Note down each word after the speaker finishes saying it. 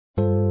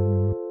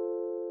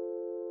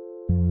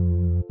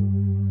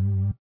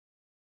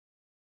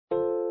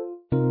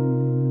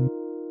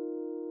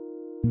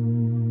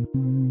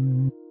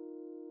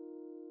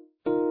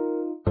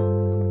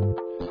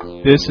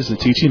This is a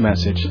teaching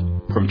message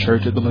from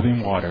Church of the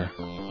Living Water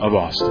of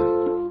Austin.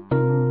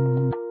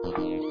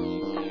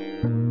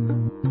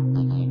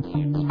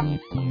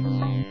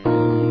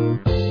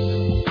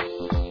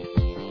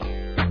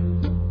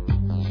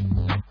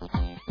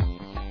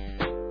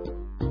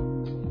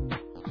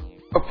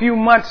 A few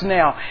months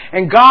now,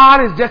 and God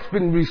has just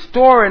been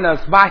restoring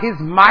us by His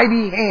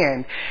mighty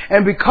hand,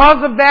 and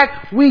because of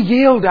that we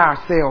yield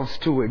ourselves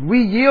to it.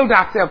 We yield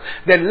ourselves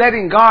that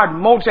letting God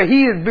multiply.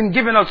 He has been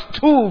giving us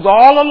tools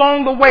all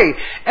along the way,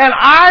 and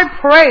I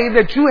pray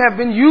that you have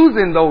been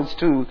using those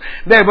tools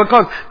there,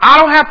 because I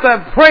don't have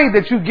to pray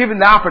that you've given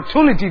the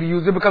opportunity to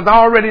use it, because I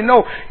already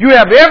know you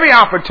have every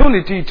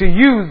opportunity to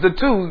use the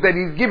tools that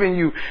He's given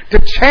you to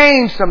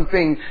change some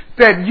things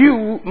that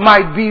you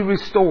might be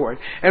restored.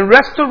 And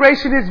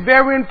restoration is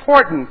very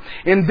important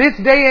in this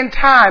day and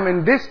time,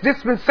 in this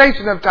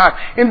dispensation of time,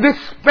 in this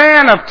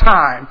span of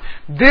time.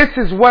 This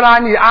is what I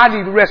need. I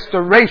need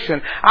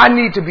restoration. I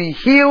need to be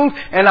healed,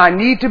 and I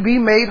need to be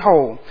made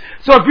whole.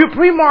 So if you're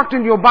pre-marked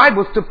in your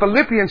Bibles to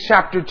Philippians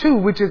chapter 2,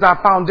 which is our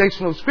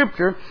foundational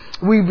scripture,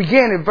 we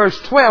begin at verse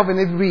 12, and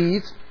it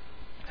reads,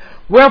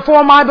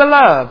 "Wherefore, my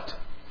beloved,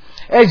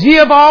 as ye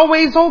have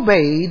always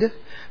obeyed,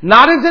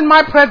 not as in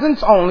my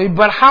presence only,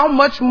 but how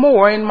much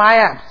more in my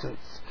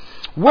absence,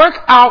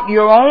 work out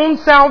your own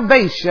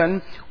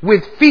salvation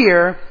with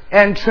fear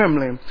and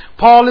trembling."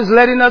 Paul is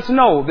letting us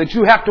know that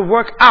you have to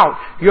work out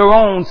your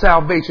own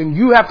salvation.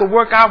 You have to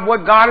work out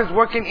what God is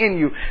working in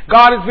you.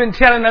 God has been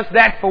telling us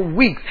that for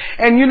weeks.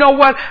 And you know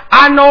what?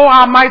 I know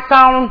I might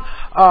sound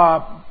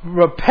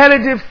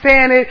repetitive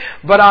saying it,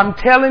 but I'm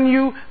telling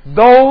you,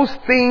 those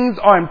things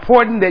are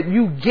important that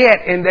you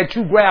get and that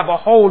you grab a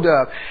hold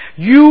of.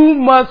 You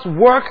must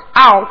work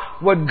out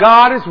what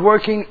God is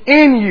working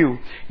in you.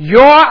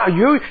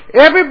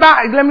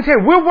 Everybody, let me tell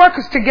you, we're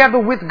workers together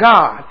with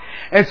God.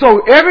 And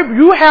so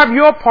you have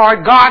your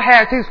part, God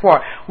has His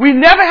part. We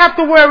never have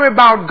to worry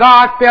about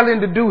God failing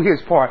to do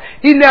His part.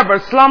 He never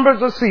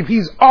slumbers or sleeps.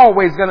 He's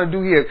always going to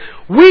do His.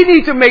 We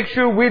need to make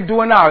sure we're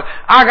doing ours.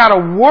 I got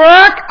to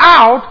work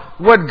out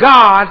what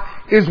God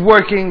is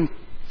working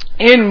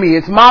in me.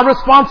 It's my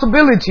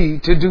responsibility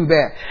to do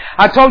that.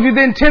 I told you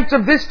the intent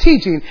of this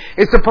teaching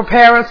is to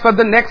prepare us for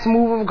the next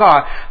move of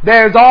God.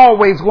 There's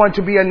always going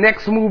to be a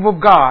next move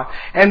of God.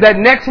 And that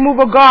next move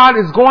of God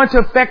is going to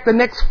affect the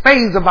next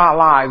phase of our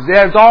lives.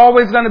 There's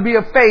always going to be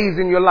a phase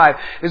in your life.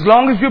 As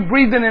long as you're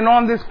breathing and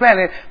on this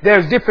planet,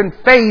 there's different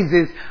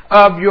phases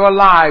of your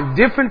life.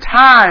 Different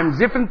times,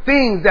 different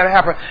things that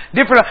happen.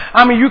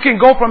 You can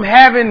go from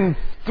having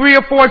 3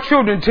 or 4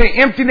 children to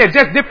emptiness,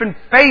 just different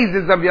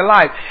phases of your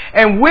life.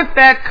 And with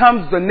that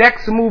comes the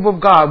next move of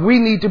God. We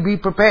need to be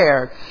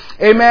prepared.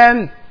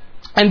 Amen.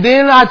 And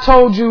then I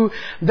told you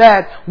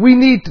that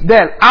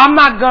I'm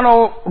not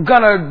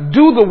gonna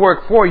do the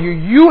work for you.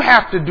 You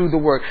have to do the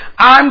work.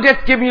 I'm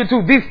just giving you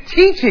tools. This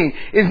teaching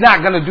is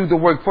not gonna do the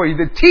work for you.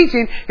 The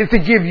teaching is to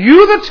give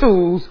you the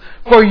tools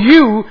for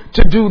you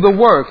to do the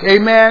work.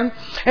 Amen.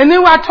 And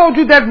then I told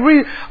you that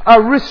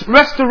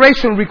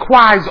restoration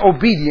requires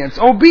obedience.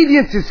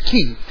 Obedience is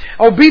key.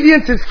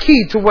 Obedience is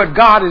key to what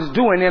God is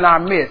doing in our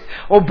midst.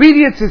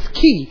 Obedience is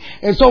key.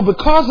 And so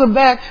because of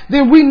that,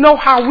 then we know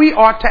how we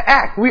ought to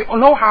act. We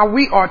know how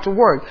we ought to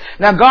work.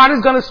 Now God is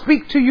going to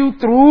speak to you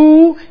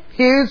through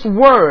His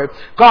Word.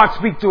 God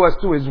speaks to us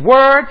through His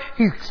Word.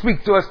 He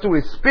speaks to us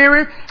through His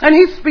Spirit. And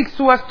He speaks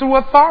to us through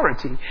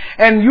authority.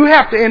 And you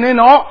have to,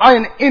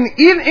 and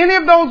in any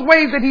of those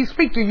ways that He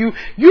speaks to you,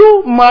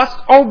 you must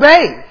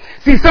obey.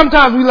 See,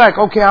 sometimes we like,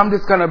 okay, I'm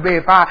just going to obey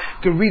if I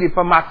can read it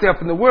for myself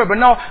in the Word. But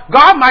no,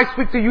 God might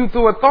speak to you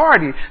through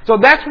authority. So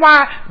that's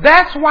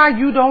why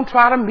you don't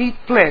try to meet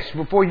flesh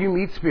before you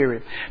meet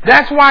spirit.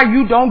 That's why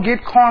you don't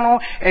get carnal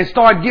and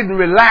start getting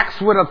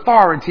relaxed with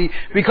authority,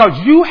 because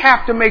you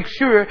have to make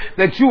sure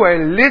that you are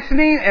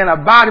listening and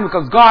abiding,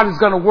 because God is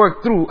going to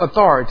work through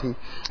authority.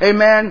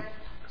 Amen.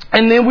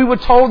 And then we were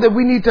told that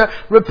we need to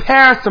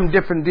repair some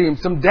different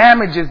things, some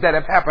damages that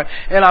have happened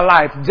in our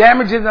life,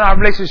 damages in our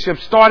relationship,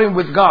 starting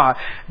with God.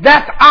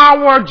 That's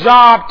our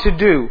job to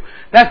do.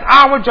 That's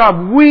our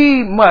job.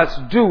 We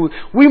must do.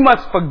 We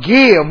must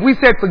forgive. We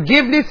said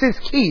forgiveness is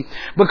key,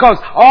 because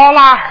all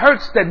our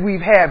hurts that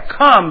we've had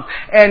come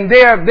and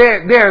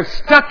they're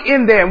stuck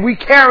in there, and we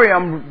carry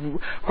them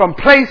from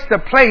place to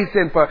place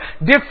and for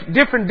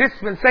different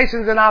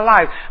dispensations in our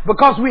life,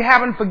 because we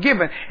haven't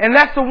forgiven. And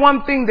that's the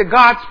one thing that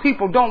God's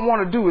people don't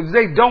want to do, is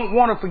they don't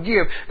want to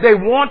forgive. They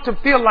want to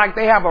feel like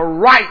they have a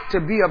right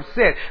to be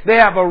upset. They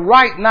have a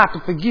right not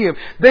to forgive.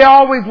 They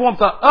always want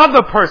the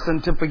other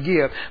person to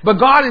forgive. But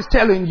God is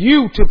telling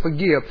you to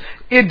forgive.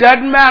 It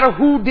doesn't matter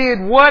who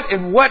did what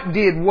and what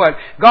did what.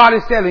 God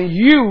is telling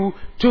you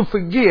to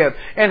forgive.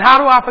 And how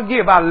do I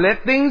forgive? I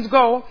let things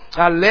go.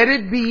 I let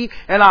it be,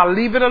 and I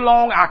leave it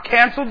alone. I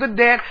cancel the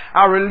debt.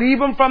 I relieve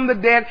them from the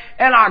debt,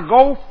 and I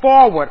go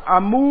forward. I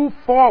move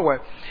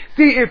forward.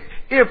 See,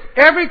 if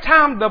every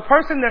time the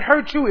person that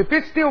hurt you, if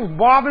it still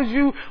bothers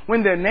you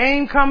when their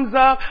name comes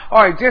up,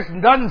 or it just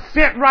doesn't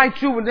sit right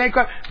you when they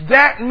come,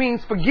 that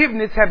means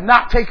forgiveness has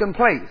not taken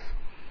place.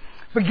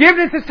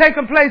 Forgiveness has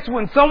taken place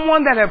when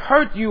someone that have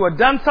hurt you or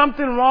done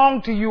something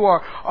wrong to you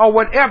or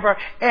whatever,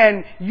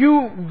 and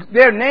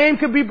their name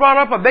can be brought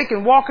up, or they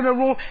can walk in the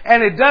room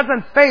and it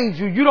doesn't faze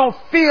you. You don't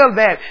feel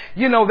that,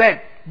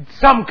 that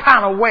some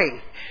kind of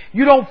way.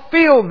 You don't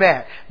feel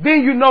that.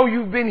 Then you know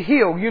you've been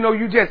healed.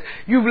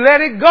 You've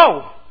let it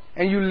go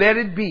and you let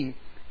it be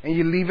and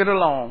you leave it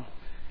alone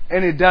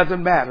and it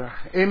doesn't matter.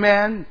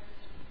 Amen.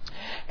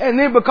 And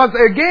then because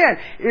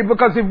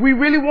if we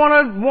really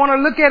want to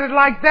look at it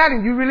like that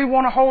and you really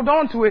want to hold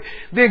on to it,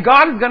 then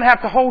God is going to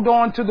have to hold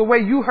on to the way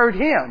you hurt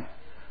Him.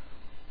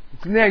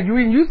 Now,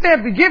 you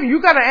said forgive,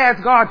 you got to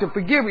ask God to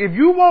forgive. If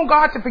you want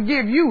God to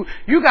forgive you,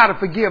 you got to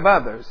forgive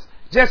others.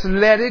 Just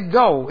let it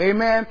go.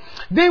 Amen.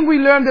 Then we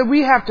learned that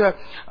we have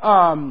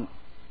to,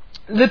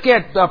 look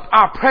at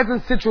our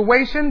present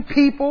situation,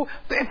 people,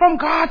 from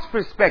God's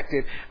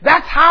perspective.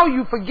 That's how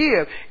you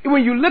forgive.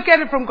 When you look at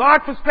it from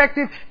God's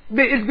perspective,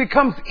 it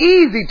becomes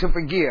easy to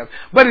forgive.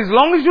 But as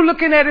long as you're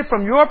looking at it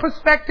from your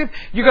perspective,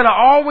 you're going to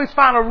always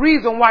find a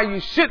reason why you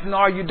shouldn't,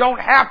 or you don't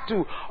have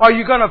to, or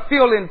you're going to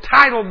feel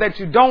entitled that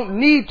you don't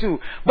need to.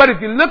 But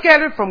if you look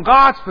at it from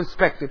God's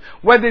perspective,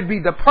 whether it be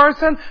the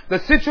person, the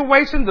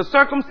situation, the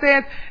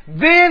circumstance,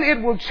 then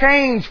it will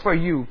change for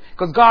you,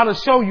 because God will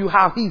show you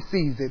how He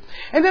sees it.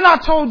 And then I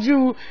told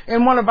you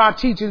in one of our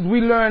teachings,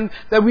 we learned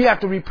that we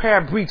have to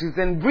repair breaches,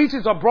 and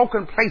breaches are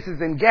broken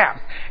places and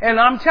gaps. And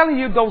I'm telling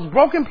you, those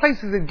broken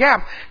places and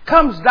gaps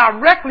comes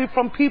directly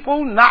from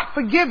people not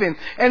forgiving,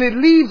 and it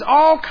leaves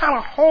all kind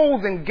of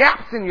holes and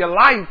gaps in your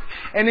life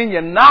and in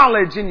your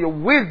knowledge and your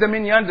wisdom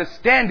and your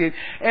understanding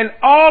and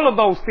all of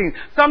those things.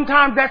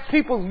 Sometimes that's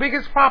people's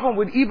biggest problem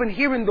with even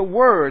hearing the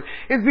word,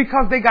 is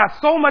because they got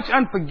so much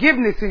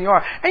unforgiveness in your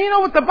heart. And you know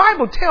what? The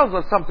Bible tells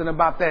us something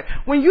about that.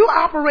 When you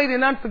operate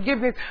in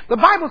unforgiveness, the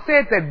Bible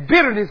says that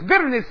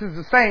bitterness is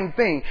the same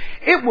thing.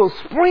 It will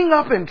spring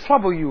up and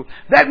trouble you.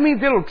 That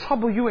means it'll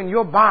trouble you in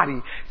your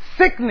body.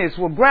 Sickness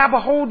will grab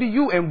a hold of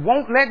you and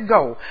won't let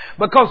go.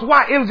 Because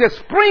why? It'll just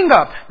spring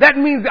up. That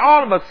means that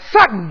all of a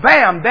sudden,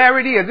 bam, there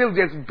it is. It'll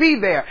just be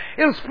there.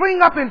 It'll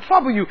spring up and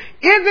trouble you. Is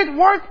it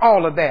worth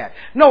all of that?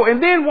 No.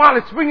 And then while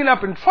it's springing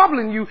up and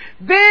troubling you,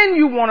 then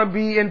you want to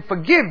be in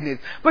forgiveness.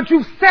 But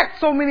you've set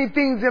so many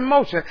things in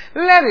motion.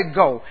 Let it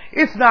go.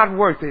 It's not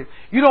worth it.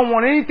 You don't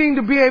want anything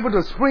to be able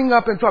to spring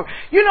up and trouble.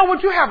 You know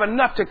what? You have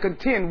enough to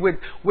contend with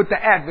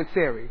the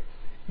adversary.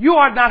 You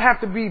ought not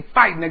have to be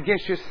fighting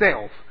against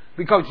yourself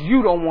because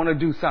you don't want to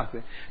do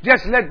something.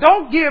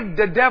 Don't give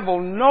the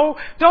devil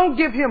don't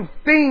give him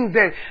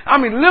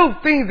little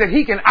things that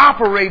he can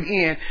operate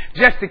in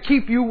just to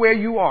keep you where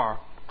you are.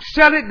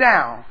 Shut it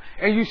down.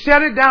 And you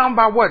shut it down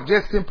by what?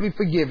 Just simply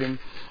forgiving.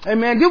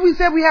 Amen. Then we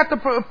said we have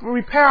to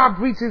repair our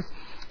breaches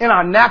in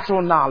our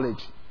natural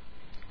knowledge.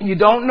 You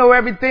don't know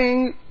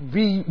everything.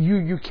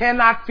 You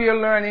cannot fear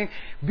learning.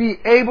 Be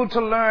able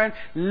to learn.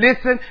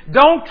 Listen.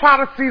 Don't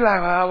try to see like,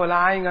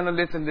 I ain't going to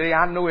listen today.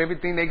 I know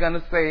everything they're going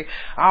to say.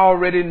 I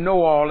already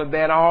know all of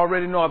that. I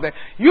already know all that.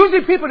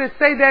 Usually people that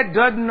say that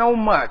doesn't know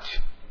much.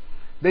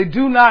 They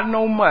do not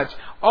know much.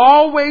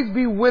 Always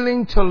be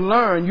willing to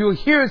learn. You'll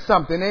hear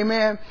something.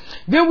 Amen.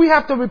 Then we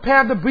have to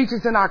repair the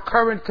breaches in our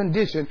current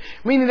condition.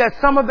 Meaning that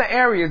some of the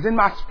areas in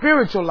my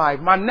spiritual life,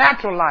 my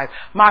natural life,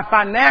 my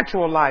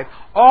financial life,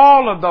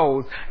 all of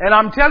those. And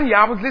I'm telling you,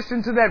 I was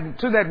listening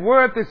to that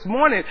word this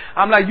morning.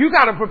 I'm like, you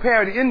got to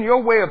prepare it in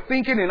your way of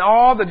thinking and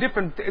all the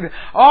different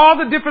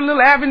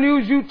little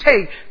avenues you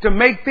take to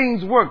make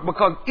things work,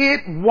 because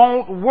it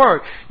won't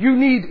work.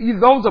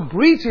 Those are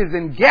breaches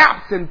and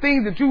gaps and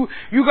things that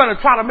you're going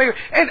to try to make.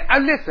 And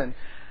listen,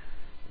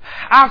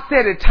 I've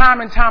said it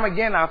time and time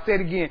again. I'll say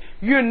it again.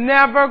 You're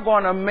never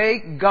going to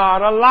make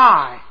God a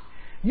lie.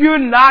 You're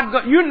not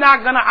going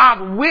to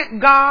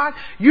outwit God.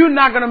 You're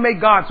not going to make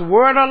God's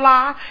word a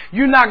lie.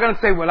 You're not going to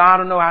say, well, I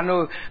don't know. I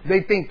know they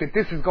think that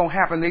this is going to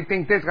happen. They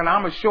think this, and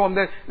I'm going to show them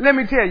that. Let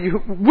me tell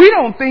you, we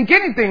don't think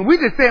anything.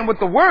 We're just saying what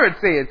the word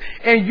says.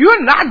 And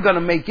you're not going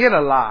to make it a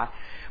lie.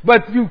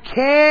 But you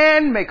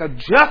can make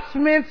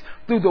adjustments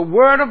through the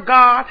word of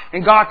God,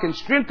 and God can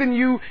strengthen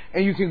you,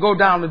 and you can go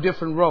down a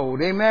different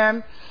road.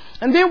 Amen.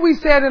 And then we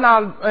said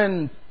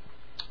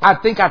I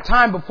think our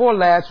time before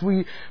last,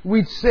 we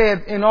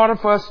said in order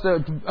for us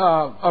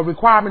a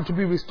requirement to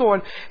be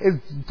restored is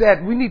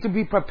that we need to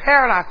be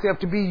prepared ourselves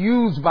to be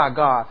used by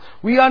God.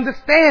 We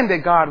understand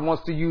that God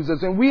wants to use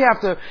us, and we have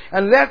to,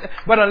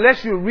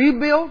 unless you're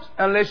rebuilt,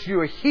 unless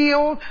you're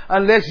healed,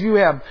 unless you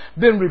have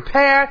been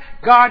repaired,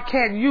 God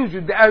can't use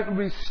you.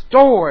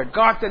 Restored.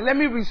 God said, let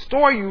me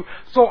restore you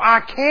so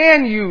I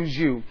can use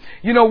you.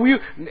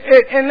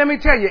 And let me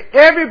tell you,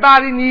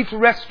 everybody needs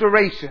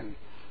restoration.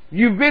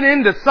 You've been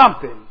into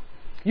something.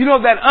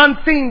 That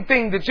unseen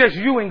thing that just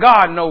you and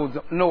God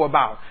know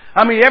about.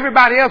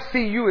 Everybody else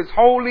see you as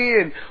holy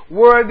and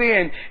worthy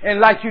and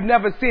like you've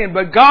never seen.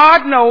 But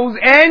God knows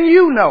and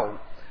you know.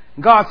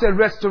 God said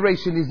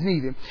restoration is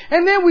needed.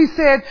 And then we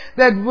said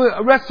that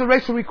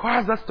restoration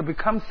requires us to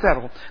become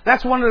settled.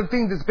 That's one of the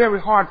things that's very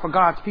hard for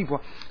God's people,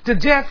 to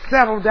just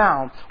settle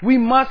down. We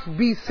must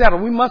be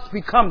settled. We must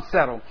become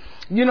settled.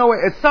 You know,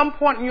 at some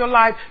point in your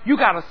life, you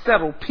got to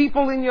settle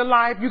people in your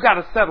life. You got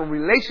to settle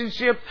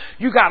relationships.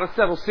 You got to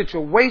settle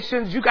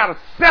situations. You got to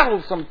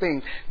settle some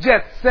things.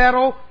 Just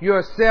settle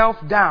yourself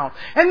down.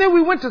 And then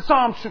we went to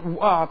Psalm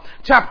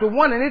chapter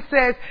 1, and it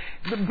says,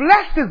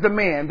 blessed is the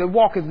man that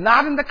walketh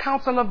not in the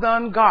counsel of the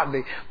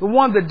ungodly, the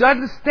one that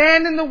doesn't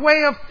stand in the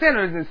way of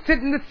sinners and sit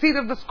in the seat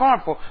of the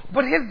scornful,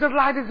 but his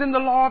delight is in the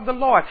law of the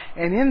Lord.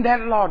 And in that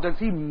law does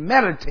he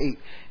meditate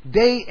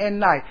day and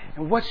night.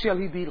 And what shall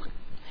he be?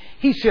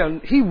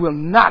 He will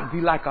not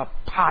be like a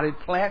potted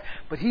plant,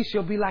 but he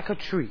shall be like a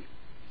tree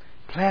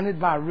planted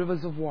by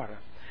rivers of water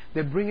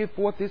that bringeth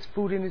forth his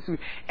fruit in his season.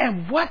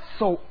 And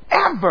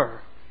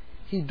whatsoever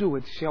he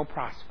doeth shall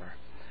prosper.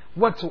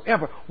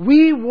 Whatsoever.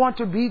 We want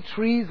to be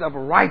trees of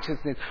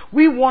righteousness.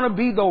 We want to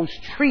be those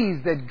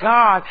trees that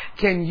God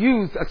can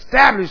use,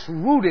 established,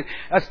 rooted,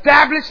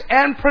 established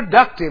and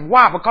productive.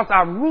 Why? Because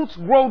our roots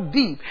grow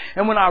deep.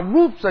 And when our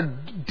roots are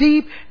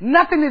deep,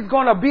 nothing is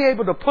going to be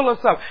able to pull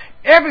us up.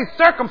 Every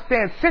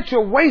circumstance,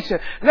 situation,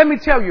 let me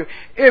tell you,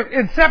 if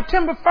in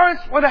September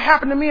 1st would have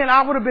happened to me and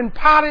I would have been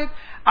potted,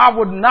 I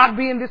would not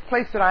be in this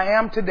place that I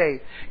am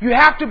today. You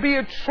have to be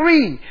a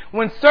tree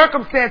when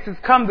circumstances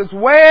come that's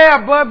way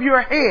above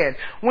your head.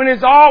 When it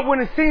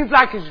seems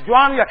like it's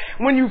drowning you.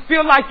 When you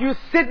feel like you're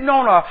sitting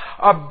on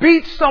a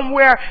beach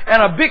somewhere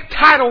and a big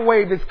tidal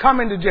wave is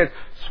coming to just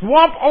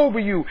swamp over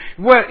you.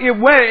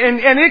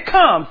 And it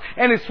comes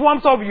and it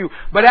swamps over you.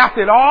 But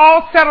after it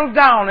all settles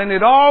down and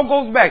it all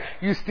goes back,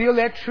 you're still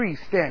that tree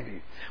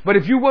standing. But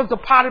if you was a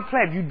potted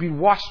plant, you'd be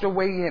washed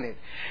away in it.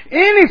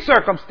 Any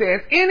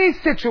circumstance, any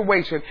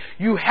situation,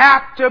 you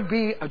have to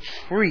be a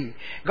tree.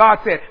 God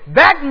said,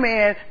 that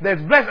man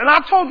that's blessed. And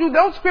I told you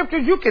those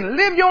scriptures, you can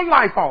live your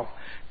life off.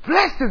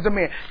 Blessed is the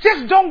man.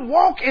 Just don't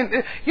walk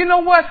in. You know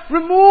what?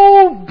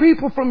 Remove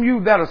people from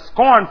you that are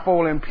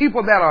scornful and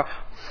people that are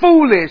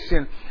foolish.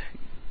 And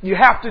you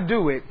have to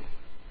do it.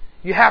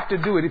 You have to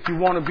do it if you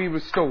want to be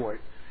restored.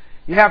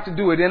 You have to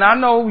do it. And I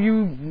know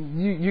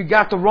you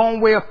got the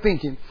wrong way of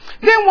thinking.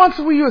 Then once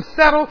you're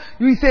settled,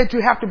 you said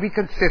you have to be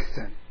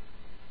consistent.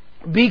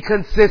 Be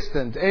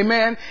consistent.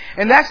 Amen.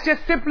 And that's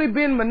just simply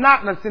being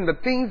monotonous in the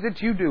things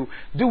that you do.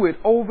 Do it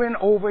over and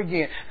over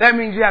again. That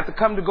means you have to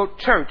come to go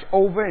to church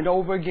over and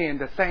over again.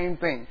 The same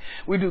thing.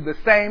 We do the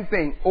same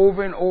thing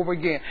over and over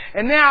again.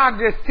 And now I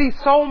just see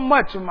so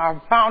much of my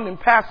founding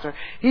pastor.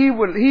 He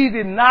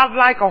did not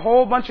like a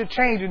whole bunch of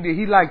change.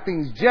 He liked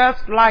things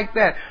just like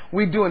that.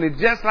 We doing it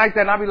just like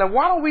that. And I'll be like,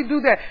 why don't we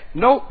do that?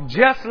 Nope,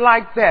 just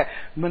like that.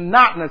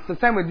 Monotonous. The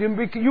same way.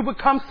 You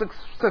become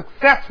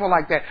successful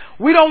like that.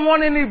 We don't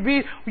want any to be.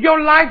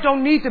 Your life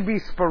don't need to be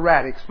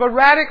sporadic.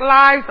 Sporadic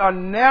lives are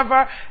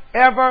never,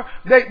 ever,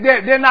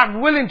 they're not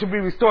willing to be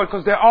restored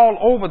because they're all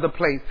over the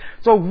place.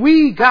 So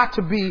we got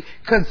to be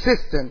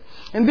consistent.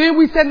 And then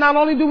we said not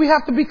only do we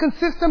have to be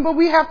consistent, but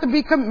we have to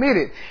be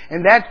committed.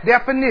 And that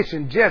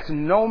definition, just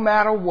no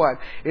matter what.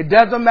 It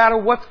doesn't matter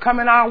what's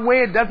coming our way.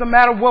 It doesn't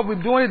matter what we're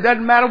doing. It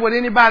doesn't matter what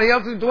anybody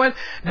else is doing.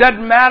 It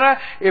doesn't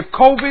matter if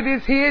COVID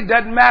is here. It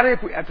doesn't matter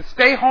if we have to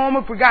stay home,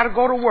 if we got to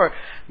go to work.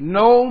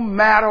 No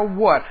matter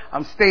what,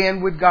 I'm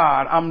staying with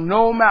God.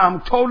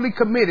 I'm totally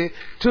committed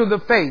to the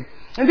faith.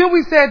 And then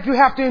we said you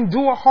have to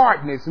endure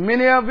hardness.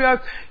 Many of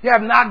us, you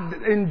have not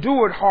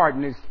endured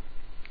hardness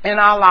in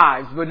our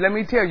lives. But let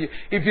me tell you,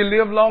 if you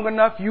live long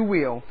enough, you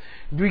will.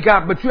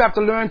 But you have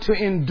to learn to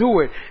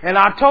endure it. And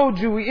I told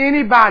you,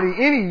 anybody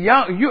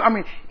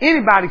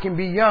can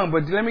be young,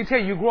 but let me tell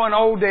you, you're growing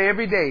older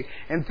every day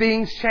and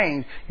things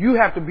change. You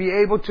have to be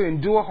able to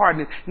endure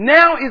hardness.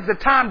 Now is the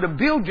time to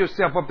build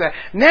yourself up there.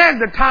 Now is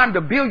the time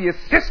to build your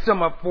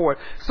system up for it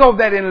so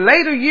that in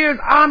later years,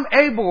 I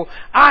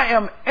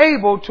am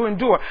able to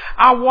endure.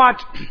 I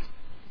watch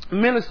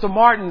Minister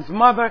Martin's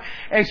mother,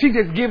 and she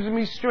just gives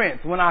me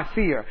strength when I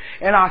see her.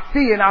 And I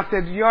see, and I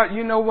said,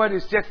 you know what?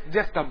 It's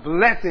just a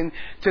blessing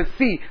to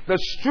see the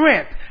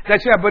strength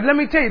that you have. But let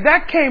me tell you,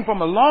 that came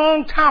from a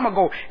long time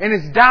ago, and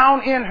it's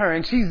down in her,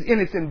 and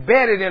it's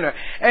embedded in her.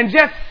 And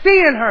just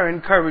seeing her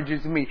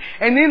encourages me.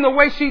 And in the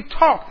way she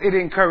talks, it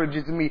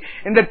encourages me.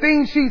 And the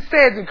things she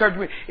says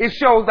encourages me. It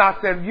shows I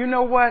said, you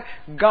know what?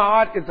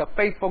 God is a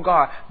faithful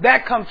God.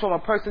 That comes from a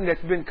person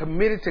that's been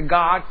committed to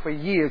God for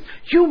years.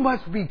 You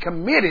must be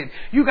committed.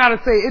 You got to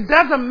say, it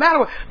doesn't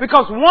matter,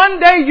 because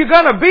one day you're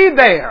going to be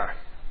there.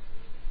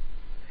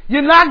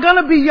 You're not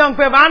going to be young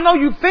forever. I know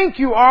you think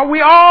you are. We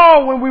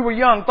all, when we were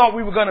young, thought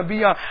we were going to be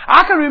young.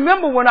 I can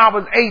remember when I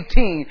was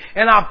 18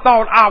 and I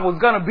thought I was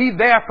going to be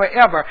there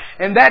forever.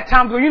 And that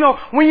time, when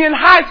you're in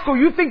high school,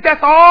 you think that's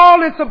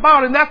all it's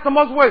about. And that's the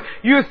most way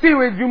you see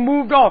as you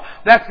moved on.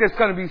 That's just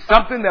going to be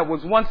something that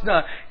was once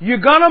done. You're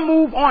going to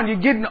move on. You're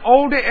getting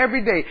older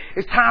every day.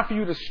 It's time for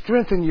you to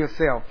strengthen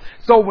yourself.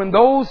 So when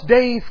those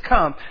days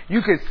come,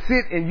 you can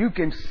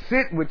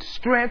sit with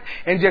strength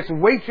and just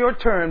wait your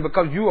turn,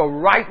 because you are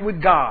right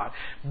with God. God.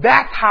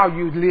 That's how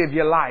you live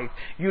your life.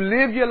 You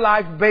live your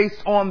life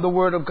based on the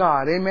Word of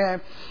God.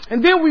 Amen.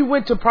 And then we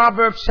went to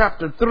Proverbs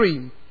chapter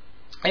 3.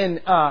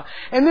 And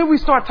then we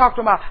start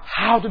talking about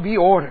how to be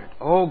ordered.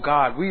 Oh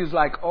God, we was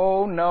like,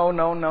 oh no.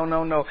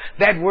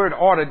 That word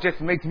order just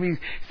makes me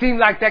seem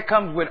like that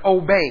comes with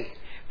obey.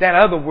 That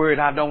other word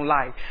I don't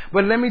like.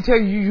 But let me tell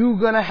you,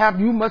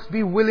 you must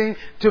be willing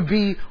to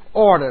be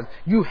ordered.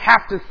 You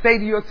have to say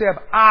to yourself,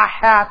 I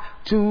have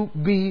to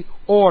be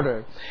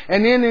ordered.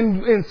 And then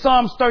in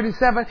Psalms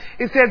 37,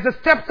 it says the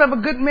steps of a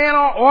good man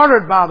are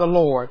ordered by the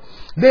Lord.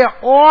 They're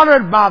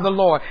ordered by the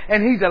Lord,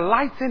 and He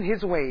delights in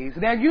His ways.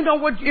 Now, you know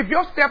what? If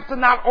your steps are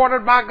not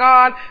ordered by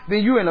God,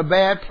 then you're in a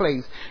bad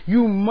place.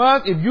 You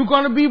must, if you're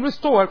going to be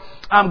restored,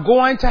 I'm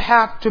going to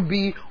have to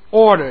be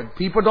ordered.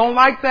 People don't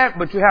like that,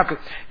 but you have to.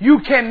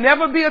 You can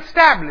never be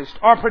established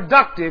or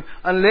productive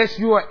unless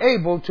you are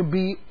able to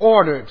be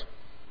ordered.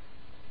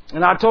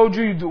 And I told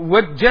you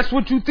just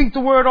what you think the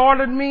word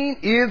ordered means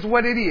is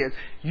what it is.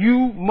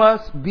 You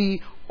must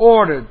be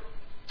ordered.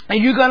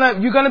 And you're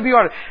gonna be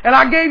ordered. And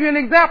I gave you an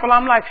example.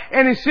 I'm like,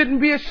 and it shouldn't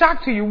be a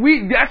shock to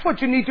you. That's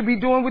what you need to be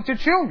doing with your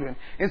children.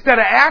 Instead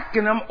of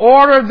asking them,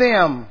 order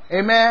them.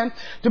 Amen.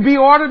 To be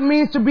ordered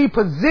means to be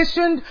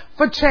positioned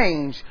for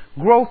change,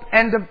 growth,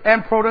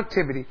 and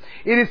productivity.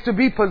 It is to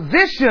be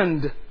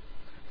positioned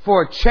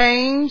for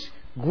change,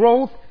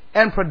 growth,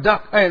 and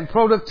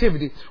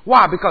productivity.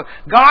 Why? Because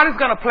God is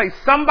going to place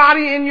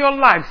somebody in your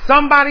life,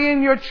 somebody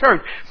in your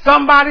church,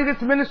 somebody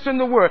that's ministering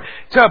the word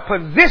to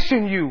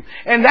position you.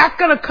 And that's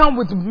going to come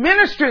with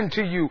ministering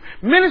to you.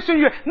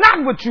 Ministering you,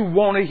 not what you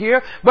want to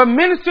hear, but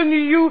ministering to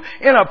you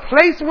in a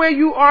place where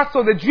you are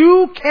so that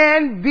you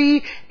can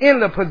be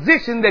in the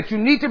position that you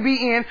need to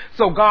be in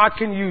so God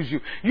can use you.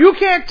 You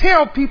can't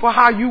tell people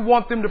how you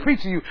want them to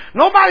preach to you.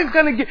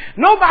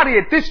 Nobody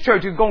at this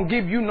church is going to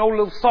give you no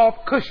little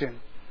soft cushion.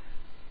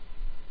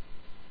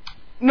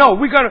 No,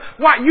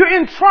 why? You're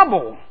in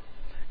trouble.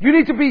 You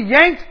need to be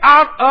yanked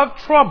out of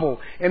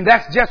trouble. And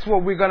that's just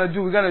what we're going to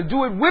do. We're going to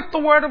do it with the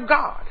Word of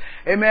God.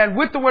 Amen.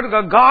 With the Word of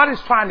God. God is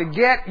trying to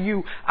get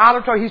you out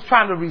of trouble. He's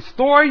trying to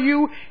restore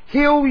you,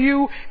 heal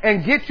you,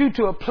 and get you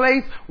to a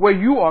place where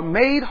you are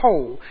made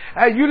whole.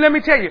 Let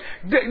me tell you,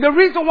 the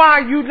reason why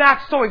you're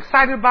not so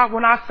excited about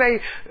when I say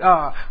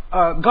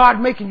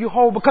God making you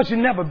whole, because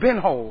you've never been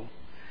whole.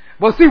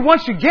 Well, see,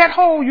 once you get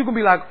whole, you can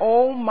be like,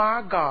 oh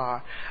my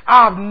God,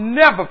 I've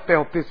never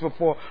felt this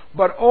before,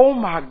 but oh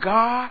my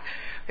God,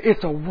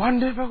 it's a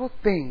wonderful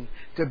thing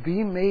to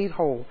be made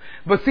whole.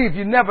 But see, if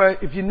you never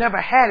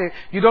had it,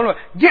 you don't know.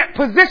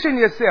 Position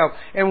yourself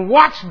and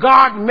watch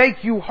God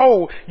make you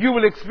whole. You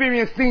will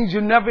experience things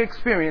you never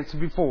experienced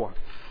before.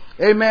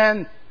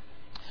 Amen.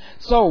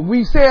 So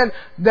we said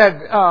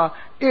that,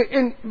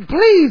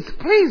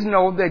 please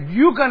know that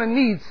you're going to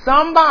need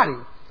somebody.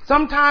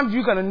 Sometimes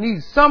you're going to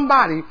need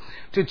somebody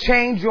to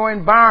change your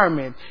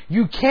environment.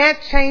 You can't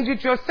change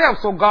it yourself,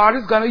 so God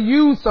is going to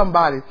use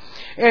somebody.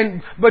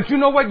 But you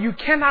know what? You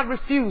cannot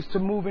refuse to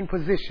move in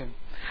position.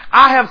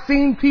 I have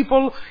seen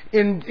people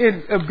being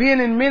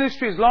in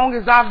ministry as long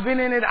as I've been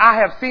in it. I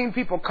have seen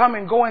people come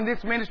and go in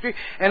this ministry,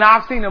 and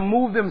I've seen them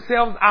move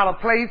themselves out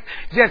of place.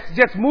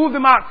 Just move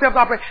themselves out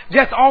of place,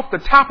 just off the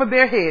top of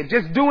their head,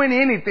 just doing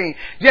anything.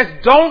 Just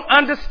don't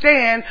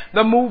understand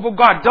the move of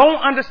God.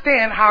 Don't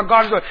understand how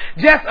God is doing.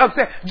 Just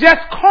upset,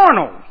 just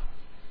carnal.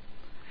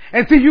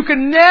 And see, you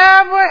can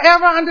never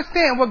ever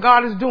understand what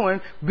God is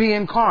doing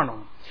being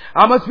carnal.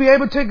 I must be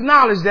able to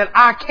acknowledge that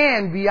I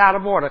can be out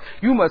of order.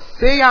 You must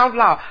say out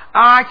loud,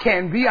 I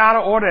can be out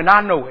of order, and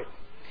I know it.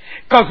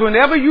 Because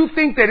whenever you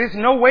think that there's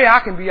no way I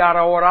can be out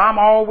of order, I'm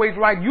always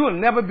right, you will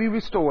never be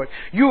restored.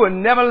 You will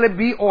never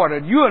be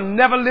ordered. You will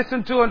never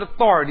listen to an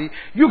authority.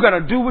 You're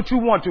going to do what you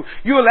want to.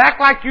 You'll act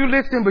like you're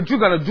listening, but you're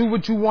going to do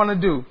what you want to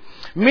do.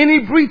 Many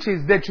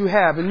breaches that you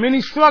have and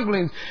many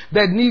strugglings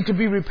that need to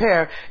be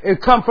repaired,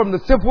 it come from the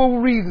simple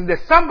reason that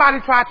somebody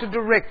tried to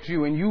direct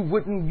you and you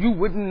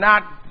would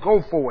not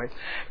go for it.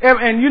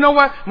 And you know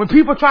what? When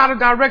people try to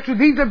direct you,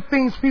 these are the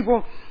things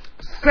people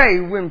say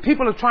when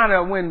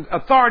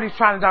authorities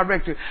trying to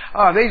direct you.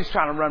 They just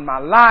trying to run my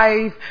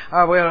life.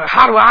 Well,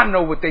 how do I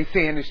know what they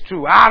saying is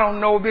true? I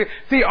don't know this.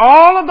 See,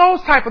 all of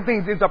those type of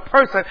things is a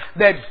person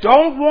that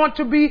don't want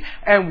to be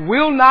and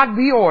will not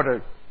be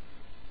ordered.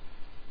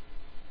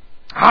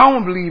 I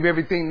don't believe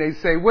everything they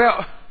say.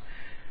 Well,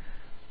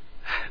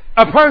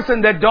 a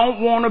person that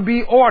don't want to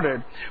be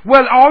ordered.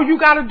 Well, all you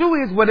got to do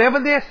is whatever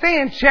they're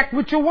saying, check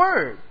with your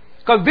word.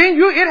 Because then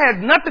it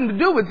has nothing to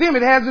do with them.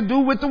 It has to do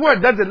with the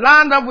word. Does it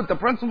line up with the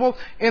principles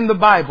in the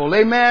Bible?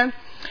 Amen.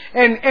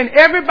 And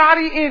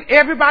everybody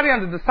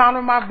under the sound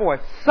of my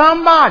voice,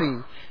 somebody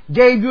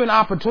gave you an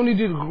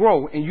opportunity to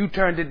grow and you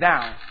turned it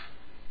down.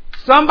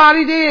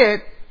 Somebody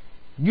did.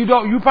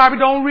 You probably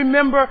don't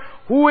remember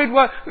who it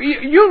was.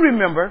 You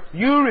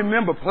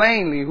remember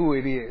plainly who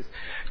it is.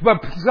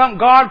 But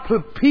God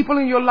put people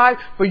in your life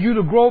for you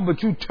to grow,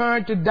 but you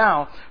turned it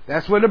down.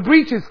 That's where the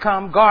breaches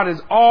come. God is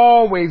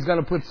always going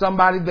to put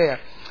somebody there.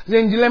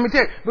 Then let me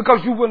tell you,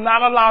 because you will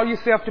not allow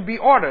yourself to be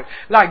ordered.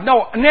 Like,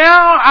 no,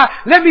 now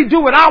let me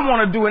do what I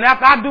want to do, and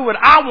after I do what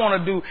I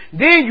want to do,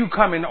 then you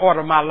come and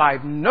order my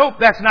life. Nope,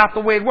 that's not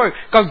the way it works.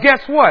 Because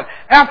guess what?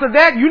 After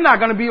that, you're not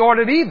going to be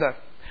ordered either.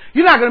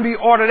 You're not going to be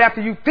ordered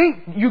after you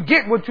think you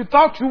get what you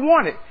thought you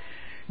wanted.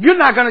 You're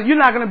not going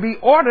to be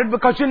ordered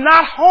because you're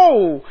not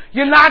whole.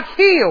 You're not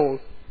healed.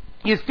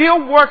 You're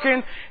still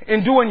working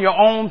and doing your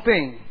own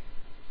thing.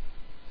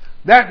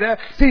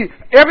 See,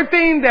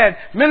 everything that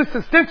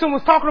Minister Stinson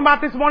was talking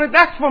about this morning,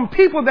 that's from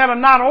people that are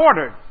not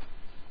ordered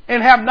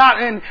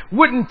and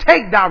wouldn't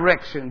take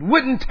direction,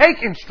 wouldn't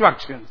take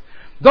instructions.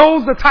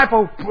 Those are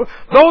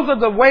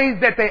the ways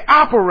that they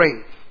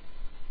operate.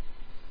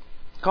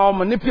 Called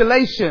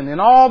manipulation and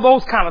all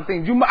those kind of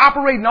things. You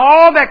operate in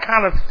all that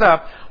kind of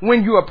stuff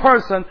when you're a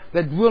person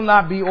that will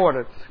not be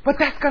ordered. But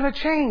that's going to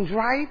change,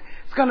 right?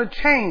 It's going to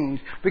change.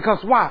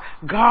 Because why?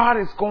 God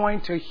is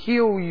going to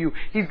heal you.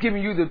 He's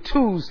giving you the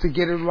tools to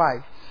get it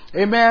right.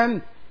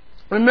 Amen.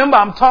 Remember,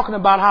 I'm talking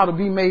about how to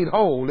be made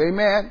whole.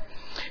 Amen.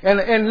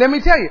 And let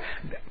me tell you,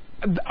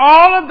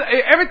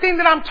 everything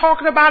that I'm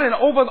talking about and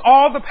over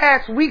all the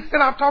past weeks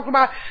that I've talked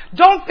about,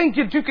 don't think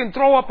that you can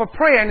throw up a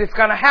prayer and it's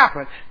going to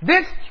happen.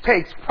 This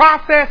takes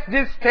process.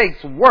 This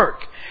takes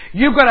work.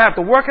 You're going to have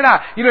to work it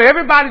out. You know,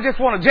 everybody just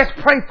want to just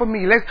pray for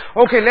me. Let's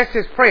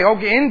just pray.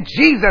 Okay, in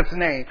Jesus'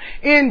 name.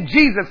 In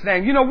Jesus'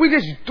 name. You know, we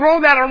just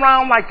throw that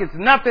around like it's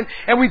nothing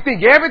and we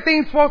think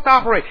everything's supposed to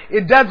operate.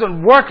 It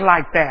doesn't work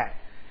like that.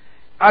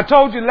 I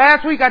told you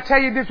last week, I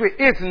tell you this week,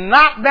 it's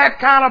not that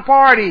kind of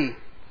party.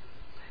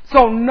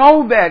 So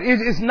know that.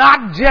 It's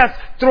not just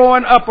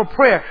throwing up a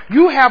prayer.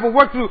 You have a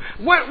work to do.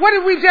 What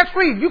did we just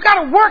read? You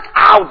got to work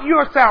out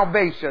your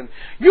salvation.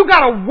 You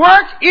got to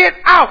work it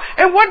out.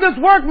 And what does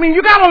work mean?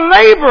 You got to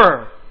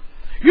labor.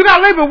 You got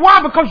to labor.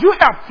 Why? Because you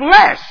have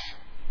flesh.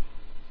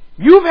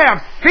 You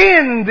have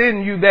sins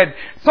in you that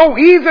so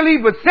easily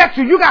beset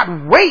you. You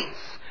got weights.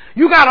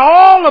 You got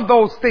all of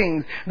those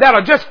things that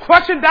are just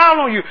crushing down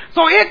on you.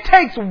 So it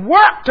takes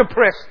work to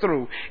press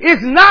through.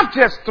 It's not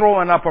just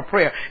throwing up a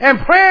prayer. And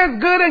prayer is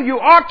good and you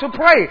ought to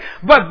pray.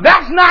 But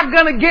that's not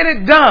going to get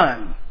it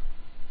done.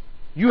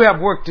 You have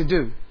work to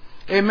do.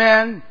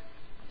 Amen.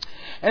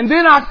 And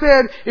then I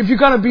said, if you're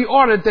going to be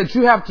ordered, that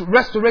you have to,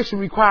 restoration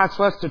requires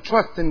for us to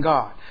trust in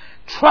God.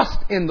 Trust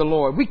in the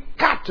Lord. We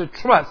got to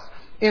trust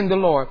in the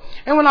Lord.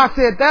 And when I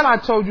said that, I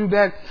told you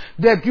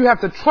that you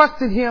have to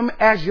trust in Him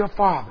as your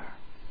Father.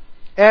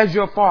 As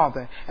your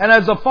Father. And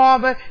as a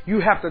father, you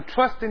have to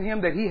trust in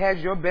Him that He has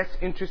your best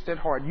interest at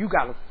heart. You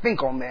got to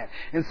think on that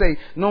and say,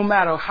 no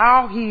matter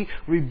how He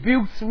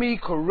rebukes me,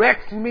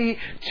 corrects me,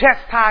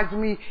 chastises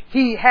me,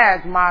 He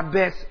has my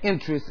best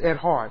interest at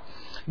heart.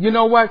 You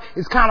know what?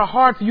 It's kind of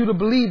hard for you to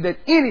believe that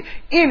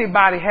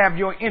anybody have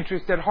your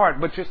interest at heart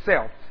but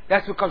yourself.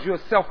 That's because you're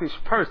a selfish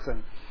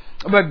person.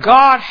 But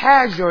God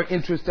has your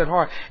interest at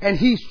heart, and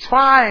He's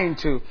trying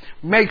to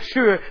make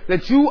sure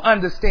that you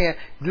understand.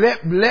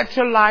 Let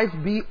your life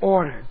be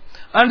ordered.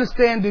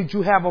 Understand that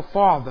you have a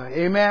Father.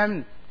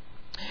 Amen.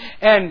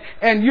 And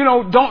you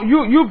know,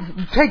 you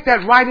take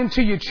that right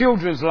into your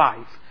children's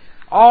life.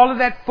 All of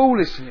that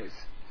foolishness.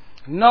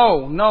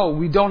 No,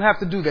 we don't have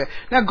to do that.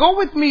 Now go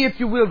with me, if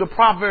you will, to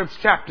Proverbs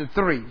chapter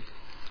 3,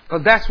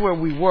 because that's where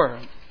we were.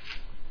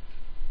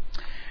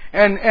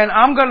 And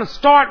I'm going to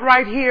start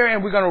right here,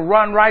 and we're going to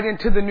run right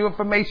into the new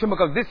information,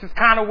 because this is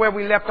kind of where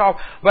we left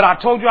off. But I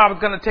told you I was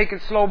going to take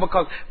it slow,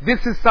 because this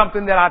is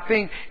something that I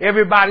think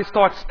everybody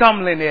starts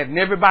stumbling at, and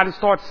everybody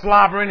starts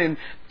slobbering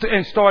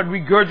and start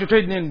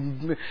regurgitating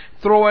and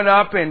throwing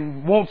up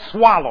and won't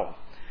swallow.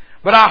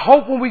 But I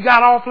hope when we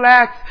got off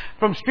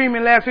from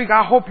streaming last week,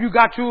 I hope you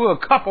got you a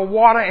cup of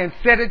water and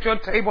sat at your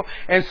table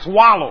and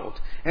swallowed.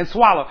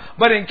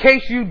 But in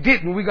case you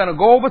didn't, we're going to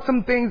go over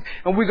some things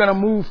and we're going to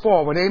move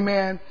forward.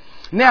 Amen.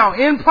 Now,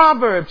 in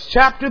Proverbs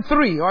chapter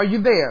 3, are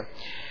you there?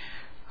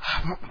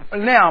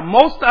 Now,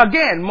 most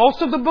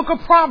of the book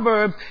of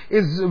Proverbs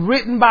is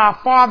written by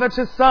a father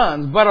to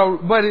sons, but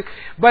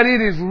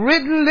it is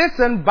written,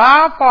 listen,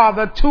 by a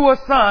father to a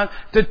son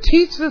to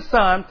teach the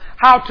son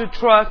how to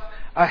trust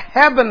a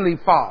heavenly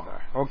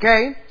Father.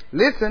 Okay?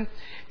 Listen.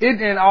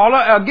 All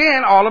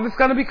of it's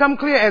going to become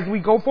clear as we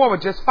go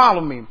forward. Just follow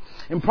me.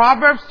 In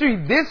Proverbs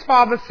 3, this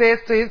father says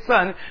to his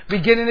son,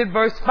 beginning at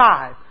verse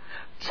 5,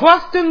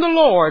 trust in the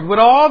Lord with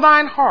all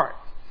thine heart,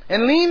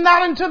 and lean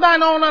not unto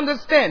thine own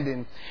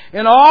understanding.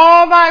 In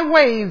all thy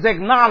ways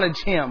acknowledge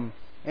Him,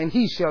 and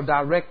He shall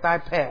direct thy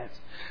paths.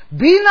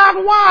 Be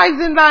not wise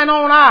in thine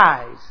own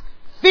eyes.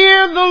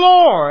 Fear the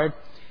Lord,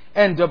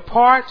 and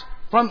depart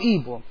from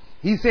evil.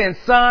 He's saying,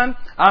 son,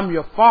 I'm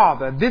your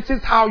Father. This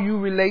is how you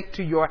relate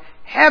to your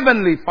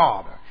heavenly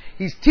Father.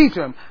 He's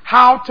teaching them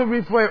how to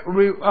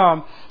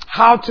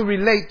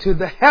relate to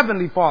the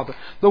Heavenly Father.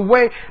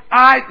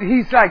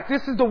 He's like,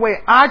 this is the way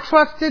I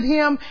trusted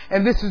Him,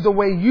 and this is the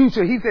way you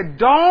should. He said,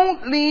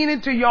 don't lean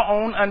into your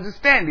own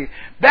understanding.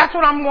 That's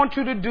what I want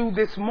you to do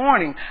this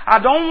morning. I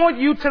don't want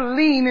you to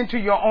lean into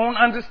your own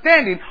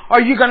understanding, or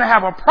you're going to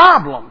have a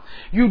problem.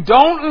 You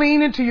don't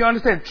lean into your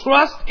understanding.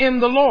 Trust in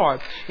the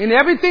Lord. In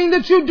everything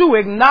that you do,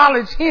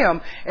 acknowledge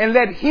Him and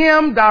let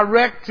Him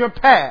direct your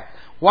path.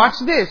 Watch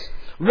this.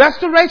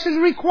 Restoration is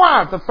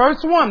required. The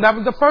first one, that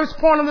was the first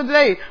point of the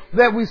day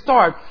that we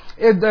start,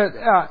 is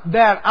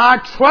that I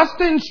trust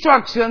the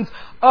instructions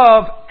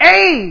of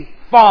a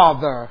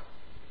Father.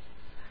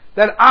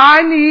 That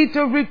I need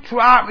to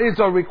is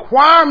a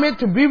requirement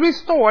to be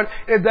restored,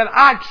 is that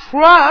I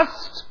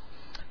trust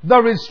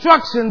the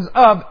instructions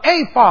of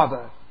a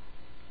Father.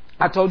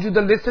 I told you to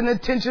listen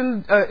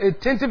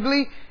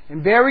attentively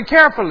and very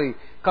carefully,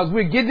 because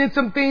we're getting into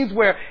some things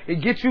where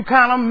it gets you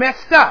kind of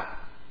messed up.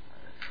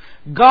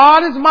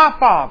 God is my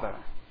Father,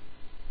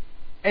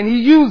 and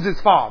He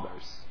uses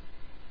fathers.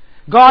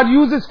 God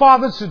uses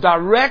fathers to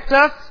direct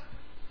us,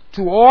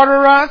 to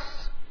order us,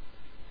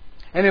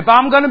 and if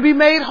I'm going to be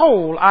made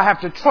whole, I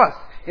have to trust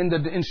in the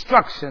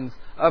instructions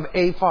of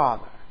a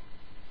Father.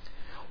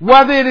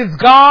 Whether it is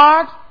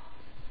God,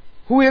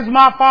 who is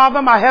my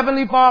Father, my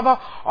Heavenly Father,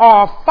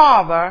 or a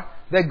Father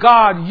that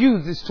God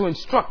uses to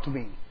instruct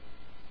me.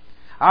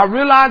 I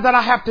realize that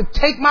I have to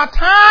take my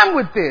time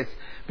with this,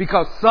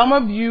 because some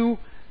of you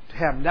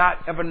have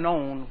not ever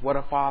known what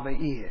a father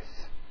is.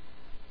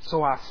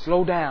 So I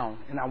slow down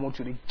and I want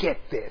you to get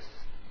this.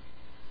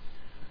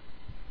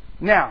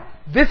 Now,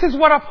 this is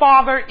what a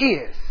father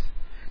is.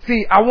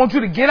 See, I want you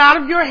to get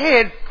out of your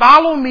head,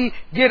 follow me,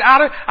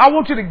 I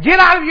want you to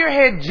get out of your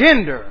head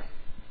gender.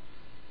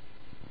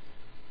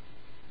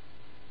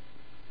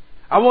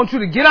 I want you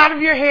to get out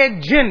of your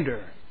head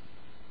gender.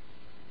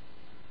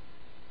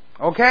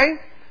 Okay?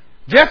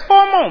 Just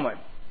for a moment.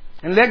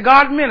 And let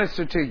God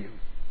minister to you.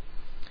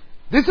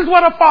 This is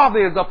what a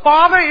father is. A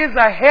father is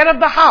a head of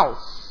the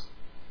house.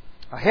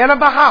 A head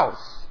of a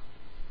house.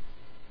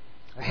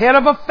 A head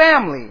of a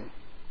family.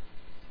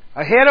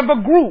 A head of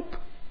a group.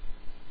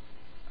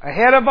 A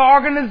head of an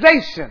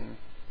organization.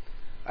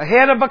 A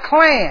head of a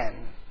clan.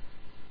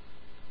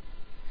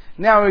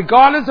 Now,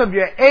 regardless of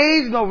your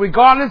age,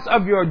 regardless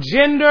of your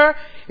gender,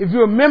 if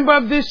you're a member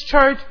of this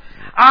church,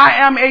 I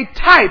am a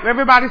type.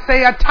 Everybody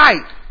say a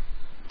type.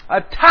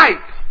 A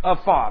type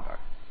of father.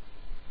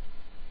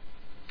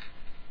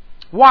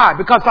 Why?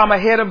 Because I'm a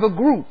head of a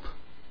group.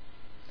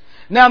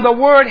 Now, the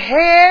word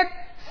head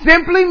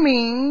simply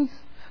means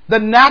the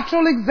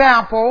natural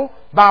example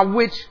by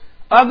which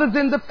others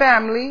in the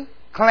family,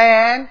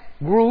 clan,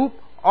 group,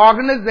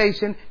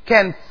 organization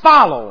can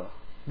follow.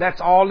 That's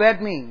all that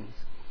means.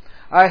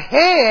 A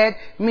head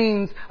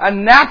means a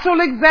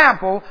natural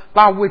example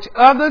by which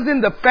others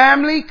in the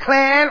family,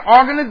 clan,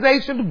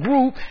 organization,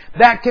 group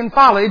that can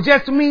follow. It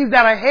just means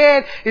that a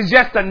head is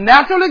just a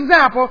natural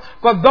example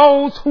for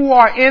those who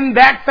are in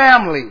that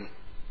family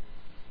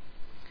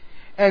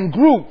and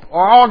group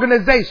or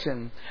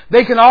organization.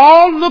 They can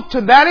all look to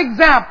that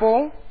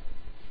example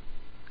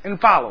and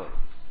follow it.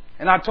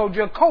 And I told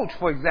you a coach,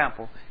 for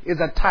example, is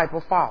a type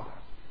of father.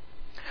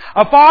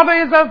 A father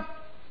is an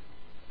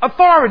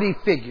authority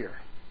figure.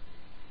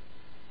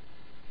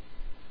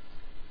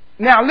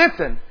 Now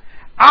listen,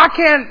 I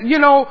can't,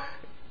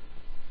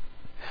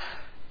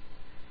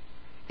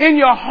 in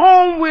your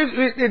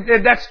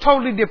home, that's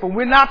totally different.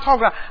 We're not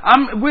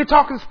talking, we're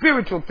talking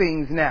spiritual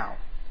things now.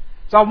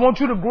 So I want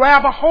you to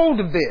grab a hold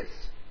of this.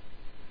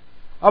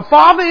 A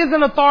father is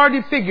an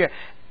authority figure.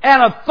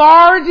 And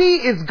authority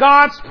is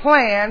God's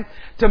plan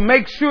to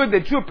make sure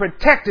that you're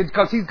protected,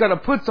 because He's going to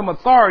put some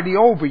authority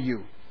over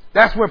you.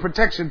 That's where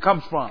protection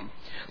comes from.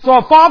 So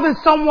a father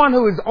is someone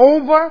who is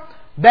over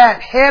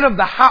that head of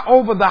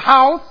over the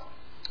house,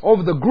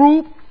 over the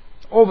group,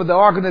 over the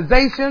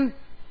organization,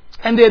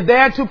 and they're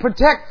there to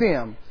protect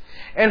them.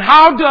 And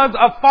how does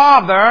a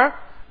father,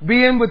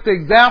 being with the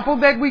example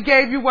that we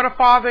gave you what a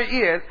father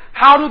is,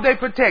 how do they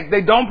protect?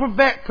 They don't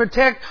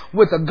protect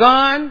with a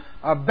gun,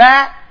 a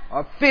bat,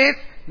 a fist,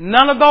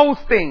 none of those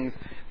things.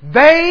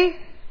 They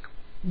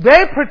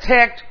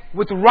protect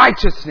with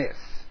righteousness,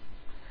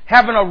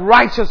 having a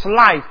righteous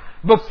life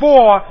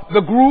before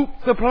the group,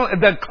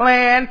 the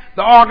clan,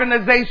 the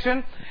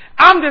organization.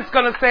 I'm just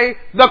going to say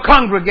the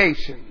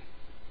congregation.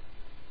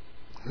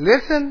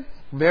 Listen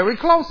very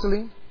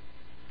closely.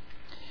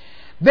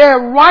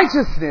 There's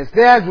righteousness.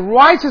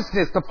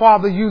 The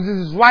Father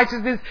uses His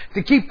righteousness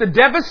to keep the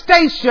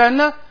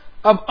devastation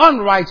of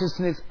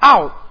unrighteousness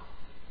out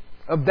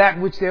of that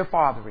which they're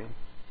fathering.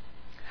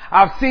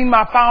 I've seen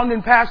my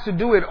founding pastor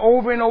do it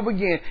over and over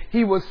again.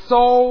 He was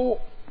so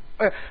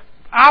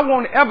I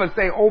won't ever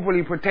say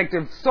overly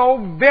protective,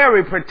 so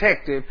very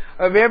protective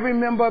of every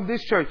member of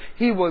this church.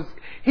 He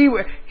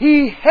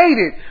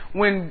hated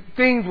when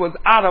things was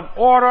out of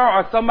order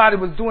or somebody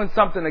was doing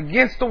something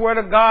against the Word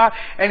of God,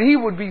 and he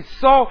would be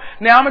so,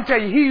 now I'm going to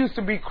tell you, he used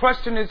to be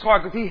crushed in his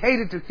heart because he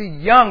hated to see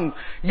young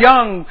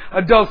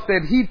adults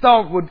that he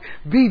thought would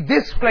be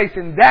this place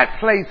and that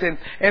place,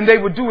 and they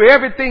would do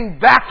everything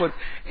backwards.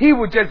 He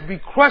would just be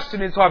crushed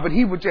in his heart, but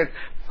he would just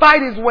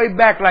fight his way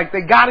back like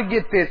they got to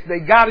get this,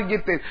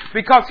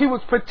 because he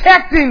was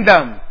protecting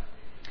them.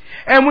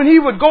 And when he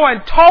would go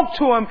and talk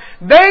to them,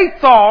 they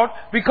thought,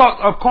 because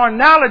of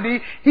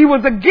carnality, he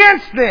was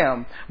against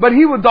them. But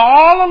he was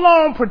all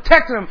along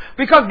protecting them,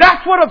 because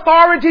that's what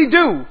authority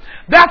do.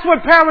 That's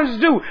what parents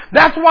do.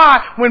 That's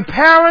why when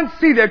parents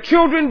see their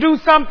children do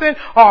something,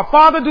 or a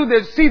father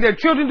see their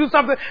children do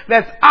something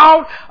that's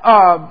out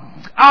of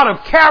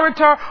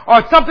character,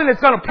 or something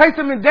that's going to place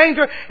them in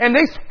danger, and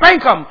they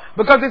spank them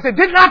because they say,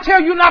 "Didn't I tell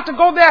you not to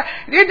go there?"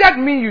 It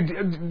doesn't mean you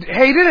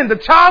hate it and the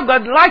child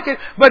doesn't like it,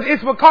 but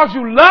it's because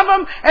you love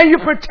them and you're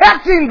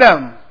protecting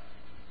them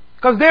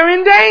because they're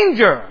in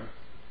danger.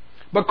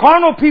 But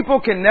carnal people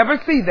can never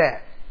see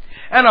that,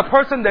 and a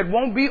person that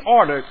won't be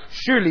ordered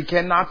surely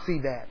cannot see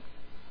that.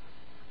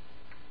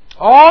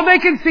 All they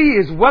can see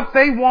is what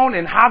they want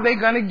and how they're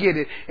going to get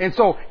it, and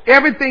so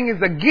everything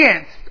is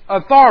against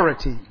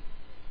authority.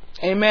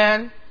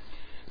 Amen.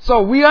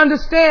 So we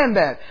understand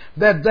that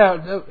the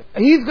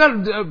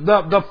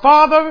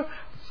father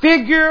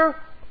figure,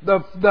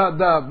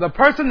 the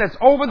person that's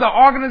over the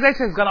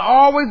organization is going to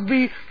always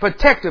be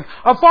protective.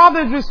 A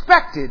father is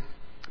respected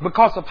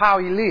because of how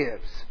he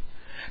lives.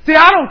 See,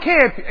 I don't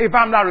care if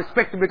I'm not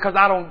respected because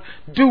I don't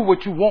do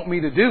what you want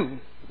me to do.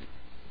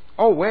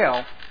 Oh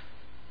well,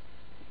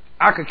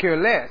 I could care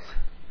less.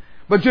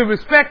 But you're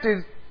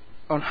respected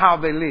on how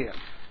they live.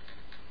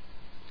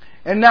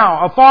 And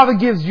now, a father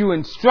gives you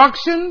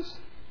instructions,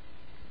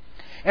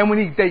 and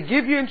when they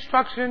give you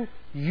instruction,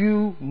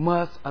 you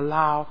must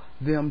allow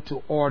them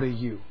to order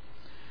you.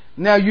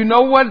 Now, you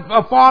know what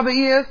a father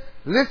is?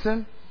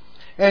 Listen.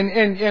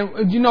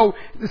 And you know,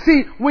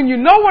 see, when you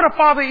know what a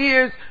father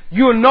is,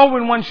 you'll know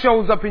when one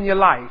shows up in your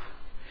life.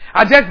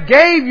 I just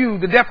gave you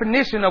the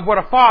definition of what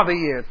a father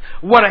is,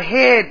 what a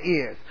head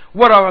is,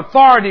 what an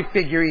authority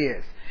figure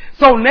is.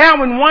 So now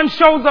when one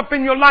shows up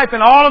in your life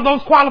and all of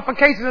those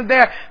qualifications are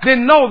there,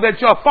 then know that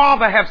your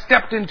father has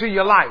stepped into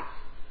your life.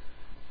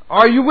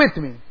 Are you with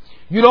me?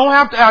 You don't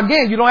have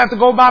to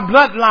go by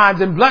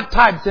bloodlines and blood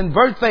types and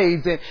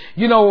birthdays and,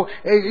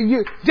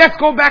 you just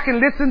go back and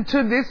listen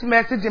to this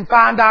message and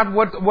find out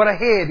what a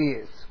head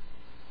is.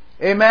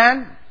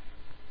 Amen?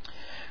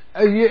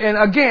 And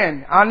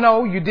again, I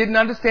know you didn't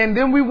understand.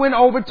 Then we went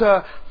over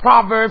to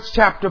Proverbs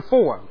chapter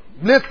 4.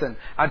 Listen,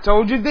 I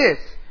told you this,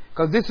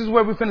 because this is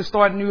where we're going to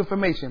start new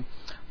information.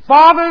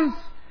 Fathers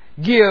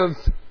gives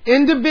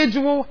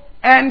individual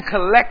and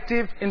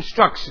collective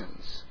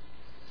instructions.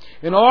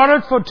 In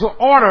order to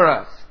order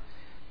us,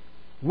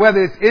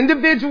 whether it's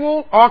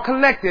individual or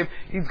collective,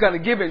 he's going to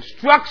give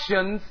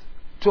instructions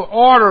to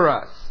order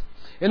us.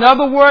 In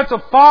other words, a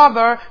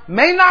father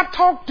may not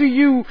talk to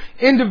you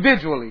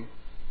individually.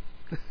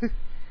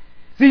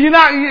 See,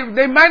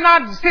 they might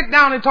not sit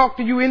down and talk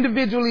to you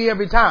individually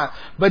every time.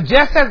 But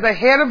just as the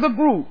head of the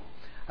group,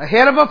 a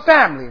head of a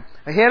family,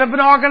 a head of an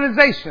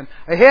organization,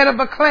 a head of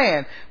a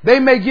clan, they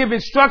may give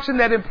instruction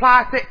that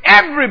applies to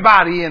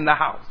everybody in the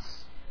house.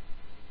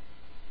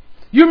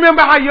 You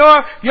remember how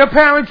your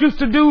parents used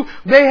to do?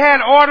 They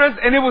had orders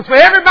and it was for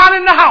everybody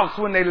in the house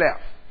when they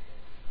left.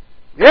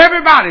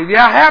 Everybody. They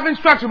have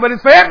instruction, but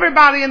it's for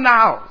everybody in the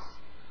house.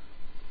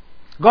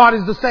 God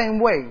is the same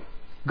way.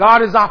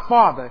 God is our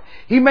Father.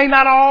 He may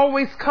not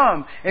always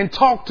come and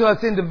talk to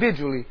us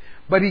individually,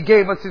 but He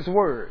gave us His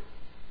Word.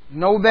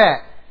 Know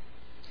that.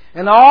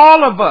 And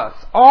all of us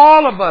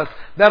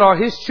that are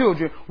His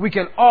children, we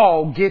can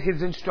all get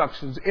His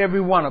instructions,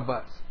 every one of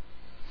us.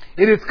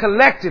 It is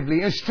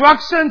collectively.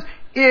 Instructions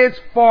is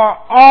for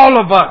all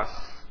of us.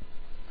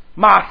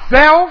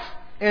 Myself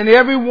and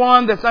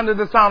everyone that's under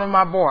the sound of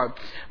my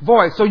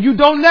voice. So you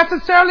don't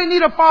necessarily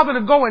need a father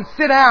to go and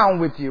sit down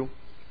with you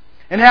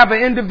and have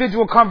an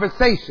individual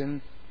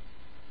conversation.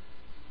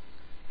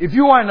 If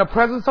you are in the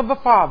presence of a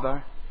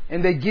father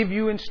and they give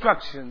you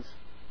instructions,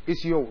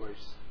 it's yours.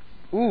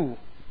 Ooh,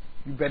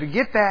 you better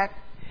get that.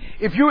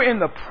 If you're in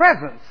the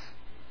presence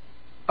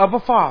of a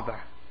father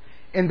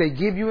and they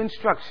give you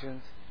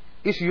instructions,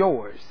 it's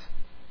yours.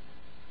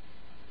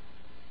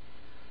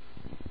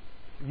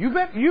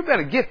 You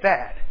better get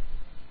that.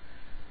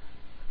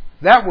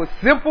 That was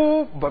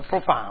simple but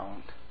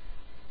profound.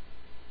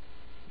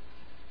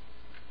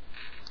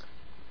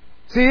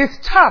 See, it's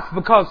tough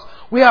because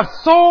we have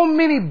so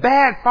many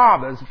bad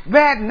fathers,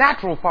 bad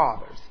natural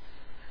fathers.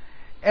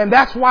 And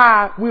that's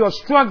why we are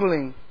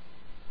struggling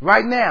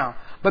right now.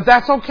 But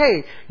that's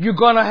okay. You're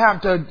going to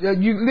have to,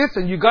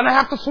 you're going to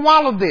have to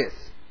swallow this.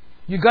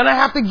 You're going to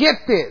have to get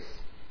this.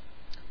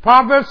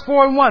 Proverbs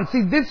 4:1.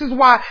 See, this is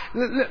why,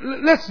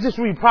 let's just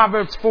read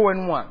Proverbs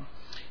 4:1.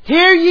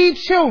 Hear ye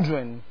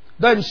children,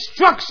 the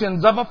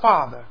instructions of a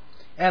father.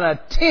 and a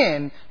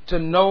 10 to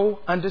no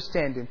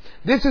understanding.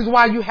 This is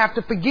why you have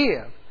to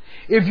forgive.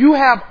 If you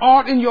have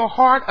aught in your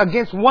heart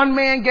against one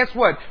man, guess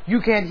what?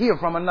 You can't hear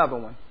from another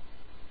one.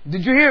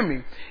 Did you hear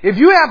me? If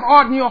you have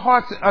aught in your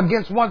heart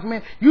against one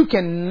man, you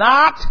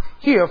cannot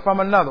hear from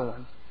another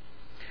one.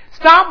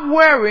 Stop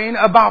worrying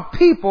about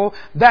people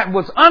that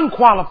was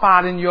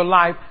unqualified in your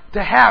life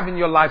to have in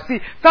your life. See,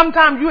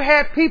 sometimes you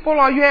had people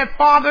or you had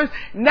fathers,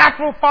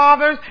 natural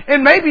fathers,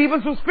 and maybe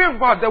even some spiritual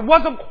fathers that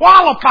wasn't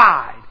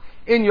qualified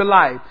in your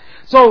life.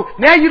 So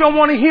now you don't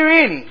want to hear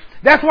any.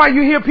 That's why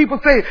you hear people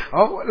say,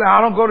 oh,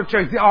 I don't go to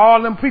church.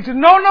 All them preachers.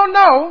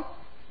 No.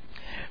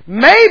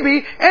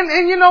 Maybe,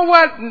 and you know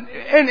what,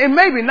 and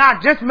maybe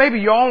not just maybe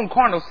your own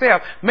carnal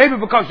self, maybe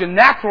because your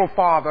natural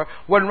father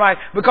wasn't right,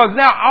 because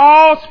now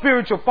all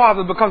spiritual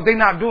fathers, because they're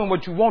not doing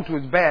what you want to,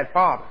 is bad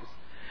fathers.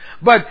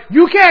 But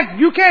you can't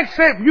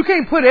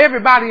put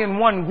everybody in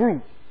one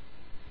group.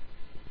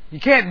 You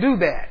can't do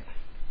that.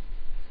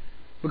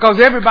 Because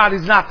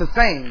everybody's not the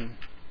same.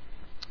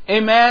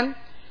 Amen?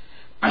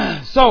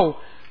 So,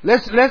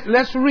 let's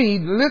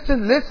read,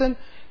 listen.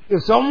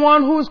 If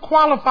someone who is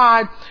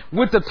qualified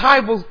with the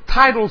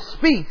title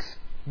speaks,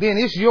 then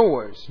it's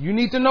yours. You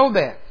need to know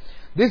that.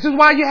 This is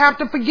why you have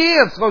to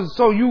forgive,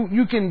 so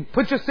you can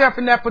put yourself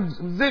in that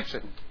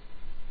position.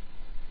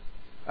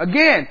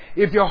 Again,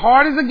 if your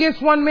heart is against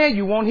one man,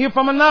 you won't hear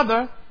from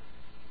another.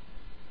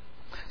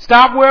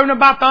 Stop worrying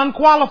about the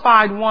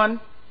unqualified one.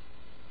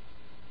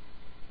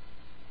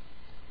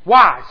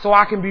 Why? So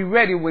I can be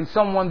ready when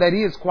someone that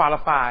is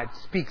qualified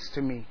speaks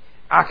to me.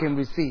 I can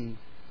receive.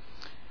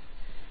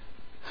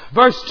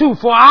 Verse 2,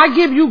 for I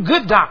give you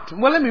good doctrine.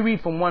 Well, let me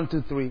read from 1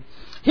 to 3.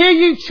 Hear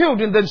ye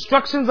children the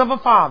instructions of a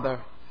father,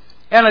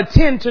 and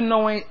attend to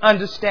knowing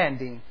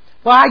understanding.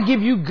 For I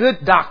give you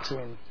good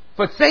doctrine.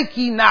 Forsake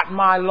ye not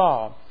my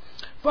law.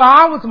 For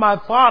I was my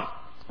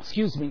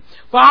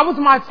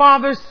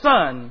father's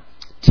son,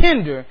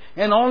 tender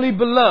and only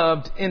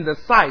beloved in the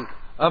sight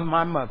of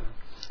my mother.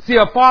 See,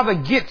 a father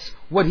gets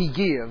what he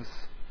gives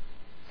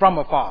from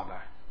a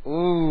father.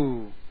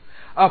 Ooh.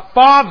 A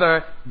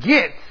father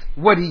gets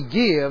what he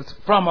gives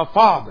from a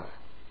father.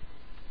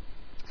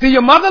 See,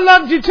 your mother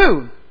loved you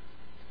too.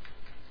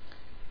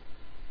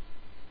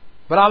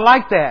 But I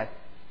like that.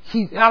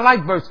 I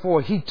like verse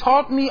 4. He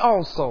taught me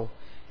also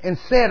and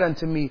said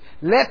unto me,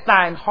 let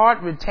thine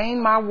heart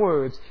retain my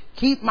words,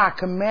 keep my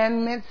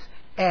commandments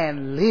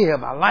and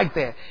live. I like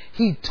that.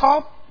 He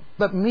taught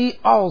me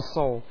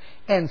also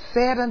and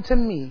said unto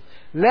me,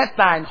 let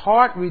thine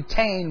heart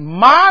retain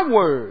my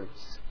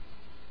words,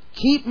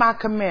 keep my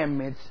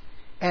commandments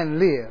and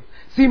live.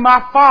 See,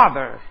 my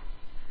father,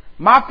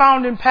 my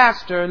founding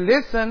pastor,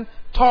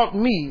 taught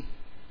me,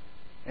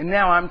 and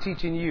now I'm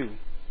teaching you.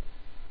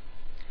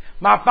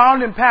 My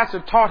founding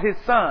pastor taught his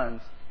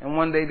sons, and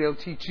one day they'll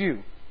teach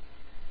you.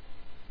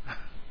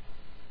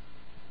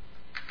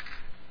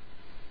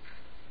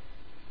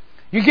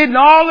 You're getting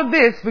all of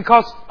this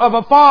because of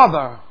a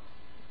father.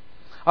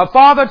 A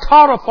father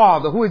taught a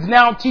father who is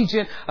now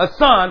teaching a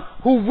son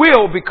who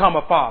will become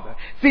a father.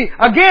 See,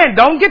 again,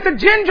 don't get the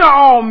ginger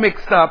all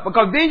mixed up,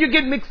 because then you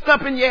get mixed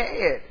up in your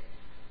head.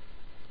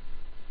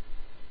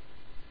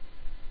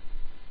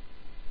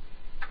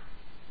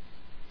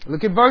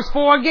 Look at verse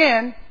 4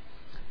 again.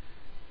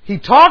 He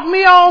taught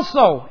me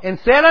also and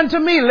said unto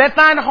me, let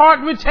thine heart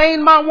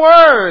retain my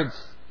words,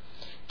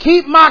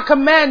 keep my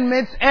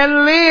commandments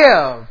and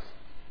live.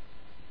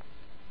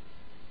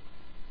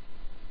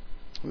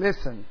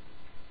 Listen.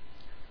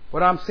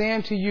 What I'm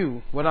saying to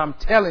you, what I'm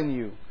telling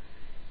you,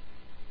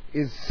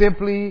 is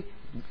simply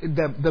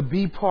the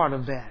B part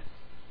of that.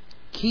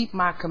 Keep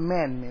my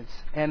commandments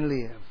and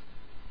live.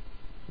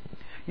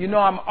 You know,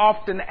 I'm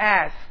often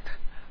asked,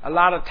 a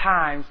lot of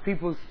times,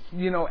 people,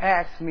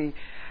 ask me,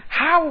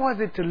 how was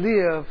it to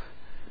live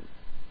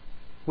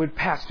with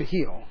Pastor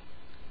Hill?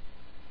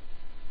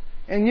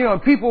 And,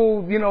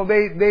 people,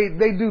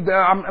 they do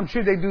I'm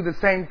sure they do the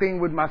same thing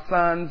with my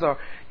sons, or,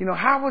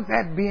 how was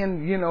that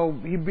being,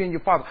 he being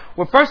your father?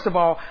 Well, first of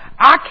all,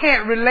 I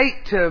can't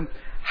relate to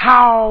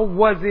how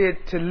was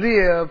it to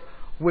live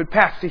with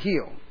Pastor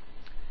Hill.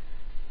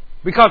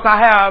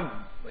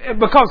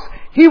 Because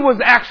he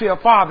was actually a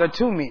father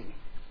to me.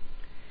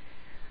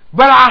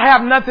 But I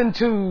have nothing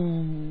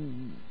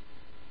to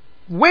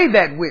weigh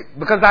that with,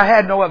 because I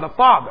had no other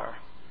father.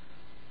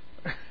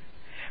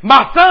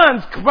 My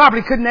sons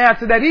probably couldn't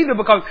answer that either,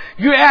 because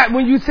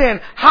when you're saying,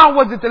 how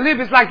was it to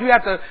live? It's like you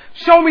have to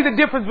show me the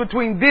difference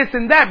between this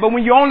and that. But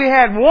when you only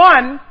had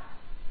one,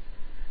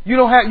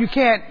 you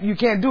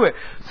can't do it.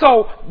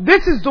 So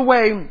this is the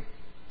way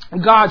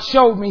God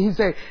showed me. He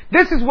said,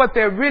 this is what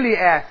they're really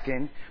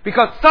asking,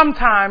 because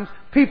sometimes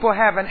people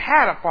haven't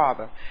had a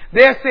father.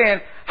 They're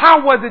saying,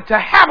 how was it to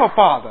have a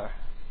father?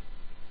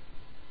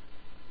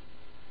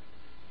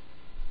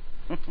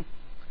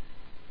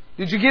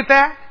 Did you get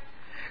that?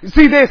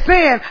 See, they're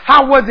saying,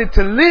 how was it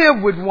to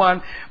live with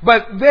one?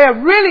 But they're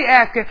really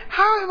asking,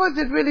 how was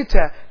it really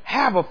to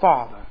have a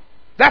father?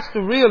 That's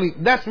really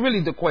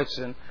the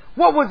question.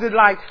 What was it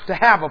like to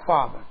have a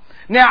father?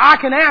 Now, I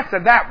can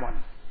answer that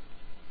one.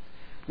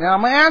 Now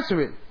I'm going to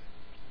answer it.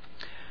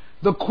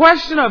 The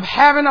question of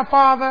having a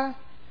father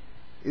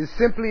is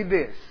simply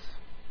this.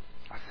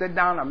 I sat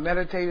down, I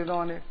meditated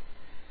on it,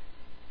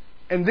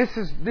 and this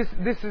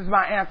is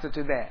my answer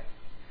to that.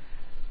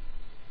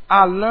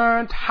 I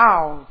learned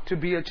how to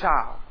be a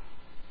child.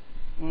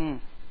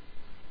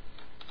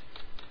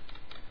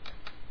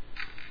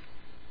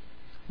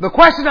 The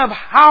question of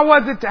how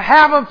was it to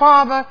have a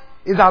father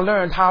is I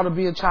learned how to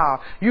be a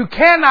child. You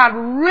cannot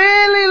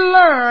really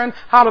learn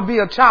how to be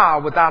a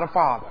child without a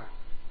father.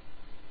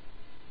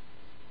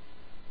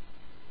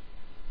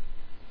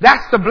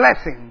 That's the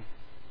blessing.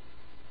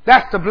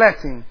 That's the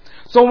blessing.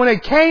 So when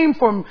it came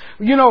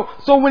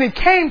when it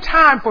came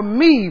time for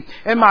me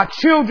and my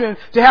children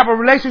to have a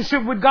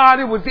relationship with God,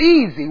 it was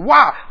easy.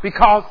 Why?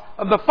 Because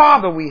of the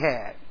father we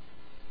had.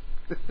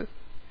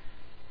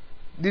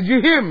 Did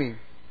you hear me?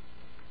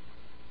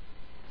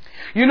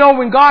 You know,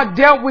 when God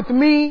dealt with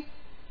me,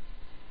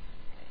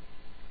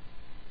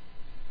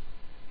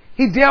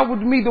 He dealt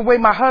with me the way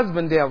my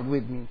husband dealt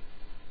with me.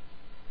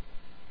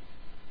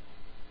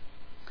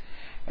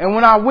 And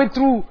when I went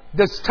through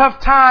this tough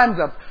times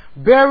of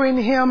burying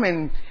him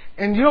and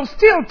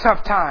still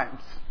tough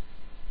times,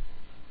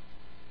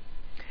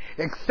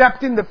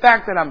 accepting the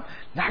fact that I'm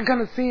not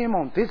going to see him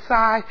on this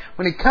side,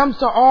 when it comes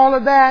to all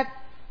of that,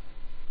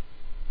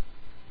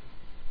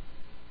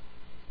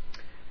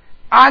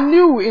 I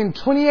knew in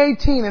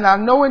 2018 and I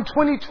know in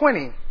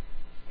 2020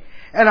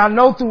 and I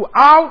know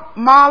throughout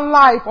my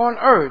life on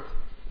earth,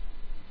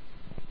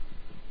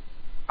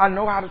 I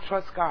know how to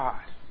trust God.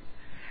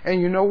 And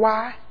you know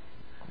why?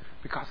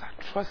 Because I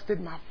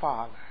trusted my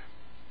Father.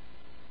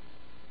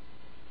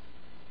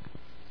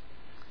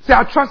 See,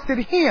 I trusted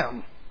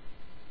Him.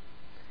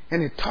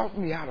 And it taught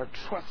me how to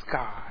trust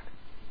God.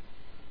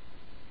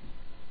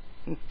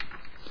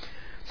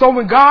 So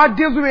when God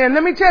deals with me, and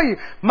let me tell you,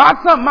 my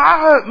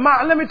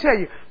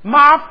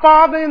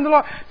father in the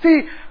Lord.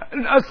 See,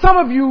 some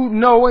of you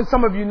know, and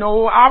some of you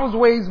know, I was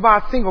raised by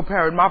a single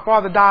parent. My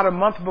father died a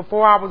month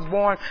before I was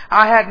born.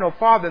 I had no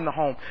father in the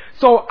home.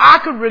 So I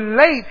could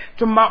relate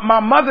to my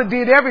mother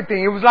did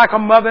everything. It was like a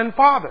mother and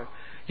father.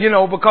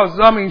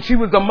 Because, she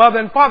was a mother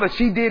and father.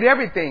 She did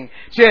everything.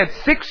 She had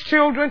 6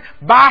 children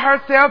by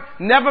herself,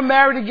 never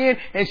married again,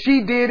 and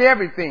she did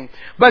everything.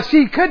 But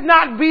she could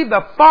not be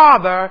the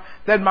father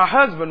that my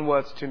husband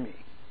was to me.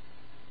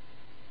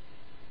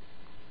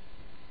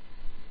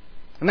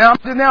 Now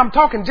I'm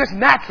talking just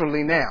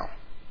naturally now.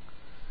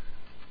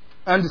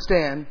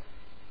 Understand?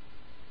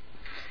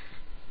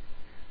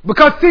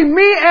 Because see,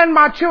 me and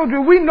my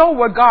children, we know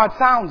what God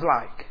sounds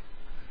like.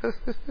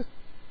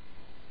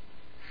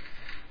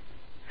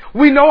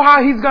 We know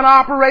how He's going to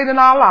operate in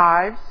our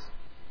lives.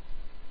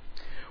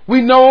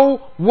 We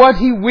know what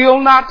He will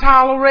not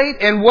tolerate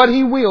and what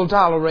He will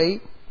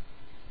tolerate.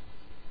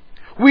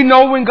 We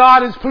know when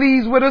God is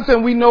pleased with us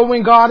and we know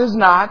when God is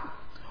not.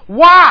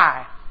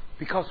 Why?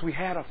 Because we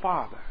had a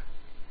father.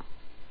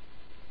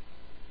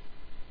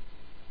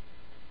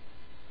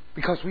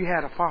 Because we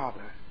had a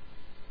father.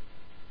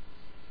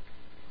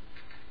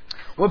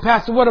 Well,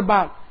 Pastor, what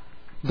about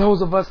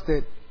those of us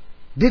that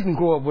didn't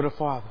grow up with a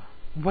father?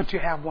 But you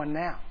have one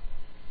now.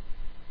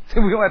 See,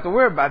 we don't have to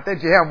worry about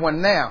that. You have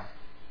one now.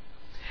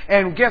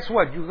 And guess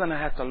what? You're going to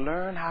have to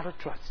learn how to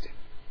trust Him.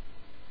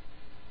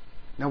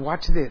 Now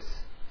watch this.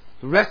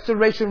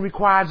 Restoration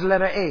requires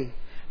letter A,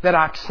 that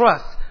I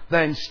trust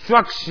the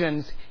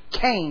instructions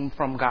came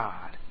from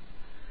God.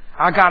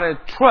 I got to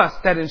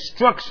trust that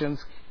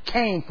instructions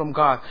came from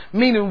God.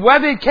 Meaning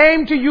whether it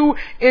came to you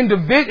in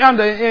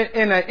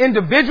an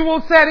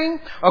individual setting,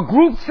 a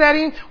group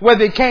setting,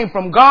 whether it came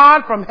from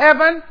God, from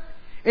heaven,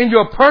 in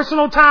your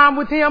personal time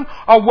with Him,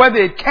 or whether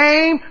it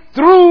came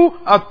through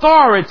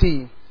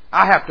authority,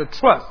 I have to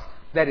trust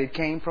that it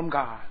came from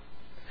God.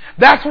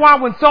 That's why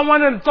when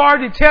someone in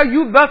authority tells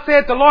you, thus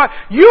saith the Lord,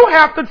 you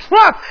have to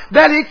trust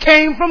that it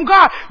came from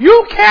God.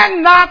 You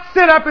cannot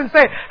sit up and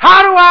say,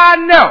 how do I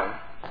know?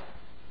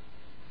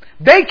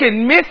 They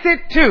can miss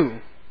it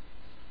too.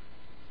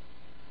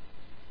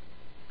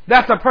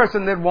 That's a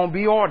person that won't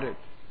be ordered.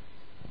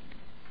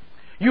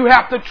 You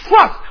have to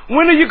trust.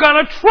 When are you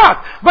going to trust?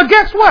 But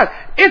guess what?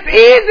 It's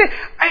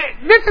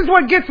easy. This is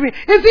what gets me.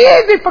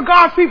 It's easy for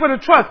God's people to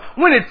trust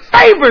when it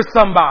favors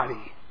somebody.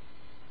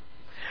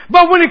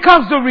 But when it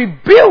comes to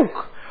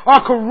rebuke or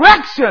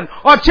correction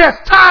or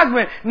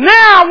chastisement,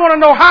 now I want to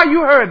know how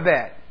you heard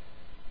that.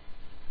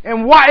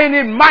 And why, and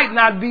it might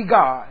not be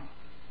God.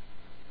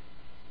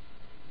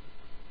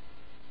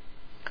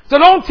 So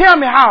don't tell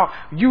me how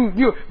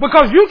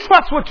because you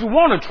trust what you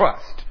want to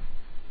trust.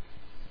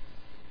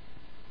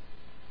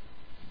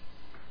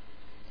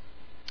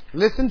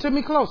 Listen to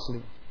me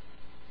closely.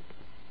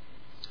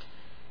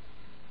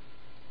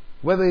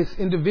 Whether it's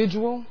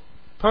individual,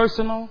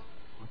 personal,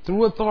 or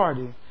through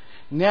authority,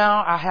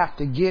 now I have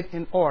to get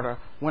in order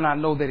when I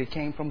know that it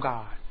came from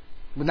God.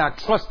 When I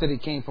trust that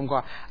it came from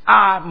God,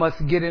 I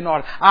must get in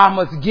order. I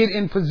must get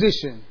in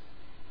position.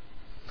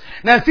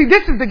 Now see,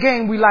 this is the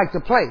game we like to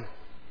play.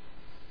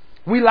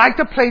 We like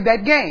to play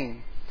that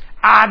game.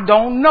 I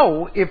don't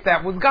know if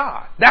that was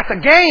God. That's a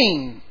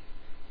game.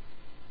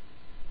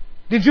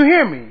 Did you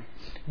hear me?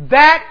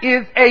 That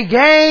is a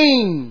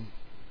game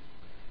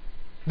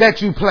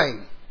that you play.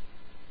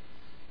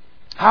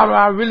 How do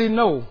I really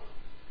know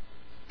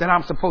that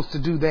I'm supposed to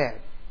do that?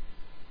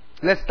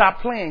 Let's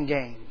stop playing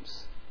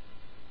games.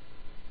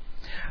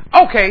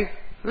 Okay,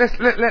 let's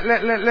take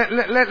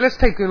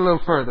it a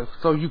little further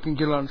so you can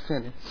get an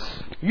understanding.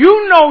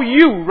 You know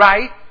you,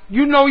 right?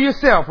 You know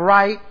yourself,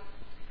 right?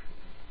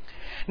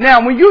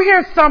 Now, when you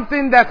hear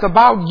something that's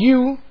about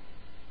you,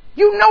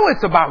 you know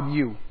it's about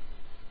you.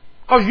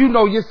 Because you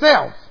know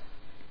yourself.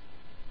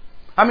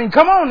 I mean,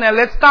 come on now,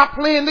 let's stop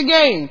playing the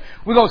game.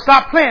 We're going to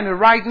stop playing it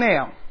right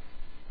now.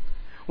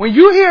 When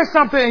you hear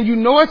something and you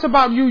know it's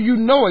about you, you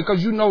know it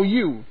because you know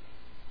you.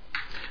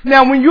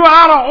 Now, when you're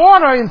out of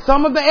order in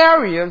some of the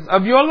areas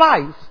of your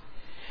life,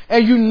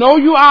 and you know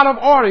you're out of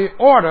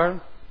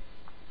order,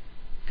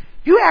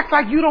 you act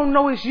like you don't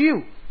know it's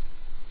you.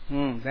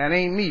 That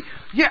ain't me.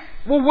 Yeah,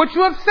 well, what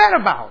you upset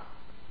about?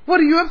 What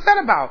are you upset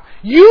about?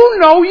 You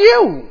know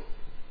you.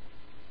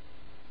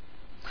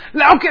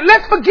 Okay,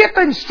 let's forget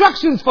the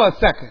instructions for a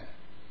second.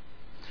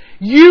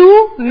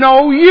 You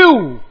know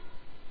you.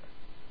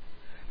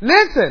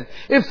 Listen,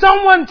 if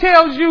someone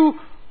tells you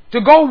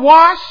to go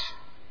wash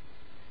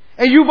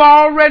and you've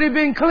already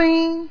been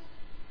clean,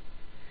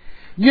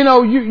 you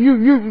know,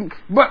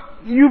 but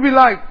you be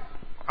like,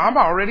 I'm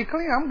already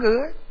clean, I'm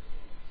good.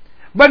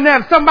 But now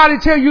if somebody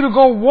tell you to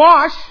go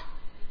wash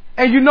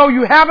and you know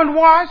you haven't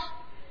washed,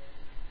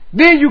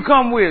 then you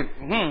come with,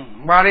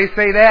 why they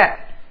say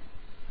that?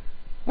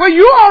 Well,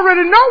 you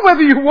already know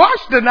whether you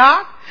washed or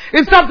not.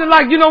 It's something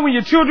like, you know, when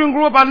your children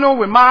grew up, I know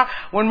when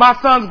my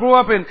sons grew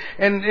up and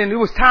it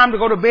was time to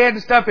go to bed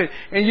and stuff,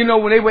 and you know,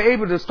 when they were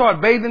able to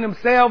start bathing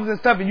themselves and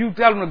stuff, and you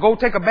tell them to go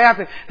take a bath,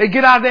 and they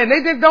get out there and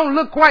they just don't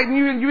look quite, and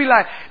you be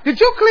like, did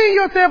you clean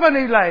yourself? And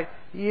they be like,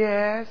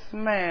 yes,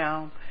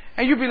 ma'am.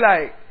 And you be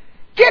like,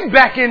 get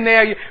back in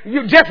there.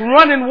 You just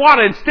running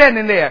water and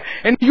standing there.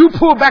 And you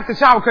pull back the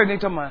shower curtain and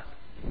they tell me,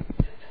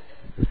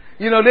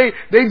 you know, they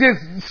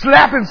just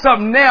slapping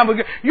something now, but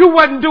you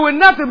wasn't doing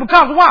nothing.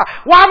 Because why?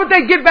 Why would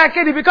they get back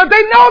in it? Because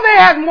they know they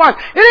hadn't washed.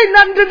 It ain't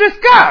nothing to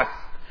discuss.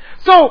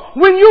 So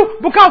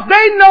because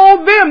they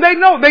know them,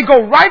 they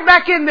go right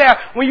back in there.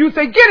 When you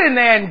say get in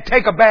there and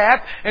take a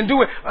bath and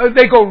do it,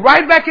 they go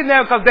right back in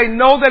there because they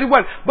know that it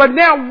wasn't. But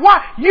now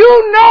what?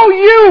 You know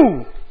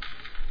you.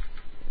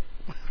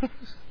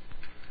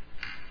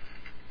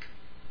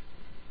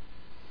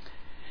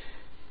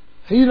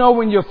 You know,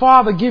 when your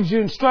father gives you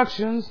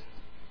instructions,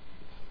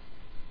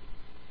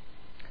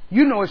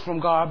 you know it's from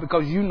God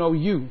because you know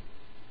you.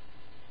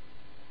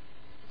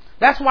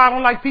 That's why I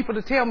don't like people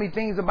to tell me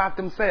things about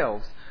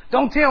themselves.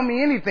 Don't tell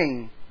me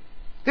anything.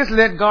 Just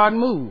let God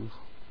move.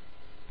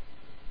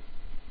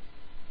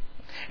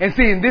 And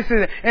see,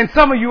 and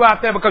some of you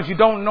out there, because you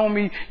don't know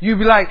me, you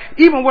be like,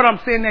 even what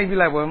I'm saying there, you be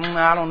like, well,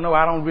 I don't know.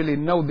 I don't really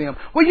know them.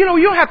 Well, you know,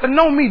 you don't have to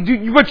know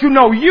me, but you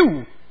know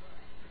you.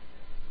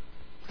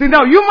 See,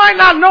 no, you might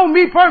not know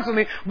me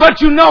personally, but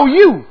you know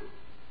you.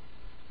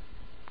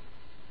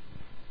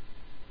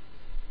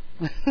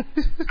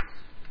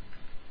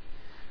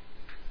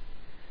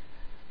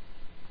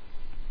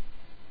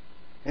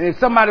 And if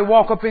somebody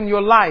walk up in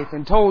your life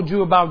and told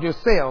you about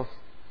yourself,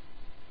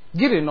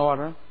 get in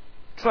order.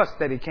 Trust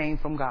that it came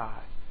from God.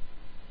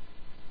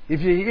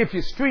 If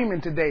you're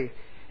streaming today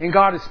and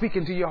God is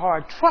speaking to your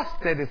heart,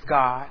 trust that it's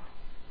God.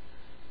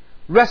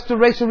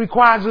 Restoration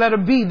requires letter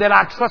B, that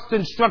I trust the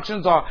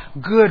instructions are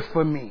good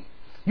for me.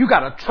 You got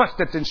to trust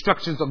that the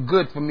instructions are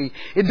good for me.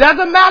 It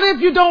doesn't matter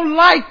if you don't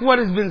like what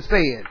has been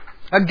said.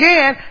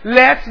 Again,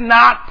 let's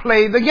not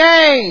play the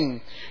game.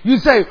 You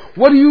say,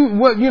 what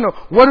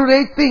do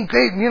they think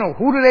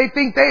who do they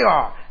think they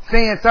are?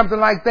 Saying something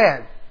like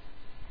that.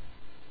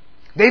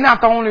 They're not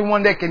the only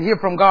one that can hear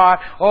from God.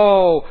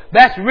 Oh,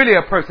 that's really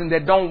a person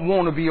that don't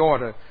want to be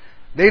ordered.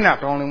 They're not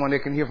the only one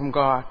that can hear from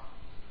God.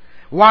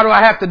 Why do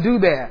I have to do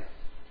that?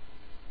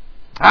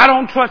 I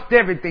don't trust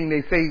everything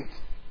they say.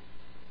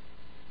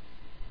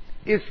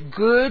 It's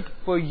good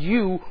for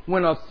you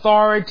when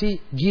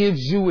authority gives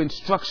you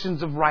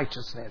instructions of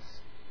righteousness.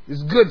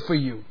 It's good for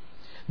you.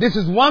 This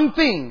is one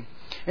thing.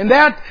 And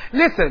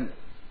listen,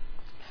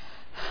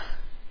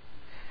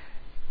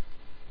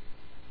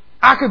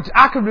 I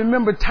could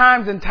remember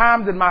times and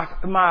times that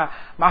my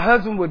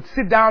husband would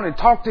sit down and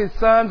talk to his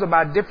sons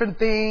about different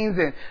things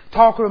and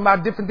talk to them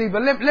about different things.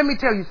 But let me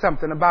tell you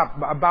something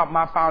about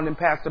my founding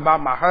pastor,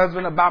 about my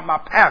husband, about my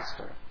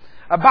pastor,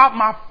 about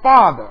my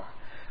father.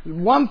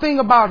 One thing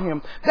about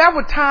him, there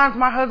were times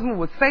my husband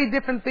would say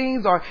different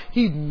things or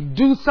he'd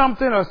do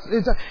something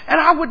and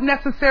I wouldn't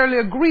necessarily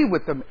agree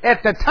with him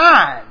at the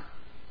time.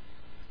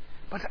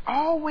 But it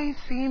always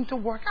seemed to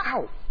work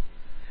out.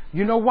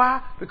 You know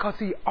why? Because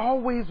he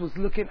always was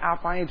looking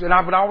out for our interest. And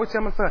I would always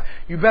tell my son,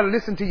 you better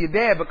listen to your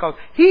dad because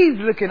he's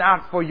looking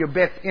out for your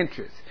best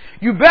interest.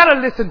 You better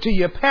listen to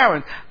your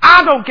parents.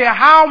 I don't care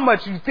how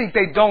much you think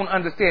they don't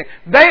understand.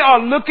 They are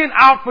looking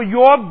out for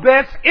your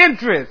best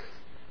interest.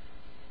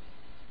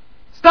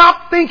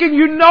 Stop thinking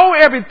you know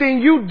everything.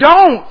 You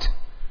don't.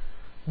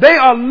 They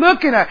are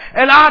looking at,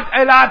 and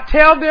I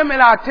tell them,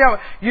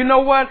 you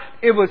know what?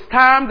 It was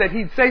time that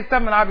he'd say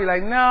something, and I'd be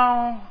like,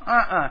 no,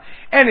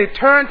 And it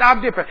turns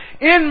out different.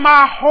 In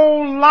my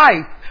whole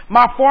life,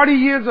 my 40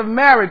 years of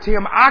marriage to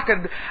him,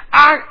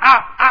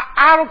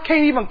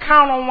 can't even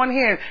count on one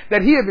hand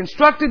that he had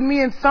instructed me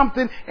in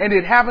something, and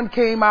it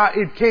came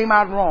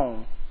out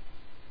wrong.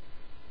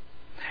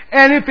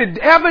 And if it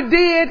ever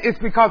did, it's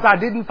because I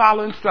didn't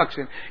follow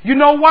instruction. You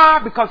know why?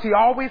 Because he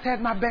always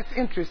had my best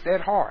interest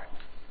at heart.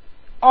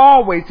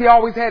 Always. He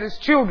always had his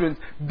children's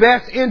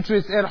best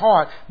interest at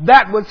heart.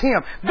 That was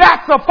him.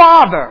 That's a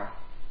father.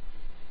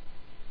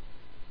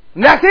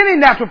 And that's any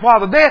natural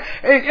father.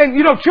 And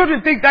you know,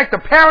 children think that the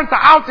parents are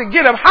out to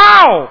get them.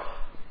 How?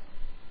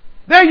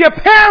 They're your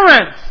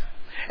parents.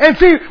 And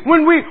see,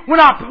 when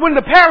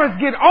the parents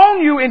get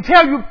on you and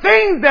tell you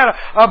things that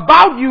are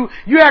about you,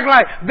 you act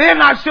like they're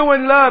not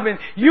showing love and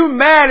you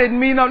mad at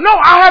me. No,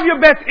 I have your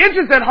best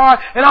interest at heart,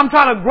 and I'm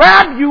trying to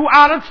grab you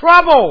out of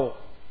trouble.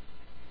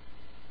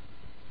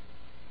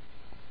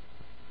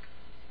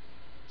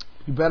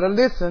 You better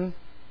listen.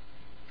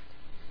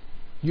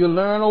 You'll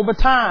learn over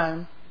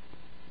time.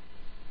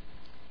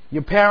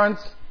 Your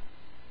parents,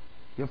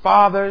 your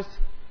fathers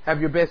have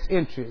your best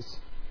interests,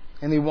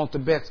 and they want the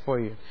best for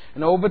you.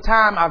 And over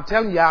time, I'm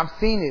telling you, I've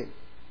seen it.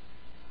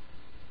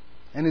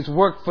 And it's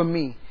worked for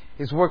me.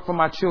 It's worked for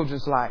my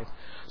children's life.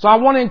 So I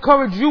want to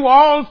encourage you,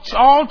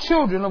 all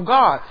children of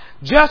God,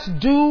 just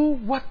do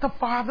what the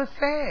Father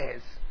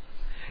says.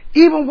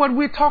 Even what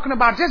we're talking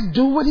about, just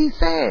do what He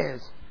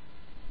says.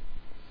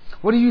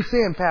 What are you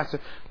saying, Pastor?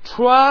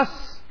 Trust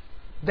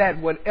that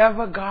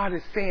whatever God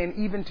is saying,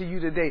 even to you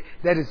today,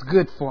 that is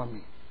good for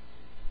me.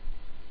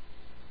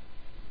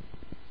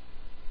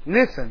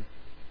 Listen.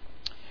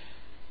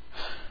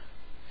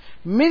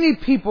 Many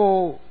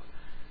people,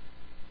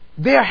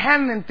 they're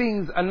handling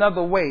things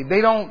another way.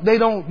 They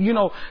don't, you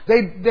know,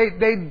 they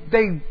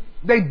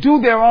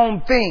do their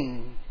own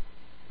thing.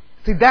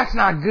 See, that's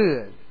not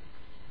good.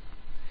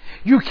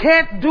 You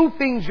can't do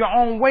things your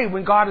own way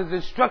when God has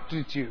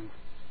instructed you.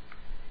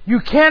 You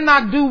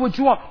cannot do what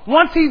you want.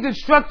 Once He's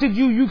instructed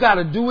you, you got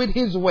to do it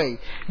His way.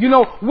 You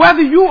know,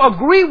 whether you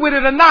agree with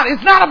it or not,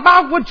 it's not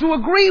about what you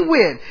agree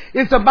with.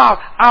 It's about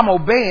I'm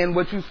obeying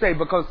what you say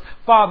because,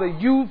 Father,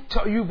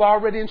 you've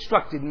already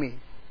instructed me.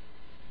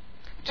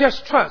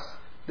 Just trust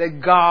that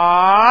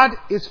God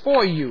is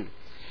for you.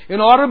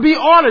 In order to be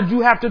honored, you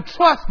have to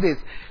trust this.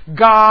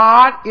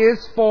 God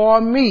is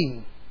for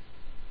me.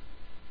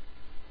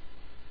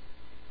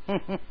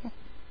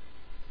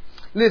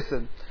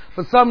 Listen,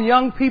 for some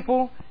young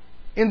people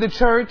in the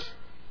church,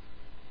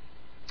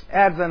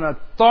 as an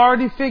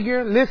authority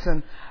figure,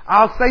 listen,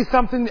 I'll say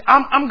something,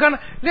 I'm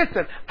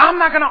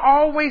not gonna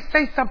always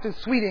say something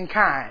sweet and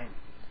kind.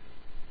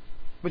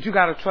 But you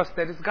gotta trust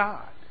that it's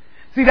God.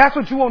 See, that's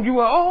what you want. You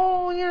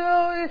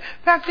want,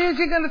 Pastor,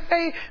 you're going to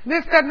say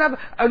this, that, and other.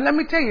 Let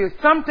me tell you,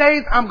 some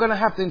days I'm going to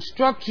have to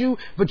instruct you,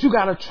 but you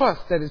got to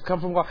trust that it's come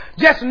from God.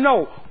 Just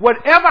know,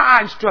 whatever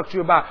I instruct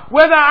you about,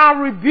 whether I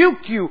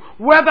rebuke you,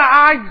 whether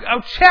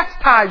I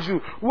chastise you,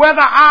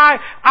 whether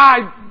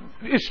I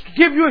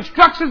give you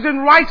instructions in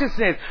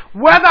righteousness,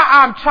 whether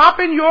I'm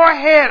chopping your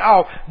head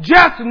off,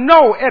 just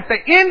know at the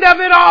end of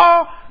it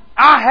all,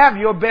 I have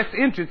your best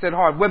interest at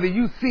heart, whether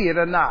you see it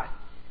or not.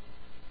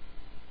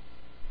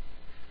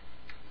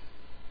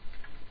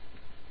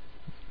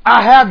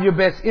 I have your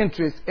best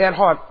interest at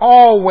heart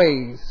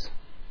always.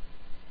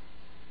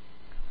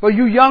 For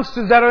you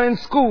youngsters that are in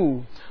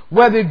school,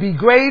 whether it be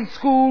grade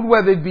school,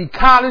 whether it be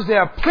college, there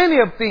are plenty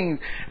of things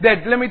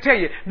that, let me tell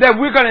you, that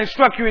we're going to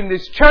instruct you in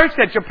this church,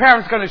 that your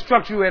parents are going to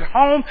instruct you at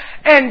home.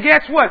 And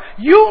guess what?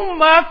 You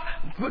must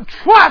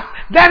trust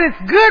that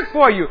it's good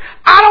for you.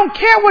 I don't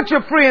care what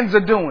your friends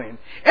are doing.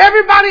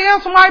 Everybody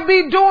else might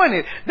be doing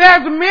it.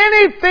 There's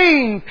many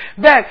things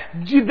that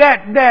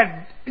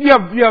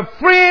your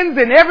friends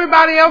and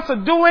everybody else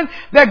are doing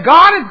that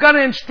God is going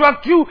to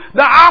instruct you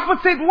the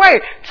opposite way.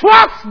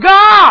 Trust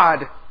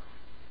God.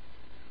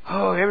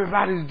 Oh,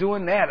 everybody's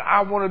doing that.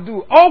 I want to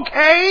do.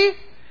 Okay.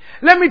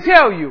 Let me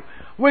tell you,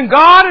 when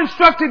God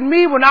instructed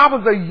me when I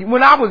was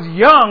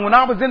young, when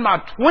I was in my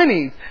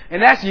 20s,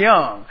 and that's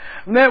young.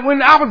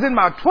 When I was in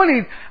my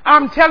 20s,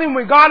 I'm telling you,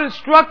 when God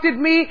instructed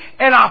me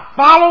and I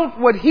followed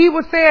what He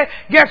was saying,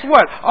 guess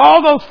what?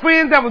 All those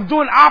friends that was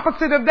doing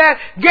opposite of that,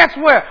 guess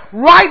what?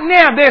 Right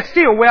now, they're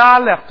still where I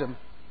left them.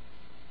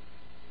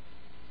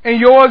 And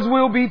yours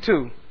will be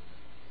too.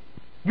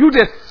 You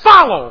just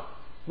follow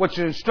what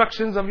your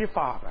instructions of your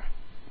Father.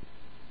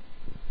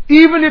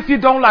 Even if you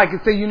don't like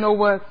it, say, you know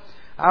what?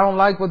 I don't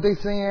like what they're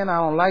saying. I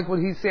don't like what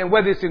He's saying,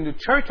 whether it's in the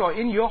church or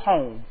in your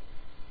home.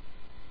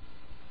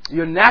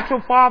 Your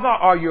natural father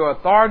or your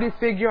authority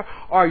figure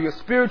or your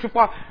spiritual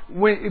father,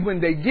 when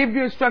they give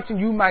you instruction,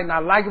 you might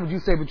not like it, but you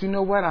say, but you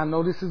know what? I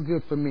know this is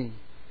good for me.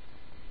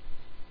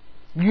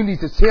 You need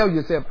to tell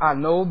yourself, I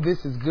know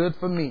this is good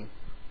for me.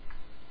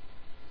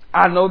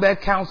 I know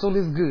that counsel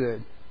is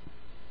good.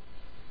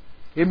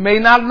 It may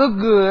not look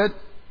good,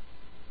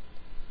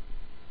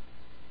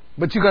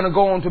 but you're going to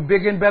go on to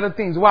bigger and better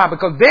things. Why?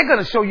 Because they're going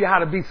to show you how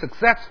to be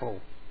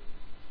successful.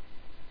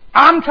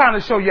 I'm trying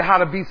to show you how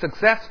to be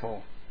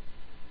successful.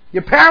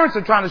 Your parents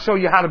are trying to show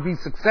you how to be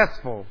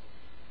successful.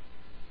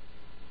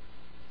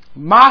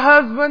 My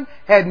husband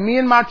had me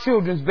and my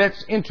children's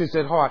best interests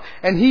at heart.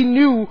 And he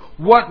knew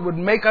what would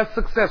make us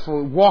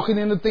successful, walking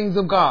in the things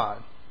of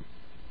God.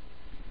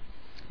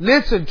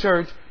 Listen,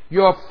 church,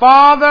 your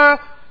father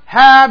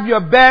have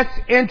your best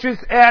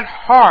interests at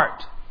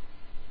heart.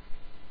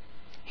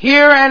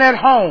 Here and at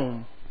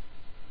home.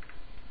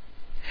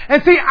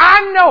 And see,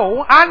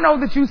 I know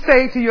that you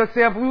say to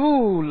yourself,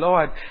 ooh,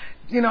 Lord,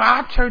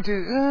 our church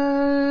is,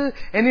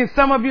 and then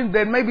some of you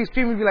that may be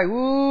streaming be like,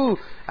 ooh,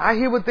 I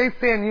hear what they're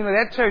saying,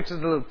 that church is a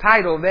little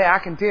tight over there, I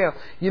can tell,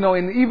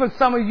 and even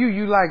some of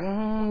you like,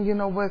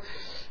 but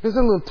there's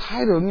a little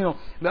title,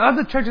 the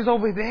other churches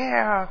over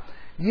there,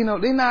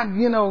 they're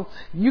not,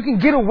 you can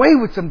get away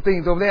with some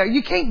things over there.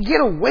 You can't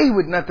get away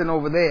with nothing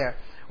over there,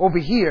 over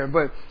here,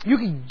 but you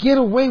can get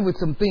away with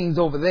some things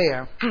over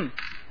there.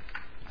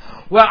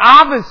 Well,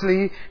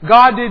 obviously,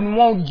 God didn't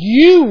want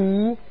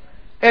you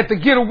at the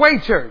getaway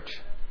church.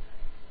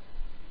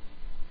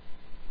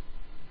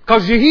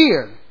 Because you're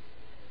here.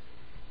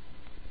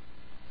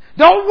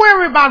 Don't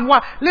worry about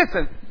why.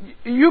 Listen,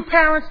 you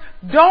parents,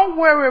 don't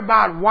worry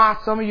about why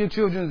some of your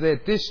children's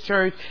at this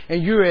church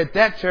and you're at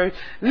that church.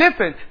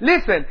 Listen.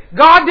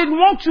 God didn't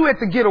want you at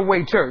the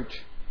getaway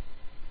church.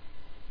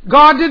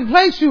 God didn't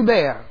place you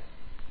there.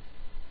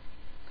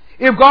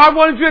 If God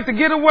wanted you at the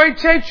getaway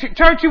church,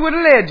 He would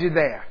have led you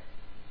there.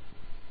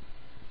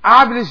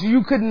 Obviously,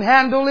 you couldn't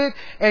handle it,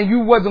 and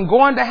you wasn't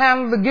going to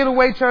handle the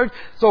getaway church,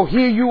 so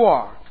here you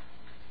are.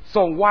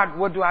 So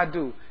what do I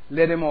do?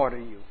 Let Him order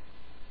you.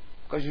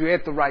 Because you're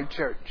at the right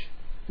church.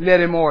 Let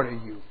Him order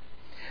you.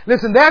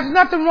 Listen, there's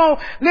nothing wrong.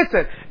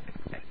 Listen,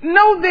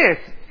 know this.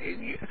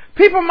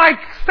 People might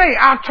say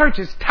our church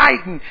is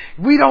tight and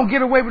we don't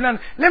get away with nothing.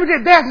 Let me tell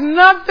you, there's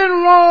nothing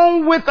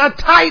wrong with a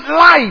tight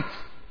life.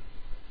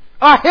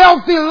 A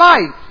healthy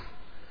life.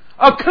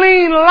 A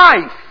clean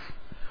life.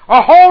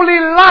 A holy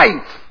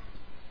life.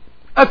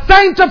 A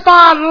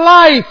sanctified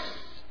life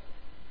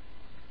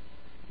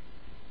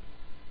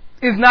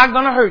is not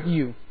going to hurt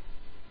you.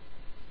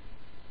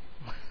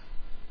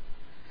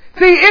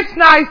 See, it's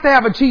nice to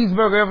have a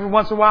cheeseburger every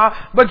once in a while,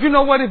 but you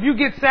know what? If you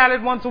get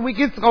salad once a week,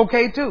 it's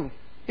okay too.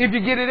 If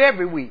you get it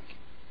every week,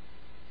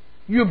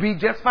 you'll be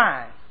just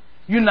fine.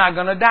 You're not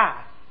going to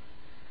die.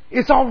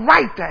 It's all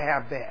right to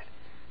have that.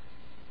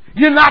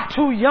 You're not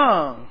too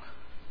young.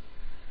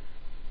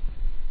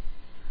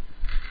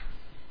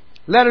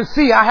 Let her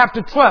see. I have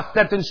to trust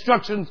that the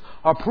instructions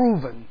are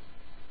proven.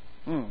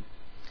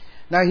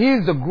 Now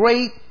here's the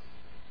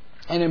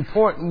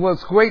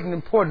what's great and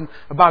important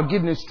about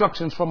getting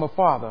instructions from a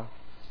father.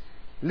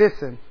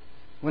 Listen,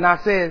 when I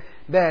said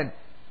that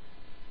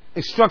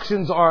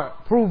instructions are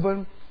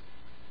proven,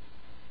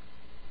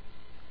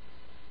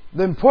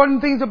 the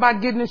important things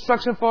about getting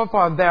instruction from a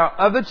father, there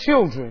are other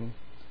children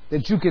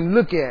that you can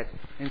look at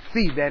and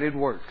see that it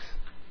works.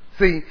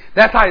 See,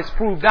 that's how it's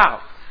proved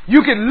out.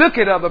 You can look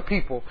at other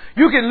people.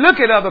 You can look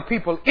at other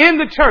people in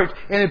the church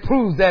and it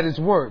proves that it's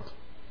worked.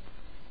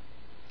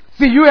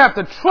 See, you have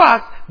to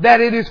trust that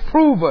it is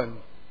proven.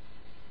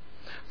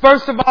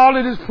 First of all,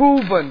 it is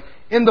proven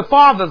in the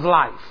Father's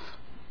life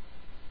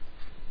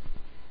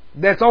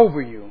that's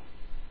over you.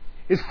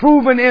 It's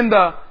proven in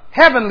the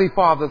Heavenly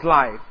Father's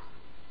life.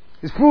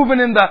 It's proven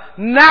in the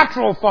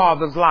natural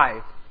Father's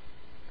life.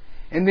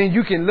 And then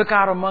you can look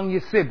out among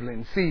your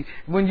siblings. See,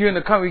 when you're in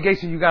the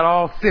congregation, you got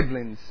all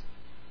siblings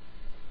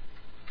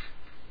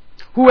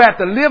who have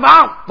to live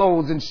out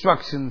those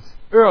instructions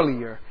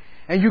earlier.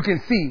 And you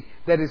can see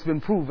that it's been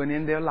proven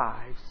in their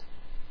lives.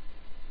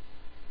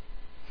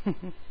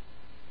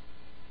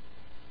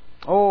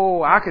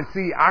 Oh, I can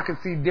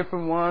see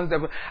different ones.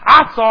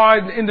 I saw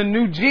it in the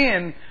new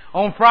gen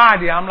on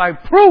Friday. I'm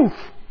like, proof.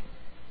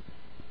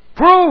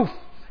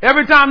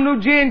 Every time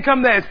new gen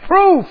comes there, it's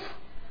proof.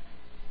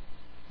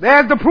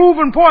 There's the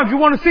proven point. If you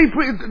want to see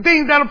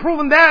things that are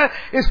proven, there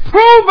is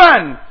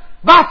proven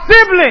by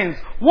siblings.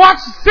 Watch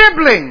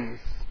siblings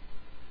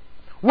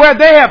where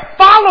they have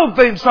followed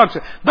the instruction.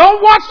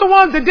 Don't watch the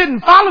ones that didn't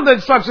follow the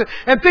instruction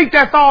and think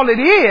that's all it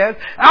is.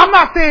 I'm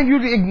not saying you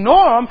to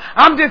ignore them.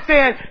 I'm just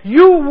saying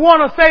you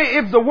want to say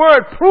if the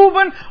word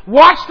proven,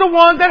 watch the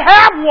ones that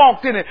have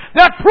walked in it.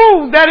 That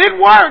proves that it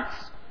works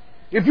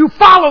if you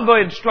follow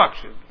the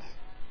instructions.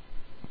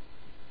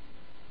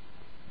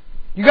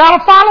 You got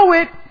to follow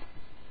it.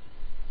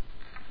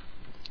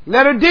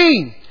 Letter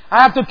D.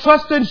 I have to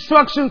trust the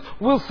instructions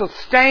will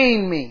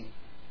sustain me.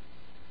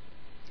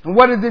 And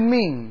what does it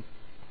mean?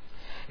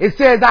 It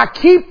says, I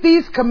keep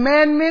these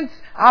commandments.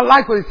 I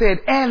like what it said,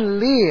 and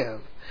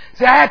live.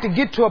 See, I had to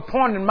get to a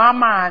point in my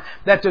mind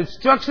that the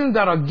instructions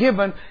that are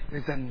given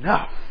is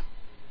enough.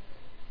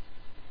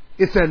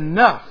 It's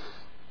enough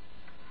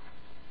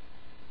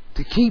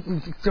to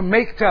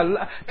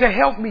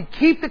help me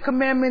keep the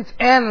commandments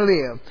and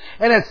live.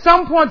 And at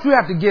some point you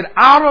have to get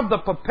out of the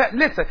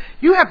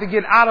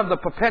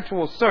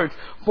perpetual search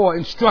for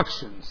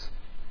instructions.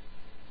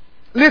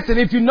 Listen,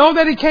 if you know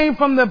that it came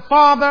from the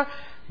Father,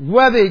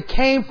 whether it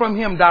came from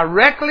Him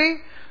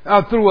directly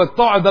through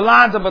the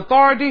lines of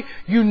authority.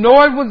 You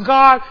know it was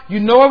God. You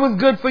know it was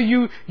good for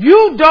you.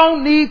 You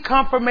don't need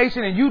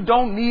confirmation and you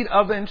don't need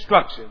other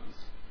instructions.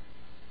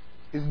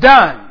 It's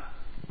done.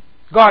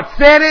 God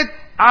said it.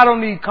 I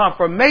don't need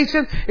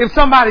confirmation. If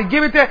somebody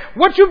give it there,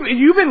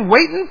 you've been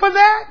waiting for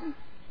that?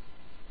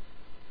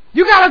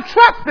 You gotta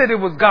trust that it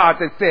was God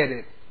that said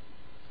it.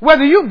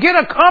 Whether you get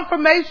a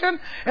confirmation,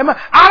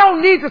 I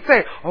don't need to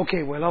say,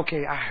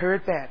 okay, I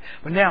heard that,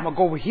 but now I'm going to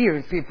go over here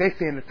and see if they're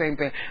saying the same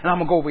thing, and I'm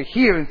going to go over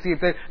here and see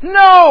if they...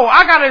 No,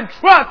 I got to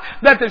trust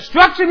that the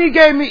instruction He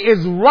gave me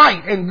is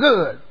right and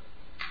good.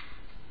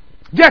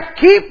 Just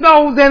keep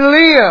those and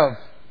live.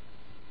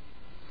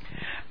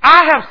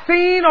 I have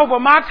seen over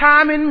my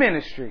time in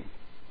ministry,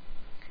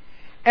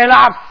 and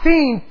I've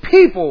seen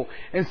people,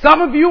 and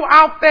some of you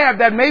out there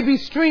that may be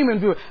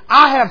streaming through,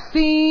 I have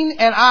seen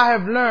and I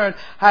have learned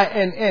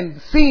and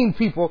seen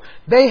people,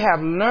 they have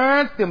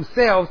learned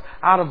themselves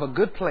out of a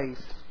good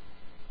place.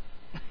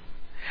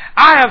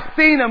 I have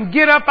seen them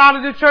get up out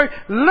of the church,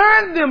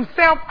 learn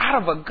themselves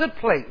out of a good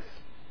place,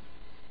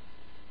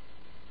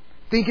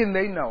 thinking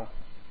they know.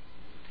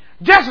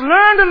 Just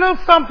learned a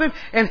little something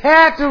and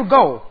had to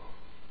go.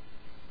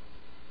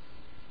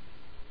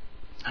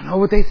 I know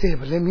what they said,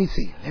 but let me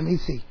see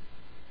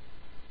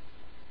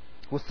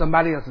what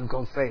somebody else is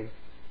going to say.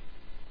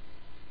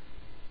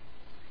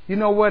 You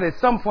know what? At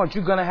some point,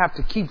 you're going to have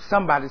to keep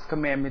somebody's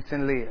commandments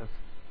and live.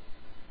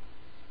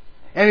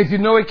 And if you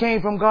know it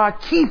came from God,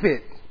 keep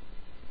it.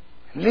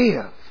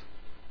 Live.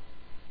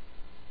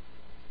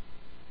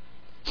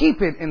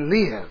 Keep it and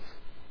live.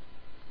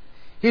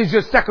 Here's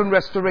your second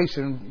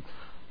restoration.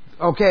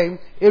 Okay?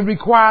 It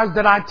requires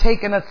that I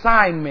take an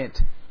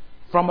assignment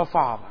from a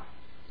father.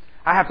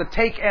 I have to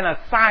take an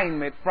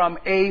assignment from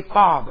a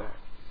father.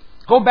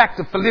 Go back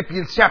to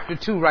Philippians chapter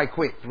 2 right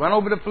quick. Run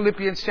over to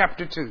Philippians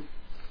chapter 2.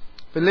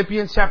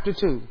 Philippians chapter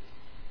 2.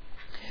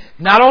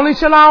 Not only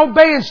shall I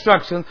obey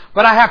instructions,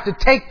 but I have to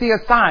take the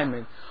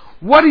assignment.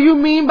 What do you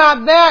mean by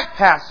that,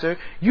 Pastor?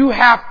 You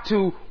have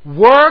to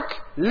work,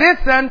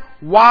 listen,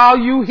 while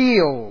you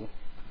heal.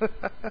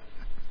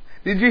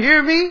 Did you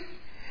hear me?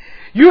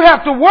 You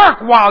have to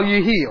work while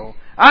you heal.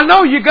 I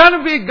know you're going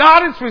to be,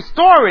 God is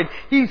restoring.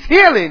 He's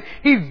healing.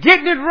 He's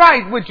getting it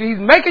right with you. He's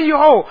making you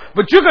whole.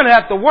 But you're going to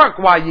have to work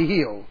while you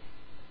heal.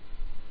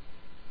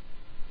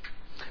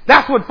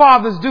 That's what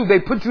fathers do. They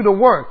put you to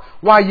work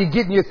while you're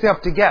getting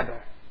yourself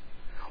together.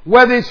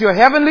 Whether it's your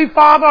heavenly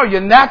father or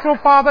your natural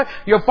father,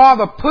 your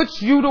father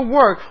puts you to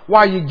work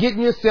while you're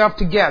getting yourself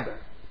together.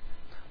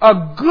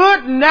 A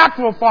good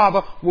natural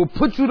father will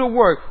put you to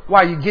work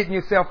while you're getting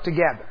yourself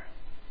together.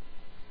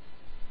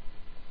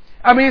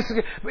 I mean,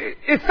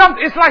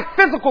 it's like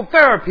physical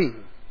therapy.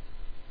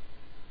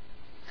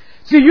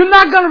 See, you're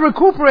not going to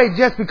recuperate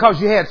just because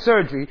you had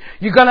surgery.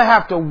 You're going to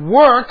have to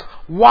work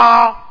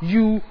while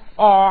you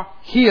are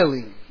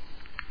healing.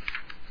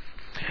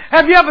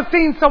 Have you ever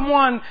seen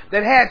someone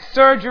that had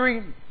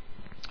surgery?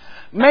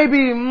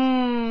 Maybe,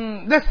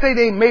 let's say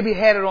they maybe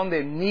had it on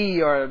their knee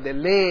or their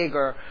leg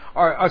or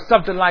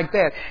something like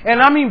that.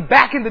 And I mean,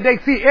 back in the day,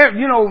 see,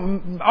 you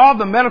know, all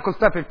the medical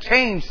stuff has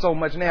changed so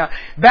much now.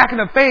 Back in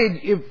the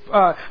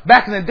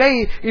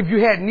day, if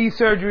you had knee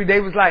surgery, they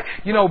was like,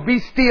 you know, be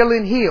still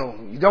and heal.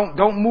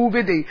 Don't move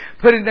it. They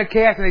put it in a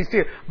cast and they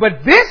still.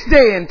 But this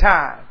day and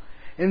time,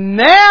 and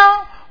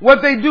now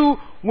what they do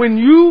when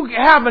you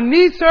have a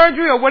knee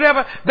surgery or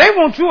whatever, they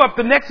want you up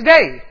the next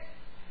day.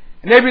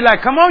 And they be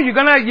like, come on, you're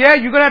gonna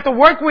have to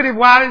work with it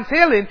while it's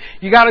healing.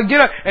 You gotta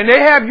get up. And they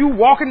have you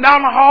walking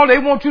down the hall. They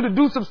want you to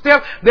do some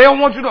steps. They don't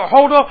want you to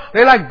hold up.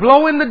 They like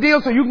blow in the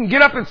deal so you can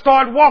get up and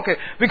start walking.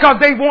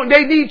 Because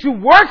they need you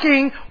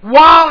working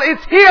while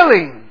it's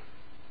healing.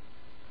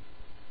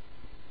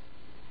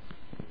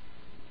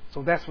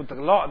 So that's what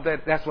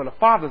that's what a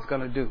father's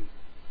gonna do.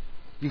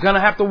 You're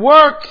gonna have to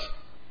work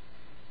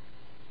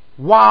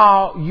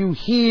while you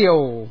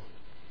heal.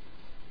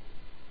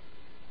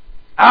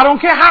 I don't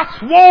care how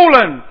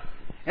swollen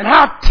and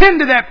how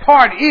tender that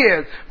part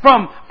is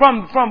from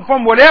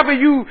whatever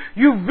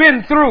you've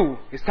been through.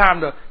 It's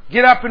time to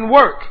get up and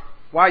work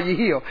while you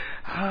heal.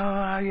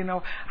 You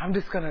know, I'm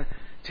just going to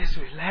just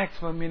relax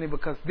for a minute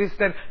because this,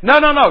 that. No.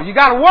 You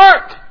got to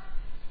work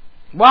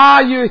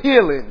while you're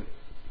healing.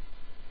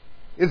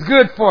 It's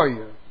good for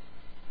you.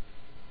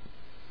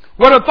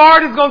 What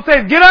authority's going to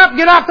say is get up,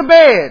 get out the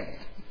bed.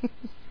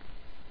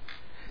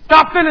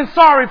 Stop feeling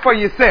sorry for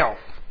yourself.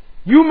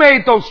 You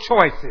made those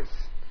choices.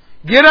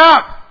 Get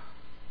up.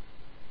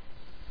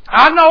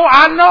 I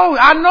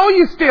know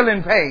you're still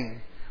in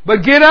pain,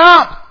 but get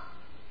up.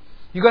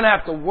 You're going to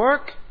have to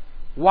work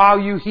while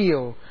you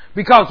heal.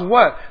 Because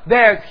what?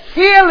 There's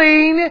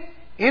healing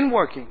in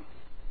working.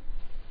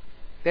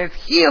 There's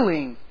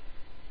healing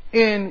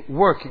in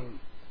working.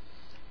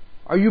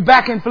 Are you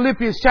back in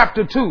Philippians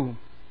chapter 2?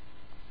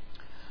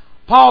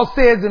 Paul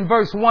says in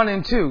verse 1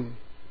 and 2,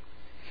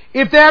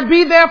 if there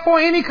be therefore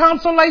any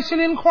consolation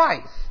in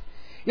Christ,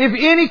 if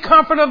any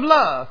comfort of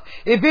love,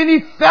 if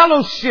any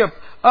fellowship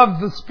of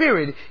the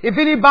Spirit. If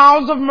any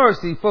bowels of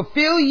mercy,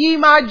 fulfill ye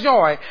my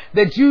joy,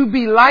 that you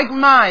be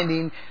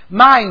like-minded,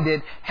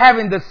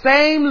 having the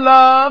same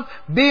love,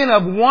 being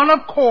of one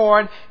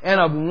accord and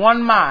of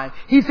one mind.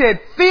 He said,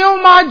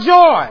 feel my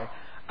joy.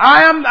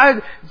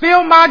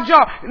 Feel my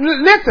joy.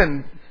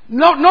 Listen,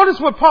 notice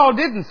what Paul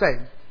didn't say.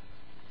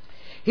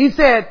 He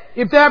said,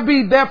 if there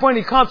be therefore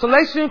any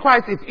consolation in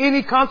Christ, if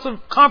any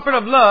comfort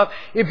of love,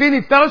 if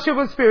any fellowship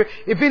of spirit,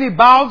 if any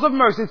bowels of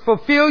mercy,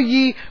 fulfill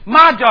ye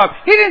my joy.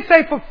 He didn't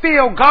say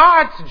fulfill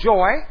God's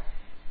joy,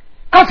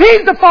 because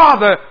He's the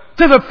Father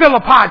to the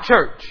Philippi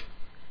church.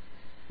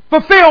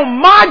 Fulfill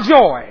my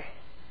joy.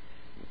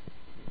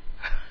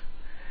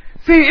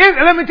 See,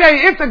 let me tell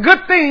you, it's a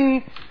good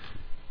thing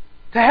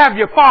to have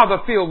your Father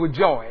filled with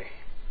joy,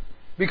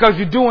 because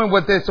you're doing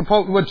what you're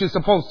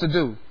supposed to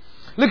do.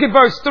 Look at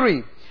verse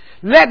 3.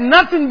 Let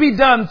nothing be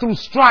done through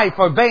strife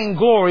or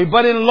vainglory,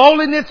 but in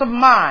lowliness of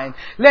mind.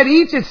 Let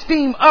each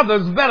esteem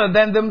others better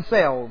than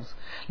themselves.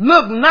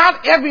 Look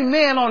not every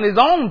man on his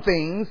own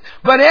things,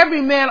 but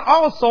every man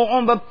also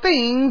on the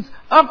things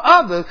of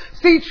others.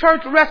 See,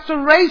 church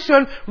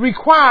restoration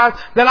requires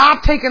that I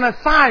take an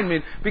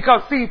assignment,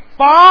 because see,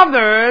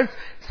 fathers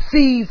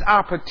sees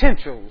our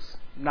potentials,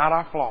 not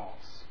our flaws.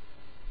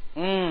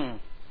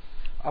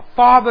 A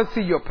father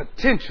sees your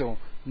potential,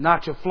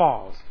 not your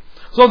flaws.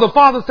 So the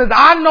Father says,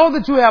 I know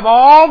that you have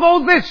all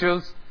those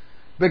issues,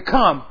 but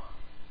come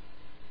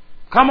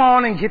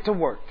on and get to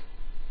work.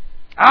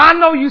 I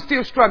know you're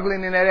still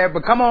struggling in that area,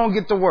 but come on,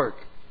 get to work.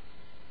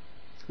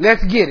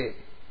 Let's get it.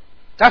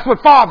 That's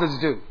what fathers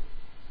do.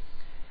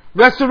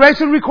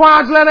 Restoration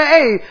requires, letter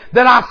A,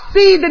 that I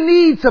see the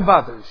needs of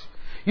others.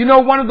 You know,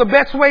 one of the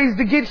best ways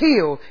to get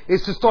healed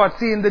is to start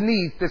seeing the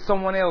needs that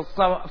someone else,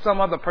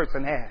 some other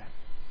person has.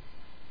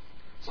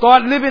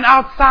 Start living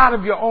outside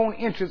of your own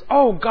interests.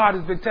 Oh, God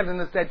has been telling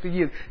us that for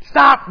years.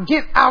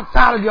 Get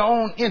outside of your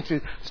own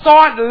interests.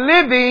 Start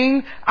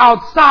living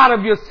outside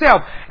of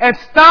yourself. And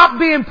stop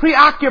being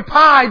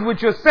preoccupied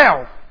with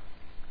yourself.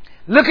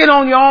 Looking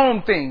on your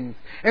own things.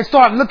 And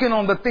start looking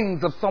on the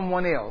things of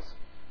someone else.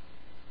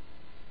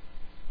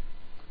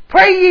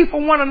 Pray ye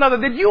for one another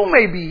that you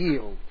may be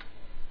healed.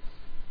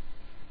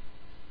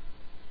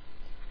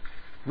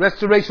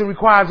 Restoration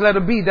requires, letter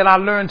B, that I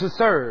learn to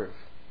serve.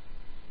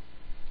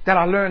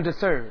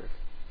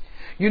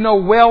 You know,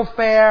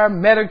 welfare,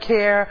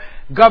 Medicare,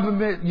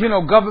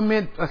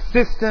 government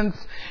assistance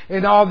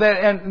and all that,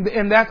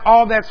 and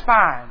that's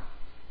fine.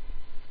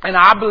 And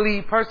I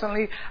believe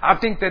personally, I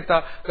think that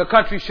the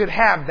country should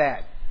have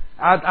that.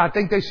 I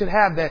think they should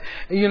have that.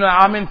 You know,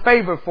 I'm in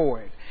favor for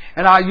it.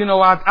 And I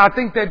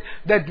think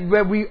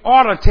that we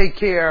ought to take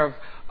care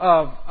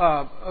of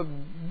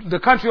the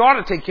country ought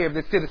to take care of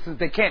the citizens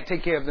that can't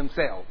take care of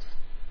themselves.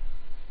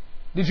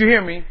 Did you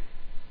hear me?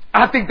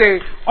 I think they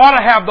ought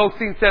to have those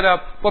things set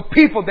up for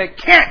people that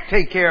can't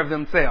take care of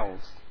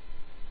themselves.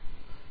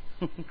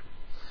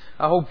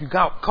 I hope you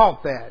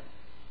caught that.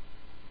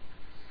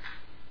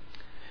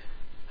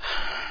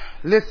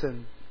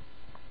 Listen,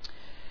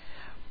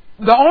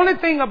 the only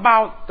thing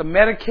about the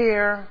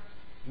Medicare,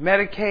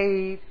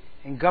 Medicaid,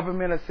 and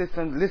government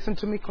assistance, listen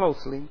to me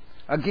closely.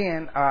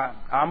 Again,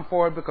 I'm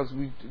for it because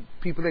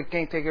people that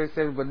can't take care of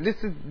themselves, but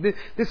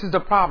this is the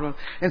problem.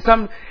 And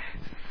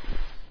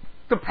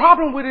the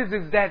problem with it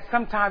is that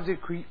sometimes it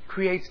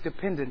creates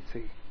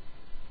dependency.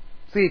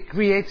 See, it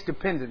creates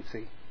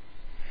dependency.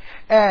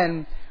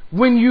 And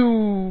when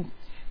you,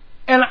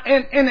 and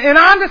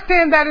I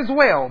understand that as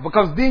well,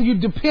 because then you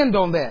depend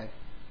on that.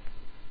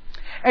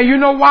 And you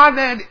know why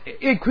that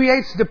it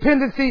creates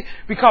dependency?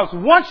 Because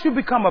once you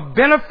become a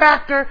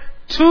benefactor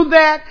to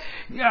that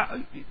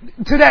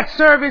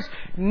service,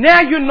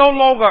 now you're no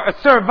longer a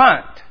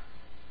servant.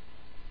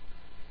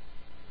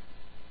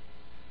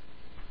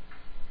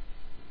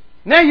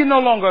 Now you're no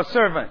longer a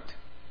servant.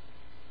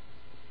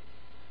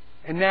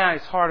 And now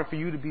it's harder for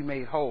you to be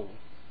made whole.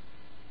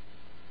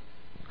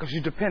 Because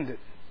you're dependent.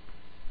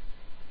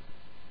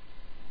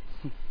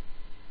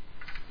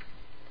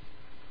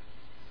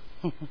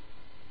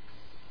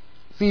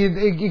 See,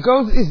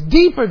 it's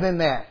deeper than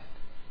that.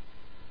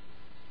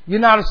 You're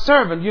not a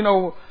servant, you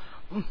know.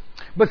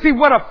 But see,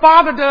 what a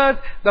father does,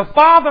 the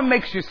father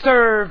makes you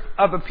serve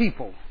other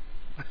people.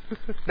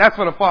 That's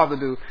what a father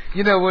do.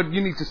 You know what?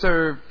 You need to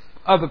serve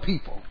other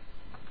people,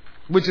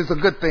 which is a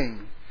good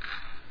thing.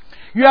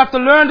 You have to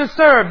learn to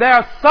serve. There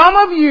are some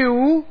of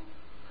you,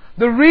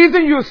 the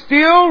reason you're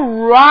still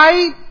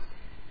right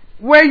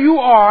where you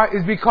are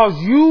is because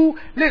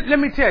let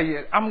me tell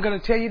you, I'm going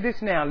to tell you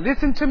this now.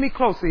 Listen to me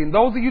closely. And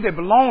those of you that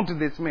belong to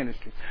this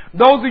ministry,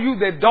 those of you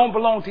that don't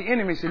belong to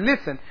any ministry,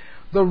 listen.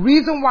 The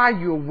reason why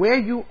you're where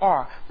you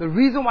are, the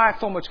reason why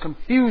so much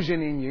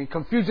confusion in you,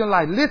 confusion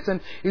like, listen,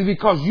 is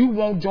because you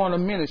won't join a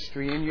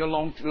ministry in your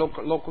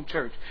local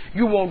church.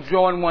 You won't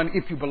join one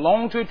if you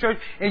belong to a church,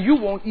 and you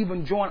won't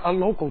even join a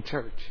local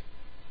church.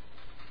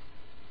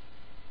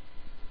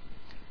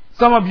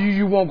 Some of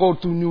you won't go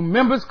through new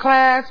members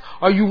class,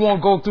 or you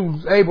won't go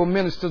through able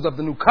ministers of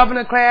the new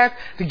covenant class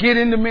to get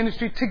into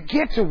ministry, to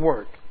get to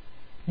work.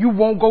 You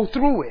won't go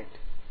through it.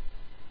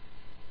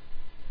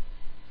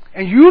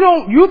 And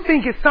you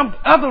think it's some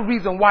other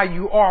reason why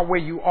you are where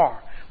you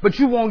are. But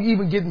you won't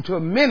even get into a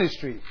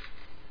ministry.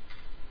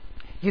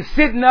 You're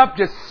sitting up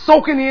just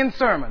soaking in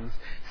sermons,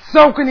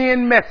 soaking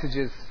in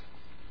messages,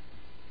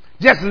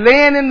 just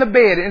laying in the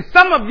bed. And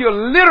some of you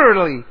are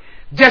literally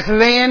just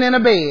laying in a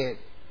bed,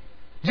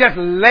 just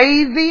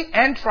lazy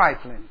and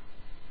trifling.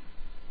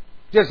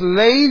 Just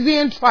lazy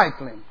and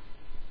trifling.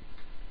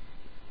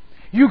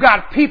 You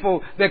got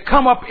people that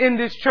come up in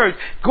this church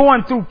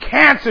going through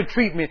cancer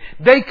treatment.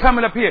 They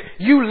coming up here.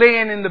 You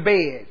laying in the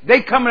bed.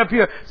 They coming up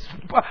here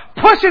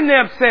pushing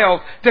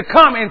themselves to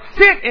come and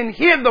sit and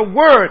hear the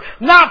word,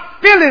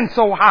 not feeling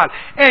so hot.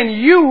 And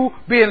you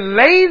being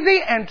lazy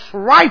and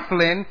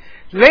trifling,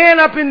 laying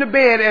up in the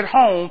bed at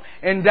home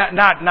and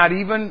not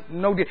even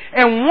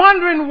and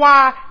wondering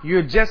why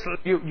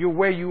you're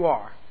where you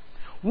are.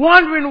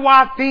 Wondering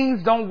why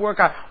things don't work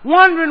out.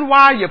 Wondering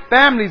why your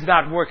family's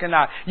not working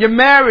out. Your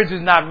marriage is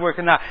not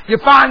working out. Your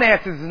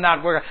finances is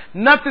not working out.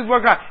 Nothing's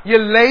working out.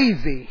 You're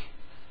lazy.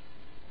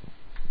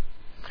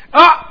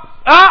 Up.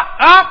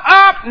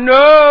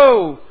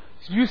 No.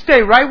 You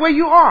stay right where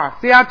you are.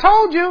 See, I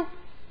told you.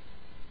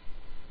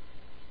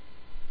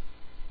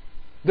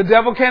 The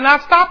devil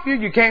cannot stop you.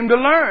 You came to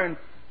learn.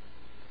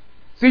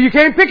 See, you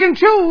can't pick and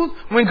choose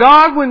when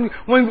God, when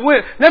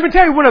let me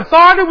tell you, when the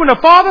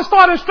Father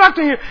starts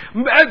instructing you,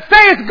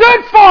 say it's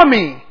good for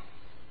me.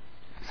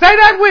 Say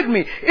that with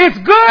me. It's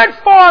good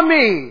for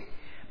me.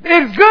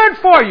 It's good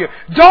for you.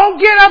 Don't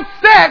get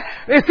upset.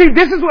 And see,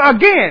 this is,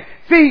 again,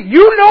 see,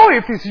 you know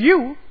if it's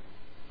you.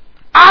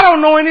 I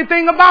don't know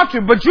anything about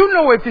you, but you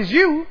know if it's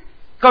you.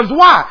 Because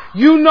why?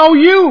 You know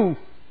you.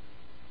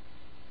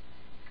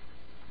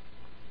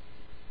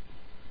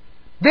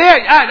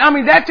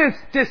 That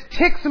just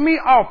ticks me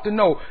off to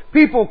know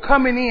people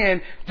coming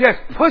in, just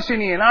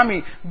pushing in.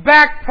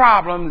 Back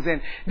problems,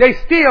 and they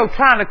still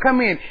trying to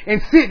come in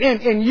and sit in,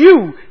 and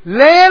you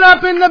laying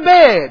up in the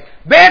bed,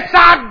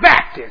 bedside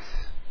Baptist,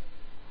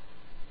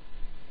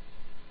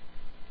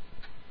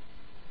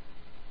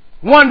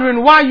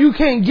 wondering why you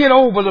can't get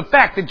over the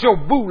fact that your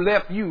boo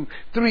left you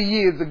 3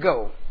 years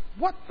ago.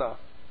 What the?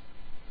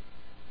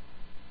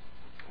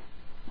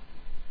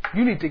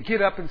 You need to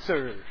get up and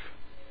serve.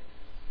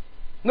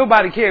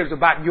 Nobody cares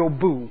about your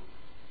boo.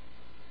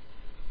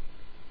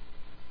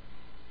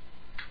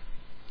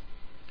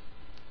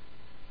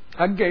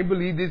 I can't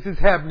believe this is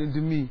happening to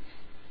me.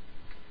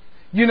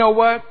 You know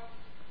what?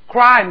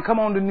 Cry and come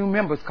on to new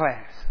members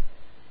class.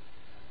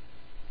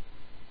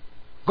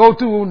 Go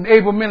through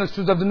able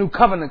ministers of the new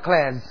covenant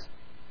class.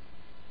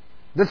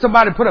 Let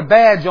somebody put a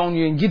badge on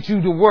you and get you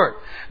to work.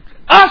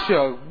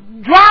 Usher,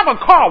 drive a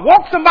car,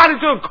 walk somebody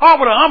to a car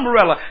with an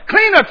umbrella,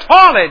 clean a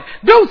toilet,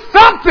 do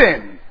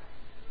something.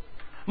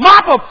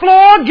 Mop a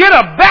floor, get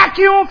a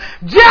vacuum,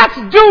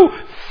 just do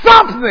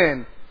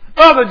something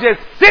other than just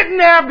sitting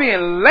there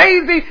being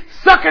lazy,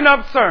 sucking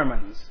up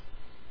sermons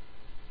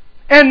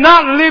and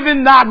not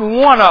living not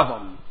one of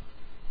them.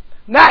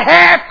 Not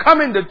half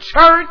coming to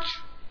church.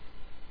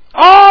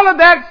 All of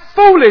that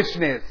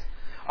foolishness,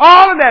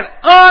 all of that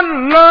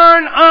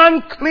unlearned,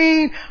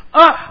 unclean,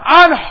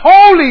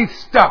 unholy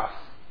stuff.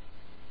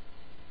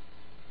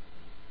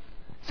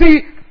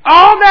 See,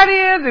 all that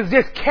is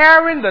just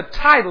carrying the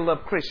title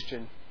of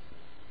Christian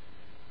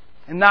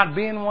and not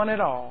being one at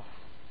all.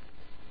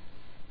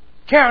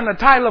 Carrying the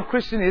title of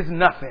Christian is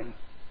nothing.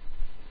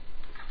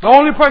 The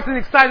only person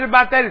excited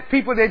about that is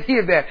people that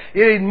hear that.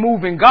 It ain't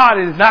moving. God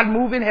is not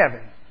moving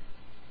heaven.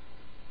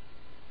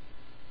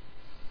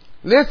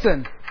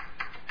 Listen.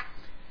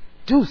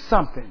 Do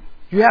something.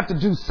 You have to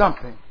do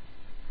something.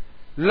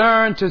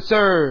 Learn to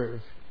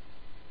serve.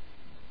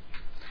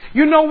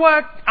 You know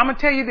what? I'm going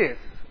to tell you this.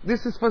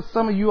 This is for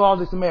some of you all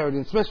that's married,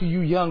 especially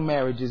you young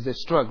marriages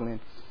that's struggling.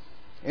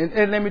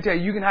 And let me tell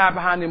you, you can hide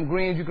behind them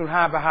grins, you can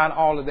hide behind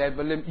all of that,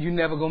 but you're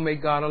never going to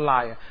make God a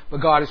liar. But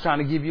God is trying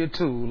to give you a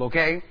tool,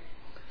 okay?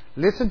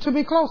 Listen to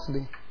me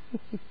closely.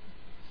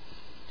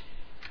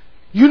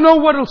 You know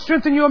what will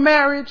strengthen your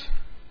marriage?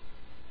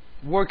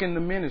 Work in the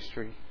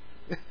ministry.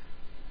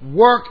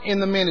 Work in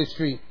the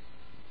ministry.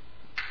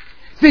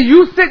 See,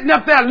 you sitting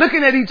up there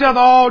looking at each other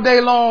all day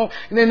long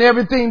and then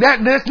everything, that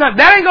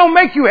ain't going to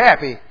make you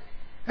happy.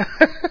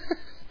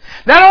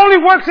 That only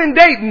works in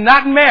dating,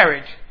 not in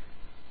marriage.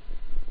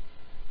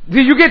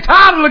 You get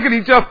tired of looking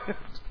at each other.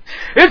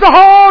 It's a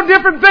whole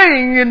different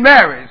thing in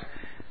marriage.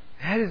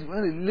 I just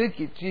want to look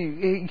at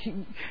you.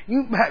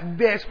 You my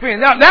best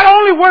friend. Now, that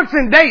only works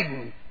in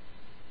dating.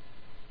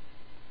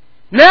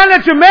 Now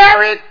that you're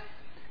married,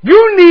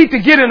 you need to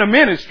get in a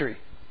ministry.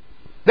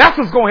 That's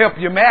what's going to help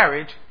your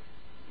marriage.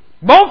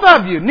 Both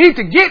of you need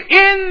to get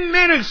in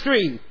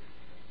ministry.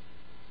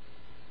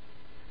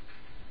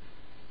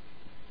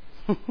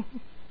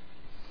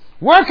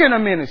 Work in a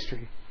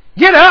ministry.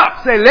 Get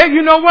up. Say,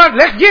 you know what?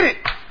 Let's get it.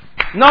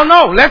 No,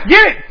 let's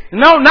get it.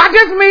 No, not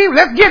just me.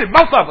 Let's get it.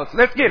 Both of us.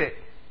 Let's get it.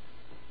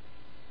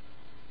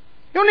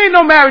 You don't need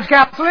no marriage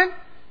counseling.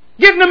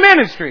 Get in the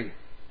ministry.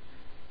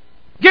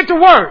 Get to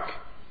work.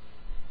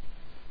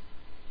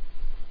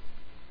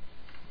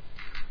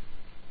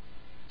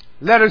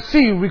 Let her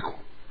see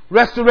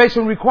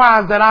Restoration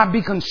requires that I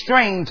be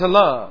constrained to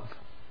love.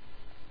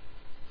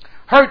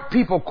 Hurt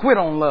people quit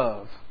on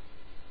love.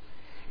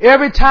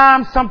 Every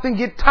time something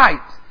get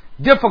tight,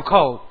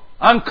 difficult,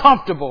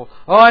 uncomfortable,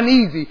 or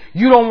uneasy,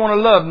 you don't want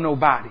to love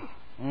nobody.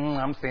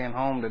 I'm staying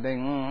home today.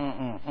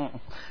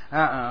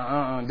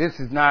 This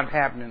is not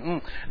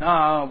happening.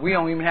 We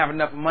don't even have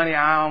enough money.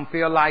 I don't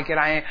feel like it.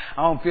 I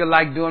don't feel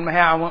like doing my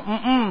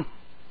hair.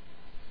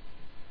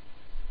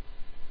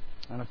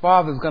 And the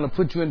Father's going to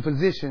put you in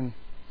position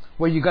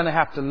where you're going to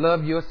have to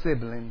love your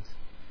siblings.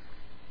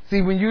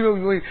 See, when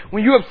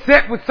you're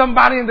upset with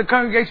somebody in the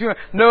congregation,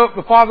 no,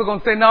 the Father's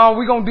going to say, no,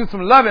 we're going to do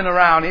some loving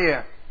around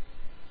here.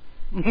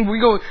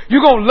 You're going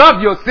to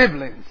love your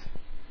siblings.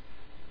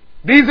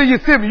 These are your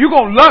siblings. You're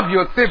going to love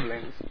your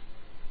siblings.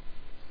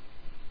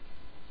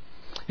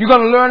 You're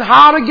going to learn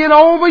how to get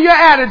over your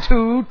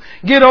attitude,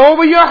 get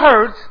over your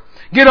hurt,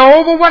 get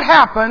over what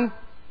happened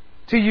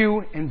to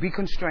you, and be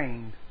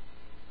constrained.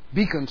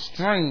 Be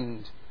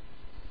constrained.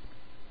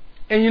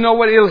 And you know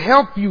what? It'll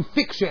help you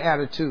fix your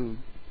attitude.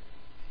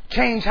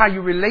 Change how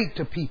you relate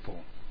to people.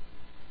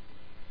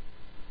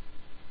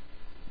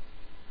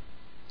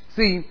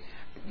 See,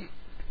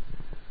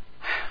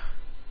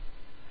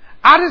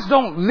 I just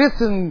don't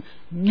listen,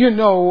 you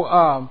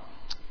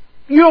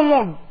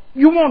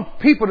want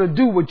people to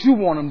do what you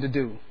want them to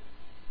do.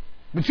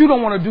 But you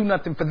don't want to do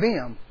nothing for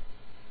them.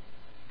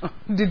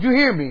 Did you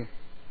hear me?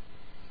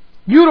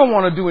 You don't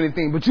want to do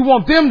anything, but you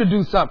want them to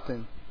do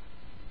something.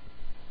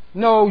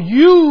 No,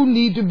 you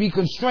need to be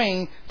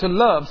constrained to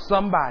love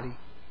somebody.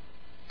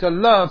 To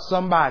love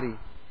somebody.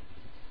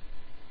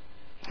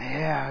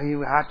 Yeah,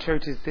 our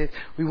church is this.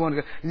 We want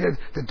to go.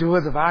 The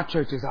doors of our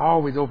church is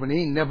always open. They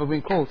ain't never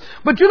been closed.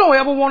 But you don't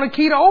ever want a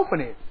key to open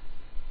it.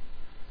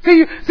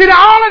 See, all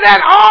of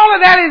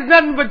that is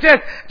nothing but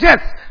just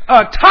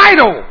a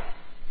title.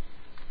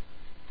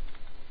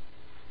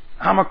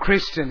 I'm a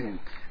Christian and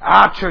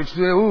our church,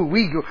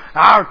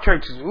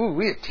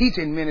 we're a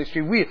teaching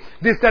ministry, we're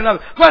this, that, and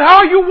other. But how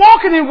are you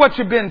walking in what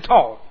you've been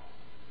taught?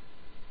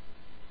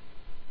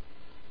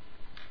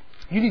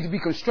 You need to be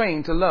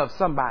constrained to love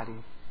somebody.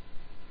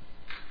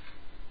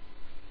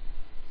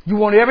 You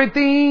want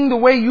everything the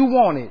way you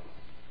want it.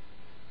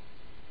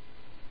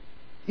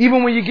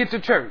 Even when you get to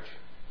church.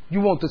 You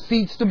want the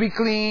seats to be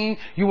clean.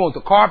 You want the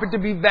carpet to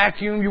be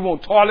vacuumed. You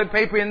want toilet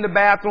paper in the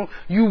bathroom.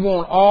 You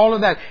want all of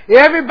that.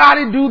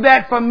 Everybody do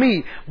that for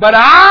me. But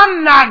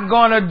I'm not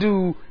going to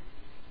do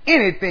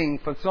anything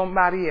for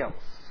somebody else.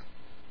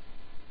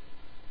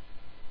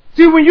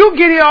 See, when you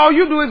get here, all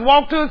you do is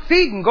walk to a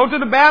seat and go to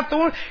the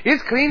bathroom.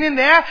 It's clean in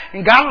there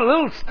and got a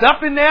little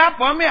stuff in there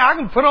for me. I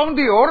can put on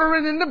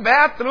deodorant in the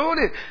bathroom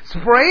and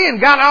spray and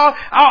got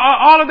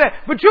all of that.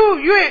 But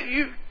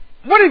you,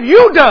 what have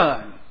you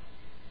done?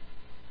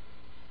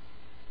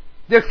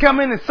 Just come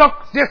in and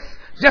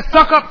just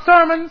suck up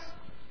sermons?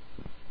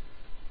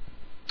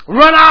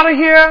 Run out of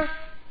here?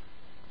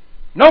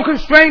 No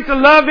constraint to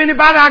love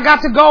anybody? I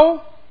got to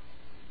go?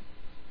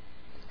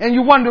 And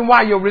you're wondering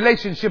why your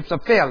relationships are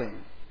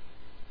failing.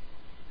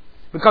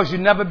 Because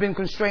you've never been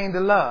constrained to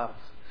love.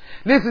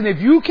 Listen, if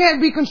you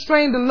can't be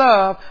constrained to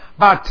love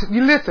by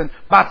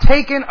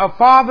taking a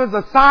father's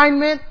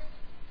assignment,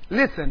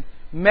 listen,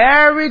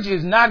 marriage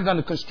is not going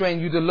to constrain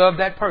you to love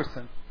that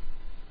person.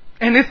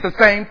 And it's the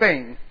same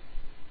thing.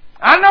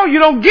 I know you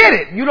don't get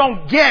it. You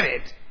don't get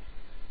it.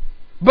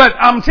 But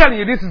I'm telling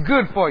you, this is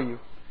good for you.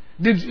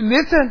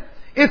 Listen,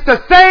 it's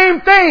the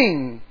same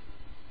thing.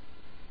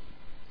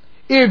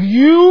 If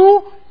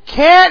you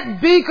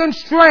can't be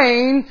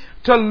constrained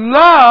to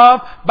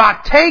love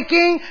by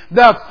taking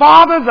the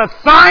Father's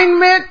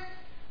assignment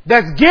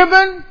that's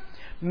given,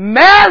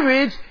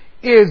 marriage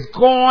is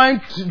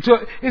going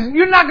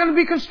you're not going to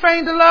be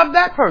constrained to love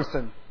that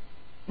person.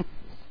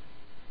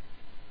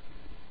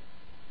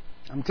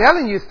 I'm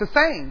telling you, it's the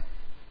same.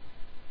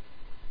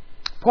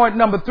 Point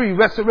number 3,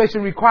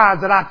 restoration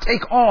requires that I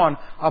take on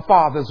a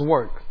father's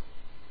work.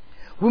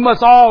 We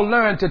must all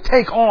learn to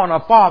take on a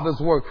father's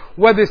work,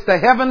 whether it's the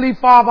heavenly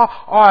father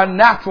or a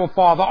natural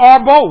father or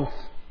both.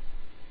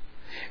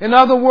 In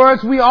other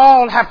words, we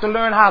all have to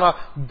learn how to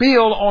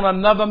build on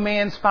another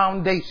man's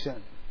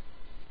foundation.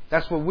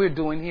 That's what we're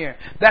doing here.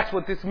 That's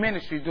what this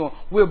ministry is doing.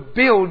 We're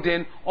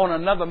building on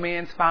another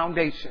man's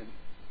foundation.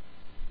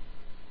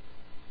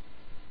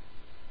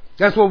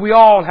 That's what we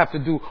all have to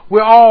do.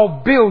 We're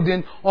all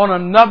building on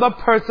another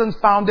person's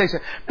foundation.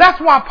 That's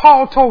why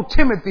Paul told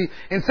Timothy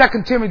in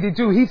 2 Timothy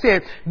 2, he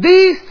said,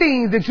 these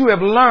things that you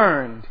have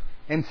learned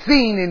and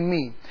seen in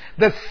me,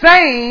 the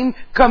same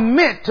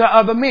commit to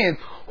other men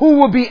who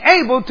will be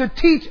able to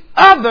teach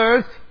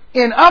others.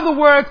 In other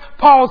words,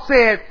 Paul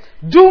said,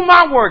 do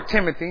my work,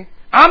 Timothy.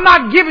 I'm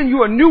not giving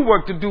you a new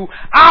work to do.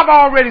 I've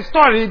already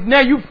started it. Now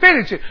you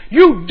finish it.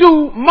 You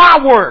do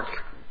my work.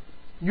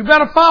 You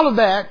better follow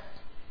that.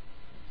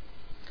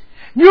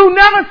 You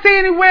never see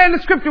anywhere in the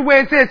scripture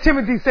where it says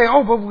Timothy say,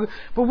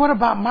 but what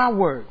about my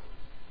work?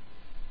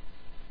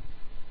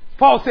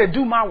 Paul said,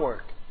 do my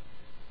work.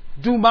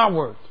 Do my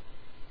work.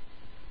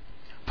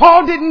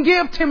 Paul didn't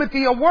give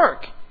Timothy a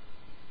work.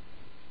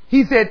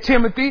 He said,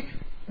 Timothy,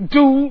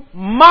 do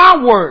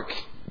my work.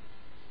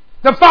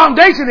 The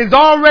foundation is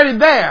already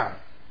there.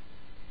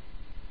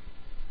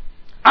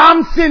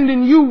 I'm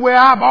sending you where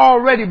I've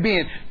already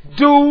been.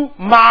 Do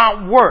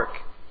my work.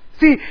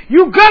 See,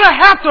 you're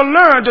gonna have to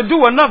learn to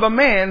do another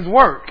man's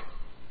work.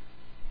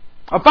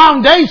 A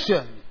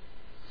foundation.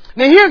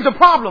 Now here's the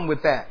problem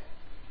with that.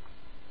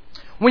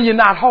 When you're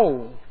not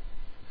whole,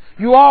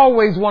 you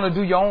always want to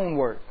do your own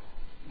work.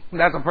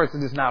 That's a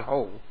person that's not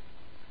whole.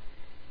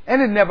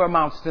 And it never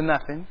amounts to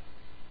nothing.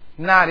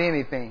 Not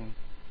anything.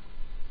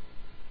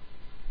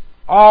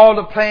 All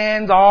the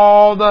plans,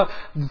 all the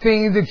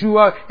things that you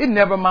are, it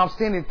never amounts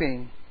to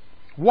anything.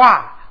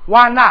 Why?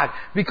 Why not?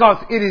 Because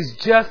it is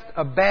just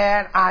a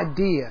bad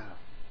idea.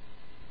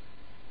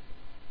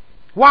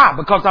 Why?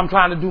 Because I'm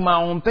trying to do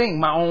my own thing,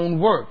 my own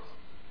work.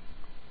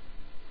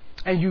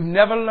 And you've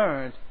never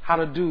learned how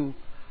to do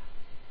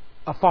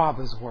a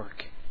father's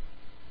work.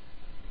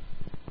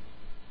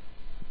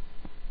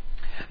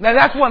 Now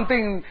that's one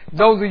thing,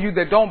 those of you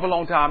that don't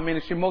belong to our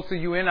ministry, most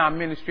of you in our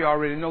ministry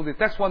already know this.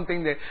 That's one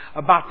thing that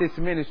about this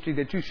ministry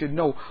that you should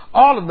know.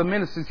 All of the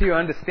ministers here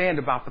understand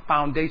about the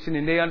foundation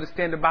and they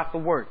understand about the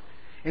work.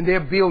 And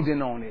they're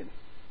building on it.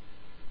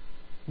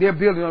 They're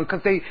building on it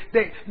because they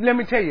let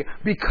me tell you,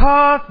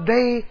 because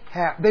they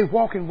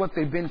walk in what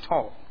they've been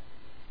taught.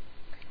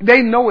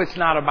 They know it's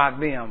not about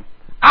them.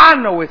 I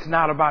know it's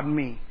not about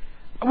me.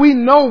 We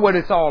know what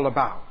it's all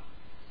about.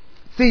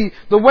 See,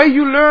 the way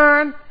you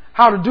learn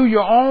how to do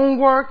your own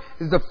work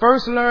is the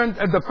first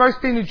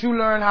thing that you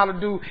learn how to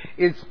do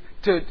is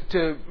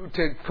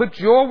to put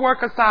your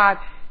work aside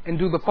and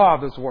do the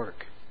Father's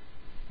work.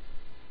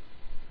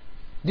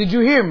 Did you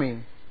hear me?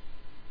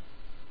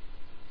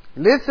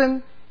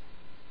 Listen.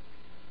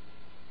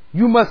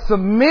 You must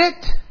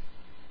submit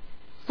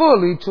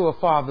fully to a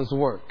Father's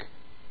work.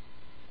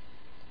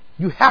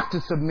 You have to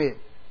submit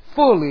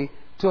fully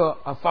to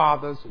a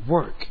Father's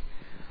work.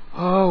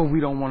 Oh, we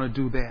don't want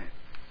to do that.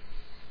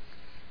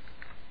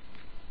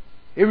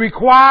 It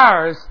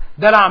requires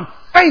that I'm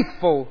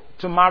faithful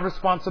to my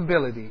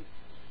responsibility.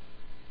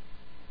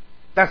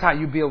 That's how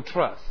you build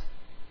trust.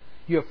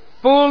 You're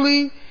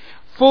fully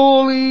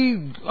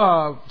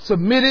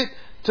submitted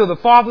to the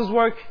Father's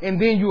work,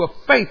 and then you are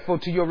faithful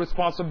to your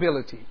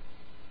responsibility.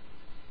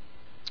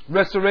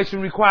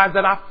 Restoration requires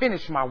that I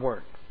finish my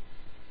work.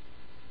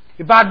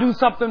 If I do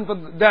something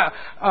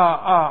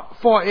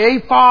for a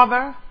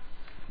father,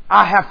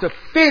 I have to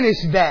finish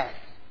that.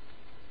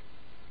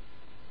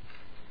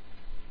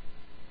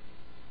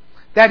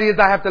 That is,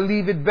 I have to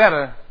leave it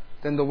better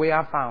than the way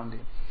I found it.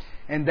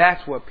 And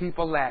that's what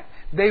people lack.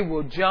 They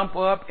will jump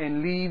up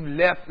and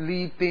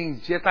leave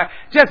things just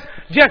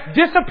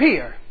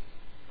disappear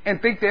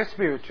and think they're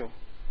spiritual.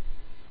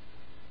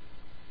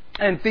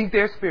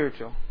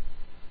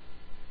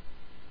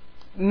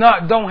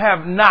 Don't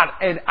have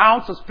not an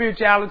ounce of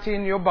spirituality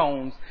in your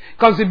bones.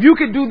 Because if you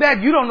could do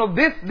that, you don't know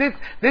this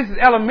is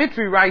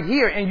elementary right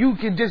here, and you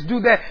can just do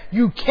that.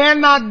 You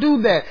cannot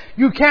do that.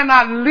 You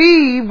cannot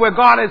leave where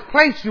God has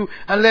placed you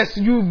unless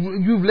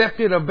you've left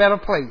it a better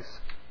place.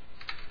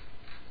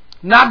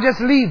 Not just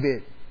leave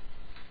it.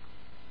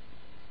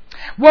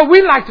 What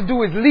we like to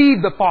do is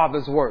leave the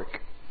Father's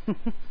work.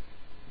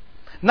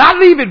 Not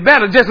leave it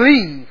better, just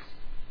leave.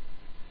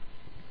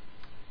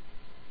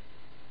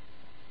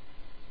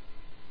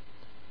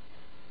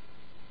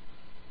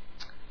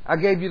 I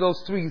gave you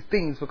those 3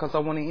 things because I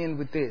want to end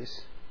with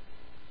this.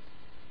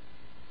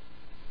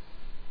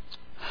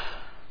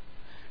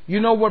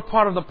 You know what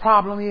part of the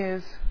problem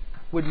is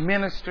with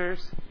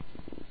ministers,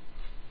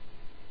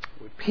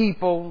 with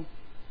people,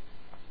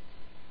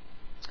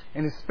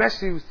 and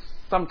especially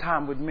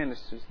sometimes with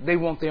ministers? They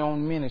want their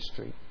own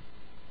ministry.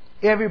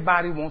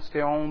 Everybody wants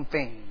their own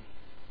thing.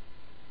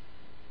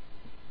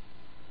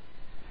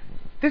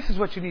 This is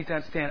what you need to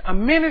understand. A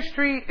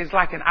ministry is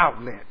like an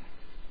outlet.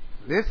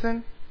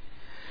 Listen.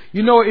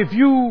 You know, if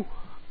you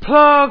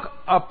plug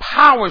a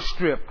power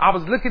strip, I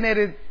was looking at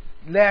it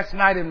last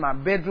night in my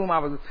bedroom. I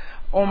was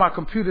on my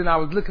computer and I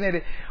was looking at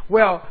it.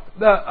 Well,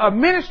 a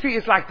ministry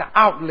is like the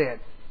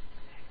outlet.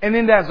 And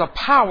then there's a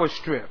power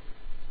strip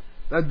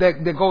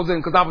that goes in,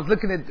 because I was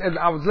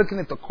looking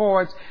at the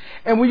cords.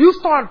 And when you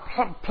start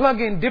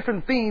plugging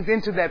different things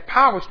into that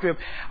power strip,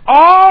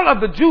 all of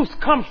the juice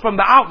comes from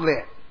the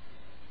outlet.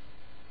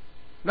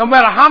 No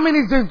matter how many,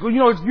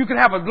 you can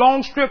have a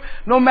long strip,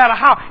 no matter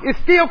how, it's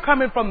still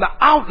coming from the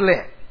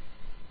outlet.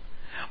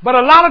 But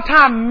a lot of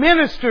time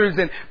ministers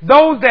and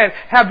those that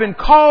have been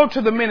called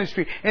to the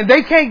ministry and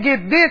they can't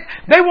get this,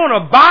 they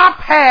want to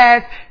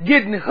bypass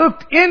getting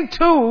hooked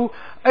into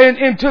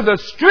the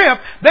strip.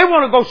 They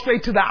want to go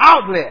straight to the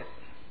outlet.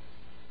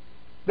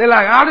 They're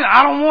like,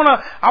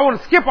 I want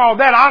to skip all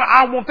that.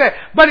 I want that.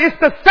 But it's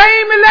the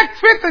same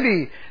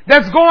electricity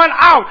that's going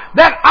out.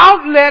 That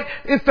outlet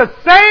is the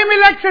same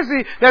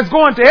electricity that's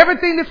going to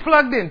everything that's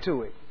plugged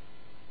into it.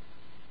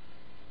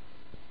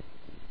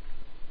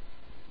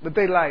 But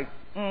they like,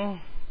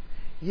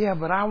 yeah,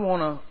 but I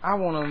wanna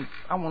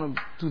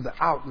do the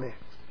outlet.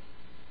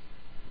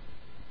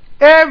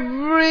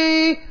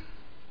 Every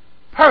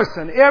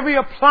person, every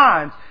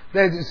appliance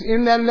that is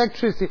in that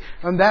electricity,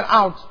 and that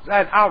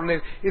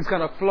outlet is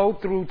going to flow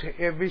through to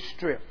every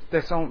strip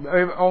that's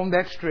on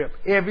that strip.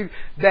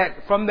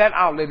 From that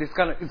outlet, it's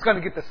going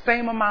to get the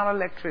same amount of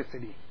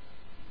electricity.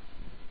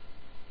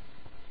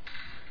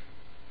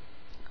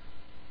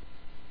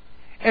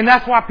 And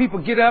that's why people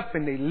get up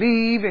and they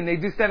leave and they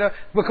just set up,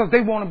 because they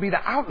want to be the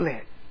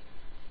outlet.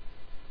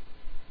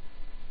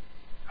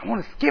 I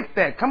want to skip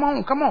that. Come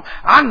on.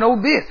 I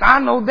know this. I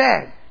know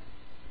that.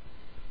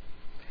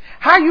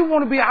 How you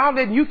want to be an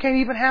outlet and you can't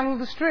even handle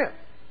the strip?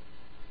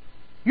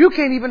 You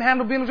can't even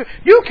handle being on the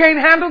strip. You can't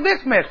handle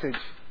this message.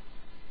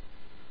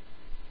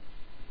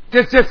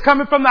 Just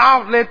coming from the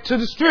outlet to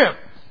the strip.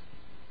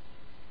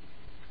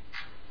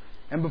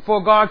 And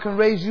before God can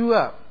raise you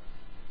up,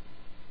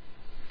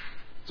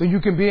 so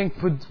you can be in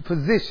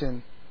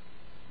position,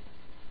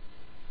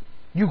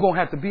 you're going to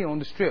have to be on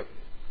the strip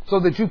so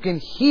that you can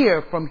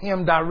hear from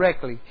Him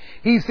directly.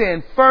 He's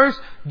saying, first,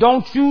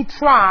 don't you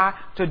try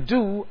to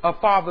do a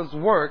Father's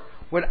work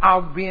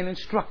without being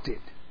instructed.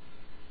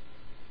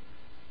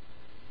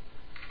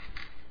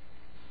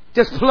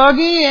 Just plug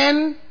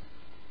in.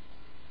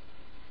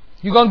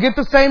 You're going to get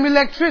the same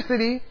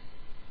electricity.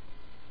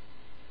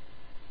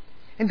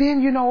 And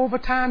then, over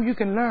time you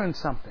can learn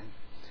something.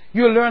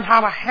 You'll learn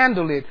how to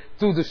handle it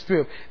through the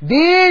strip.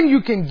 Then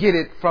you can get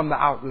it from the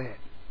outlet.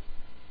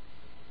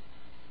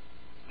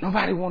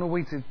 Nobody want to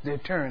wait their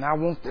turn. I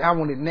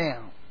want it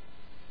now.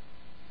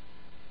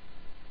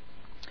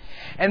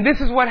 And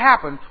this is what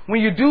happens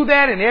when you do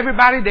that, and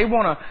everybody, they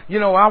want to,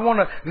 I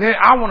want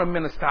to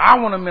minister. I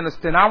want to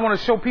minister, and I want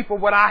to show people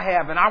what I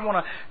have, and I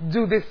want to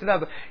do this and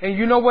other. And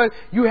you know what?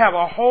 You have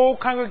a whole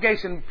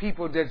congregation of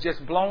people that's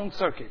just blown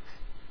circuits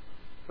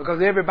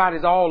because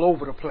everybody's all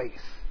over the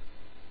place.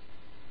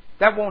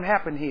 That won't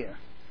happen here.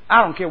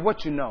 I don't care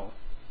what you know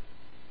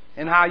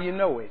and how you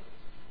know it.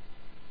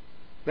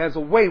 There's a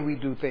way we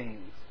do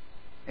things,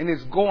 and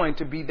it's going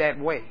to be that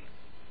way.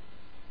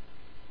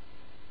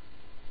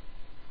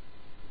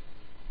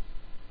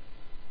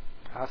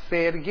 I'll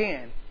say it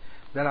again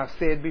that I've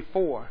said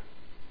before.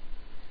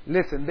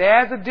 Listen,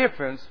 there's a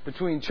difference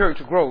between church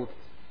growth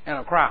and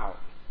a crowd.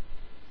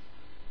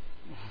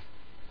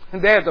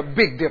 There's a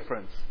big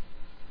difference.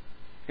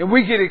 And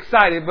we get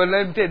excited, but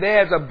let me tell you,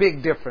 there's a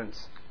big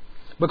difference.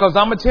 Because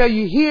I'm going to tell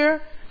you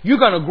here, you're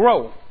going to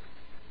grow.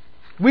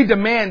 We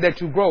demand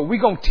that you grow.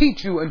 We're going to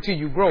teach you until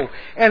you grow.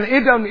 And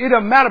it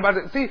doesn't matter about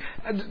it. See,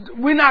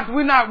 we're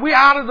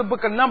out of the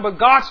book of Numbers.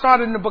 God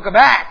started in the book of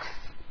Acts.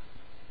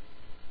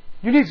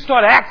 You need to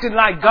start acting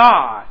like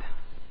God.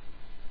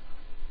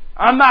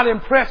 I'm not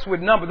impressed with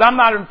numbers. I'm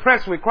not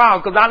impressed with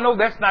crowds, because I know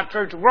that's not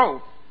church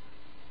growth.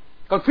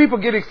 Because people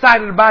get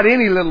excited about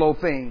any little old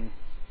thing.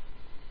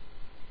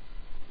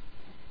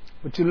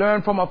 But you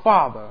learn from a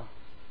father.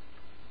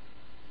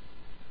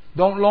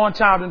 Don't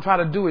launch out and try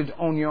to do it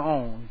on your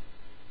own.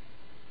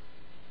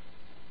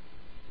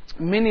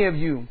 Many of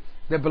you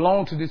that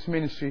belong to this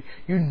ministry,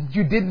 you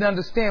didn't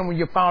understand when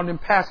your founding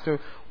pastor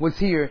was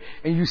here,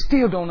 and you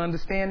still don't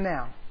understand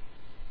now.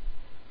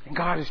 And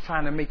God is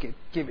trying to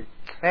give it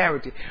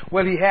clarity.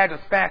 Well, He had us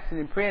fasting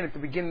and praying at the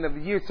beginning of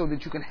the year so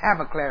that you can have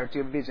a clarity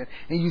of vision,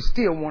 and you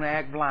still want to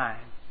act blind.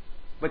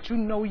 But you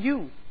know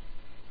you.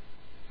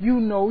 You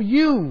know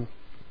you.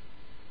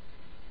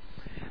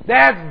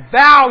 There's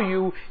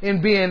value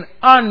in being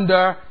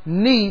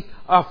underneath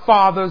a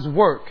father's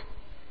work.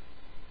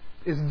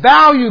 There's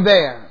value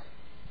there.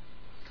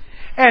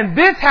 And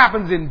this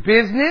happens in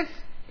business,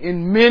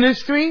 in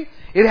ministry.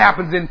 It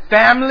happens in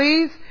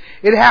families.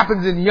 It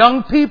happens in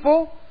young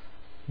people.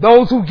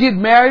 Those who get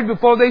married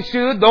before they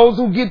should. Those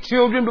who get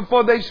children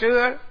before they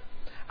should.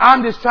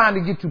 I'm just trying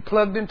to get you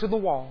plugged into the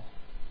wall.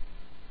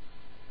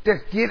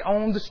 Just get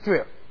on the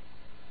strip.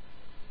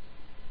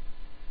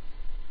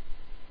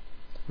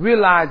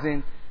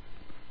 Realizing,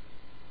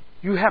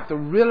 you have to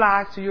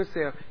realize to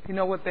yourself, you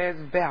know what, there's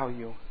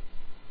value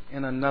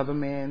in another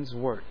man's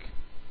work.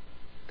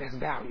 There's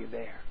value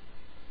there.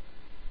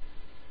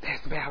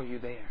 There's value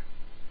there.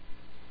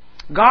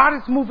 God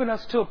is moving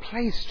us to a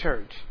place,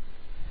 church.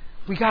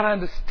 We got to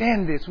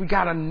understand this. We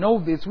got to know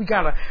this. We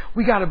got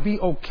to be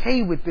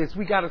okay with this.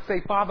 We got to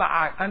say, Father,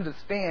 I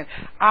understand.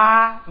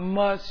 I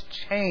must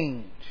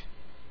change.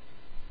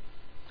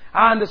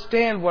 I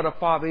understand what a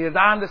father is.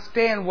 I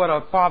understand what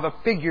a father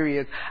figure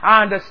is.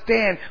 I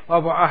understand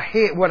what a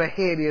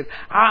head is.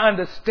 I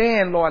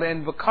understand, Lord,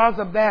 and because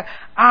of that,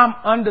 I'm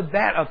under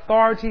that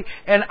authority,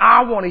 and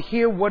I want to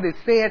hear what is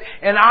said,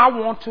 and I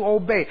want to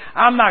obey.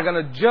 I'm not going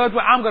to judge,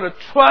 but I'm going to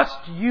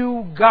trust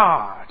you,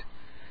 God.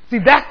 See,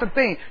 that's the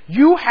thing.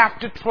 You have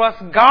to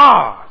trust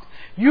God.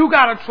 You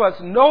got to trust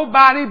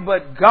nobody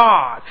but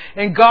God.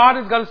 And God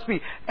is going to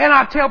speak. And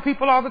I tell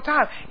people all the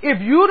time,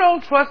 if you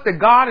don't trust that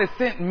God has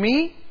sent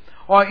me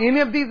or any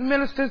of these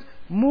ministers,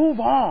 move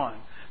on.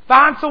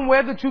 Find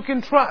somewhere that you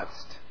can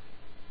trust.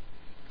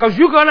 Because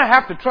you're going to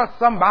have to trust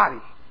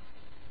somebody.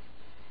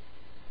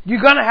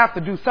 You're going to have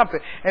to do something.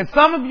 And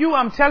some of you,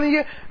 I'm telling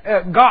you,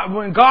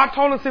 when God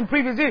told us in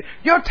previous years,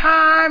 your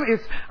time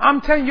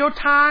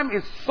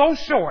is so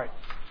short.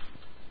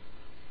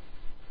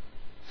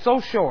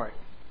 so short.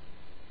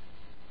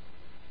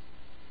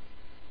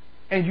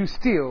 And you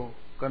still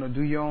going to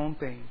do your own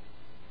thing.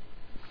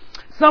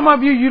 Some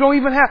of you don't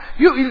even have,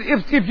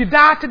 if you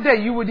died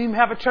today, you wouldn't even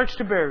have a church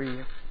to bury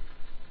you.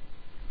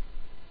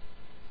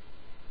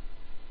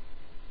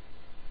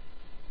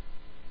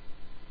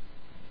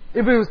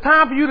 If it was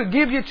time for you to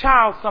give your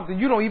child something,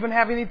 you don't even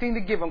have anything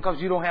to give them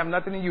because you don't have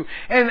nothing in you.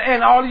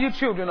 And all of your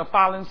children are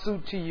following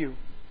suit to you.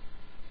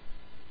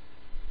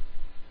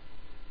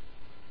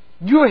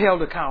 You're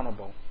held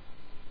accountable.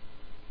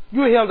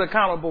 You're held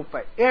accountable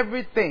for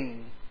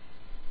everything.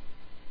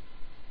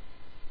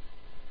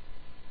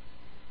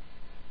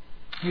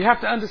 You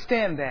have to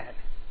understand that.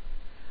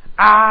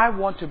 I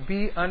want to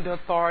be under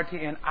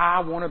authority and I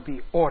want to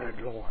be ordered,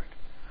 Lord.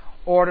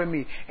 Order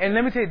me. And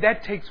let me tell you,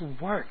 that takes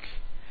work.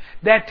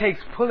 That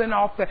takes pulling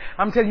off the,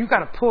 I'm telling you, you got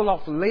to pull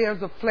off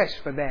layers of flesh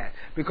for that.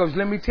 Because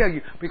let me tell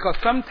you, because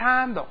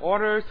sometimes the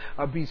orders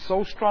will be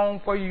so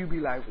strong for you, you'll be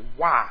like,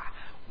 why?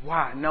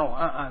 Why?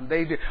 No,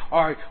 they did.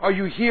 Or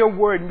you hear a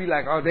word and be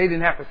like, oh, they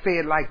didn't have to say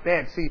it like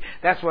that. See,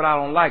 that's what I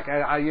don't like.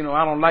 I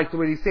don't like the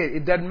way he said it.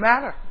 It doesn't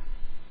matter.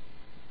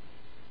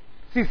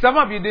 See, some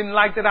of you didn't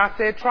like that I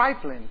said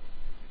trifling.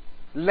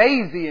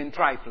 Lazy and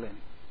trifling.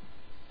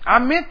 I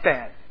meant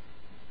that.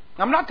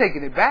 I'm not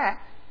taking it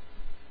back.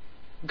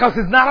 Because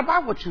it's not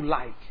about what you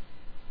like.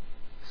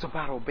 It's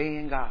about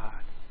obeying God.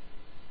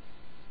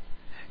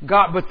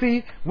 But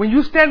see, when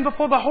you stand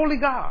before the holy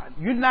God,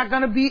 you're not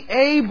going to be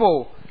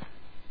able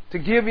to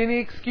give any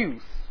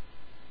excuse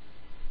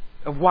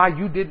of why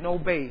you didn't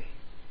obey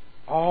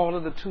all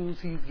of the tools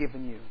He's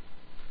given you.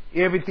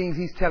 Everything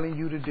He's telling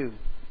you to do.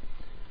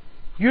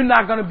 You're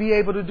not going to be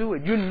able to do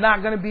it. You're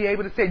not going to be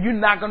able to say it. You're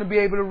not going to be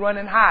able to run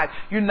and hide.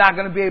 You're not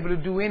going to be able to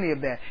do any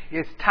of that.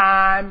 It's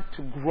time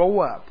to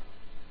grow up.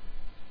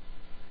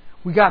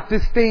 We got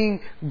this thing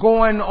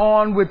going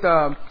on with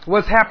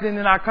what's happening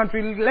in our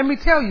country. Let me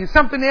tell you,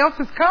 something else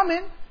is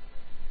coming.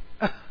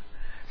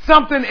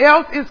 Something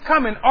else is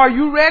coming. Are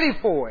you ready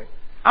for it?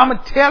 I'm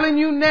telling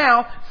you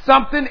now,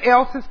 something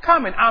else is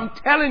coming. I'm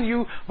telling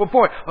you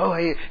before. Oh,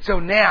 yeah, so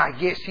now I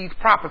guess she's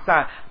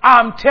prophesying.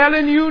 I'm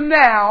telling you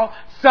now,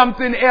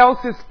 something else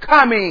is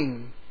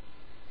coming.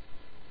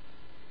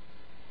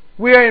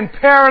 We're in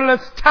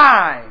perilous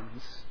times.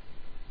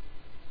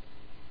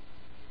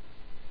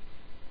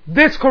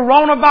 This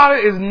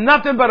coronavirus is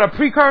nothing but a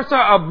precursor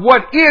of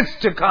what is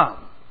to come.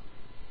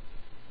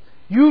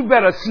 You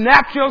better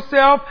snap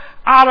yourself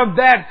out of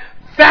that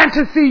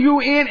fantasy you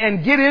in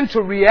and get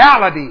into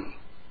reality.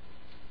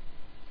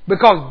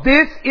 Because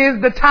this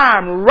is the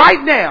time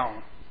right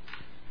now.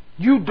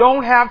 You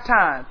don't have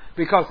time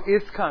because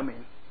it's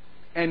coming.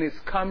 And it's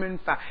coming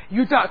fast.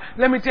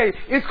 Let me tell you,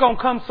 it's going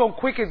to come so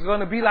quick it's going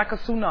to be like a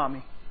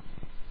tsunami.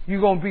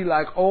 You're going to be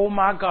like, oh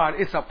my God,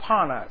 it's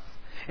upon us.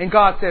 And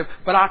God said,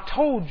 but I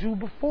told you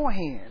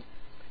beforehand.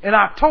 And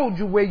I told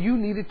you where you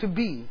needed to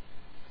be.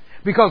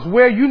 Because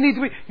where you need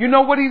to be, you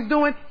know what He's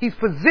doing? He's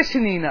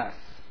positioning us.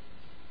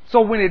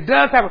 So when it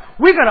does happen,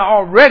 we're going to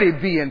already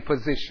be in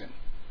position.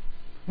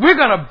 We're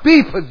going to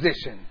be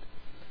positioned.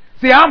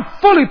 See, I'm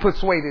fully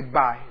persuaded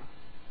by it.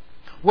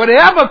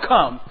 Whatever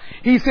comes,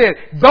 He said,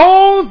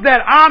 those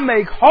that I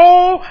make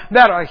whole,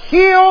 that are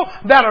healed,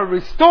 that are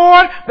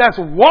restored, that's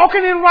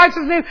walking in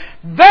righteousness,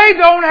 they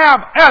don't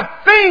have a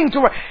thing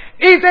to.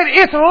 He said,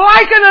 it's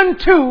likened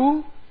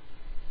unto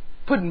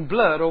putting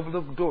blood over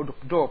the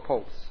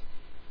doorposts.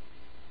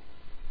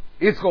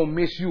 It's going to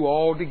miss you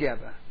all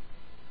together.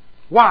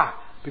 Why?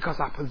 Because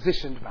I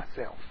positioned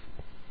myself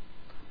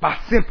by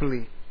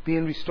simply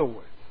being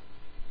restored,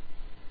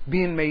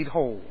 being made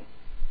whole,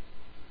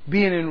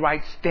 being in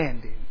right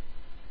standing,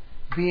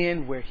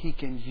 being where He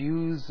can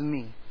use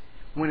me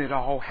when it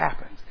all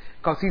happens.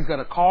 Because He's going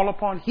to call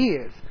upon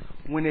His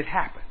when it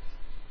happens.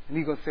 And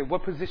He's going to say,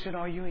 what position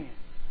are you in?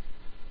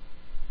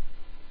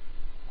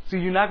 So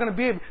you're not going to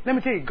be able. Let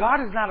me tell you,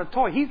 God is not a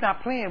toy. He's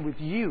not playing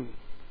with you.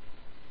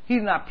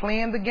 He's not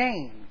playing the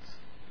games.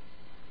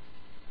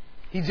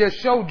 He just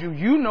showed you.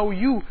 You know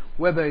you,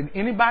 whether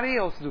anybody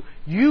else do.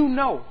 You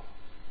know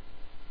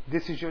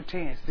this is your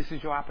chance. This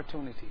is your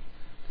opportunity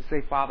to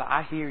say, Father,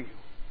 I hear you.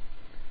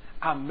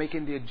 I'm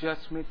making the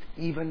adjustments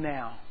even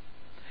now.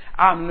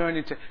 I'm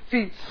learning to.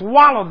 See,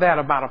 swallow that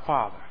about a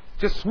father.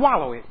 Just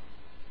swallow it.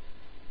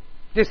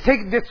 Just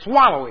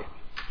swallow it.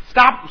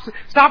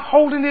 Stop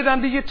holding it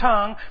under your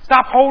tongue.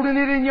 Stop holding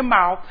it in your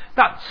mouth.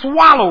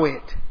 Swallow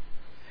it.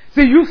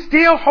 See, you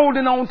still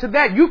holding on to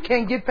that. You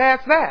can't get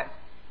past that.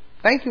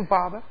 Thank you,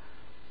 Father.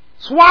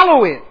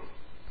 Swallow it.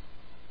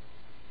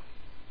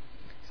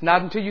 It's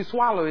not until you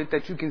swallow it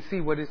that you can see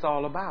what it's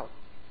all about.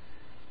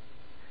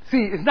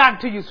 See, it's not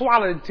until you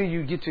swallow it until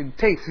you get to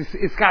taste.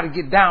 It's got to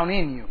get down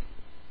in you.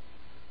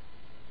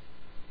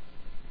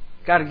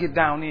 Got to get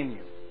down in you.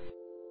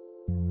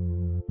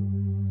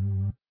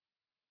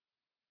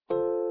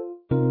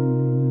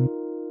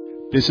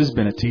 This has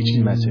been a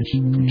teaching message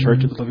from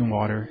Church of the Living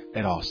Water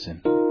at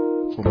Austin.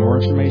 For more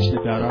information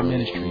about our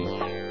ministry,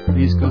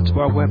 please go to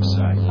our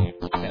website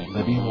at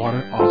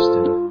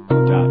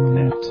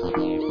livingwateraustin.net.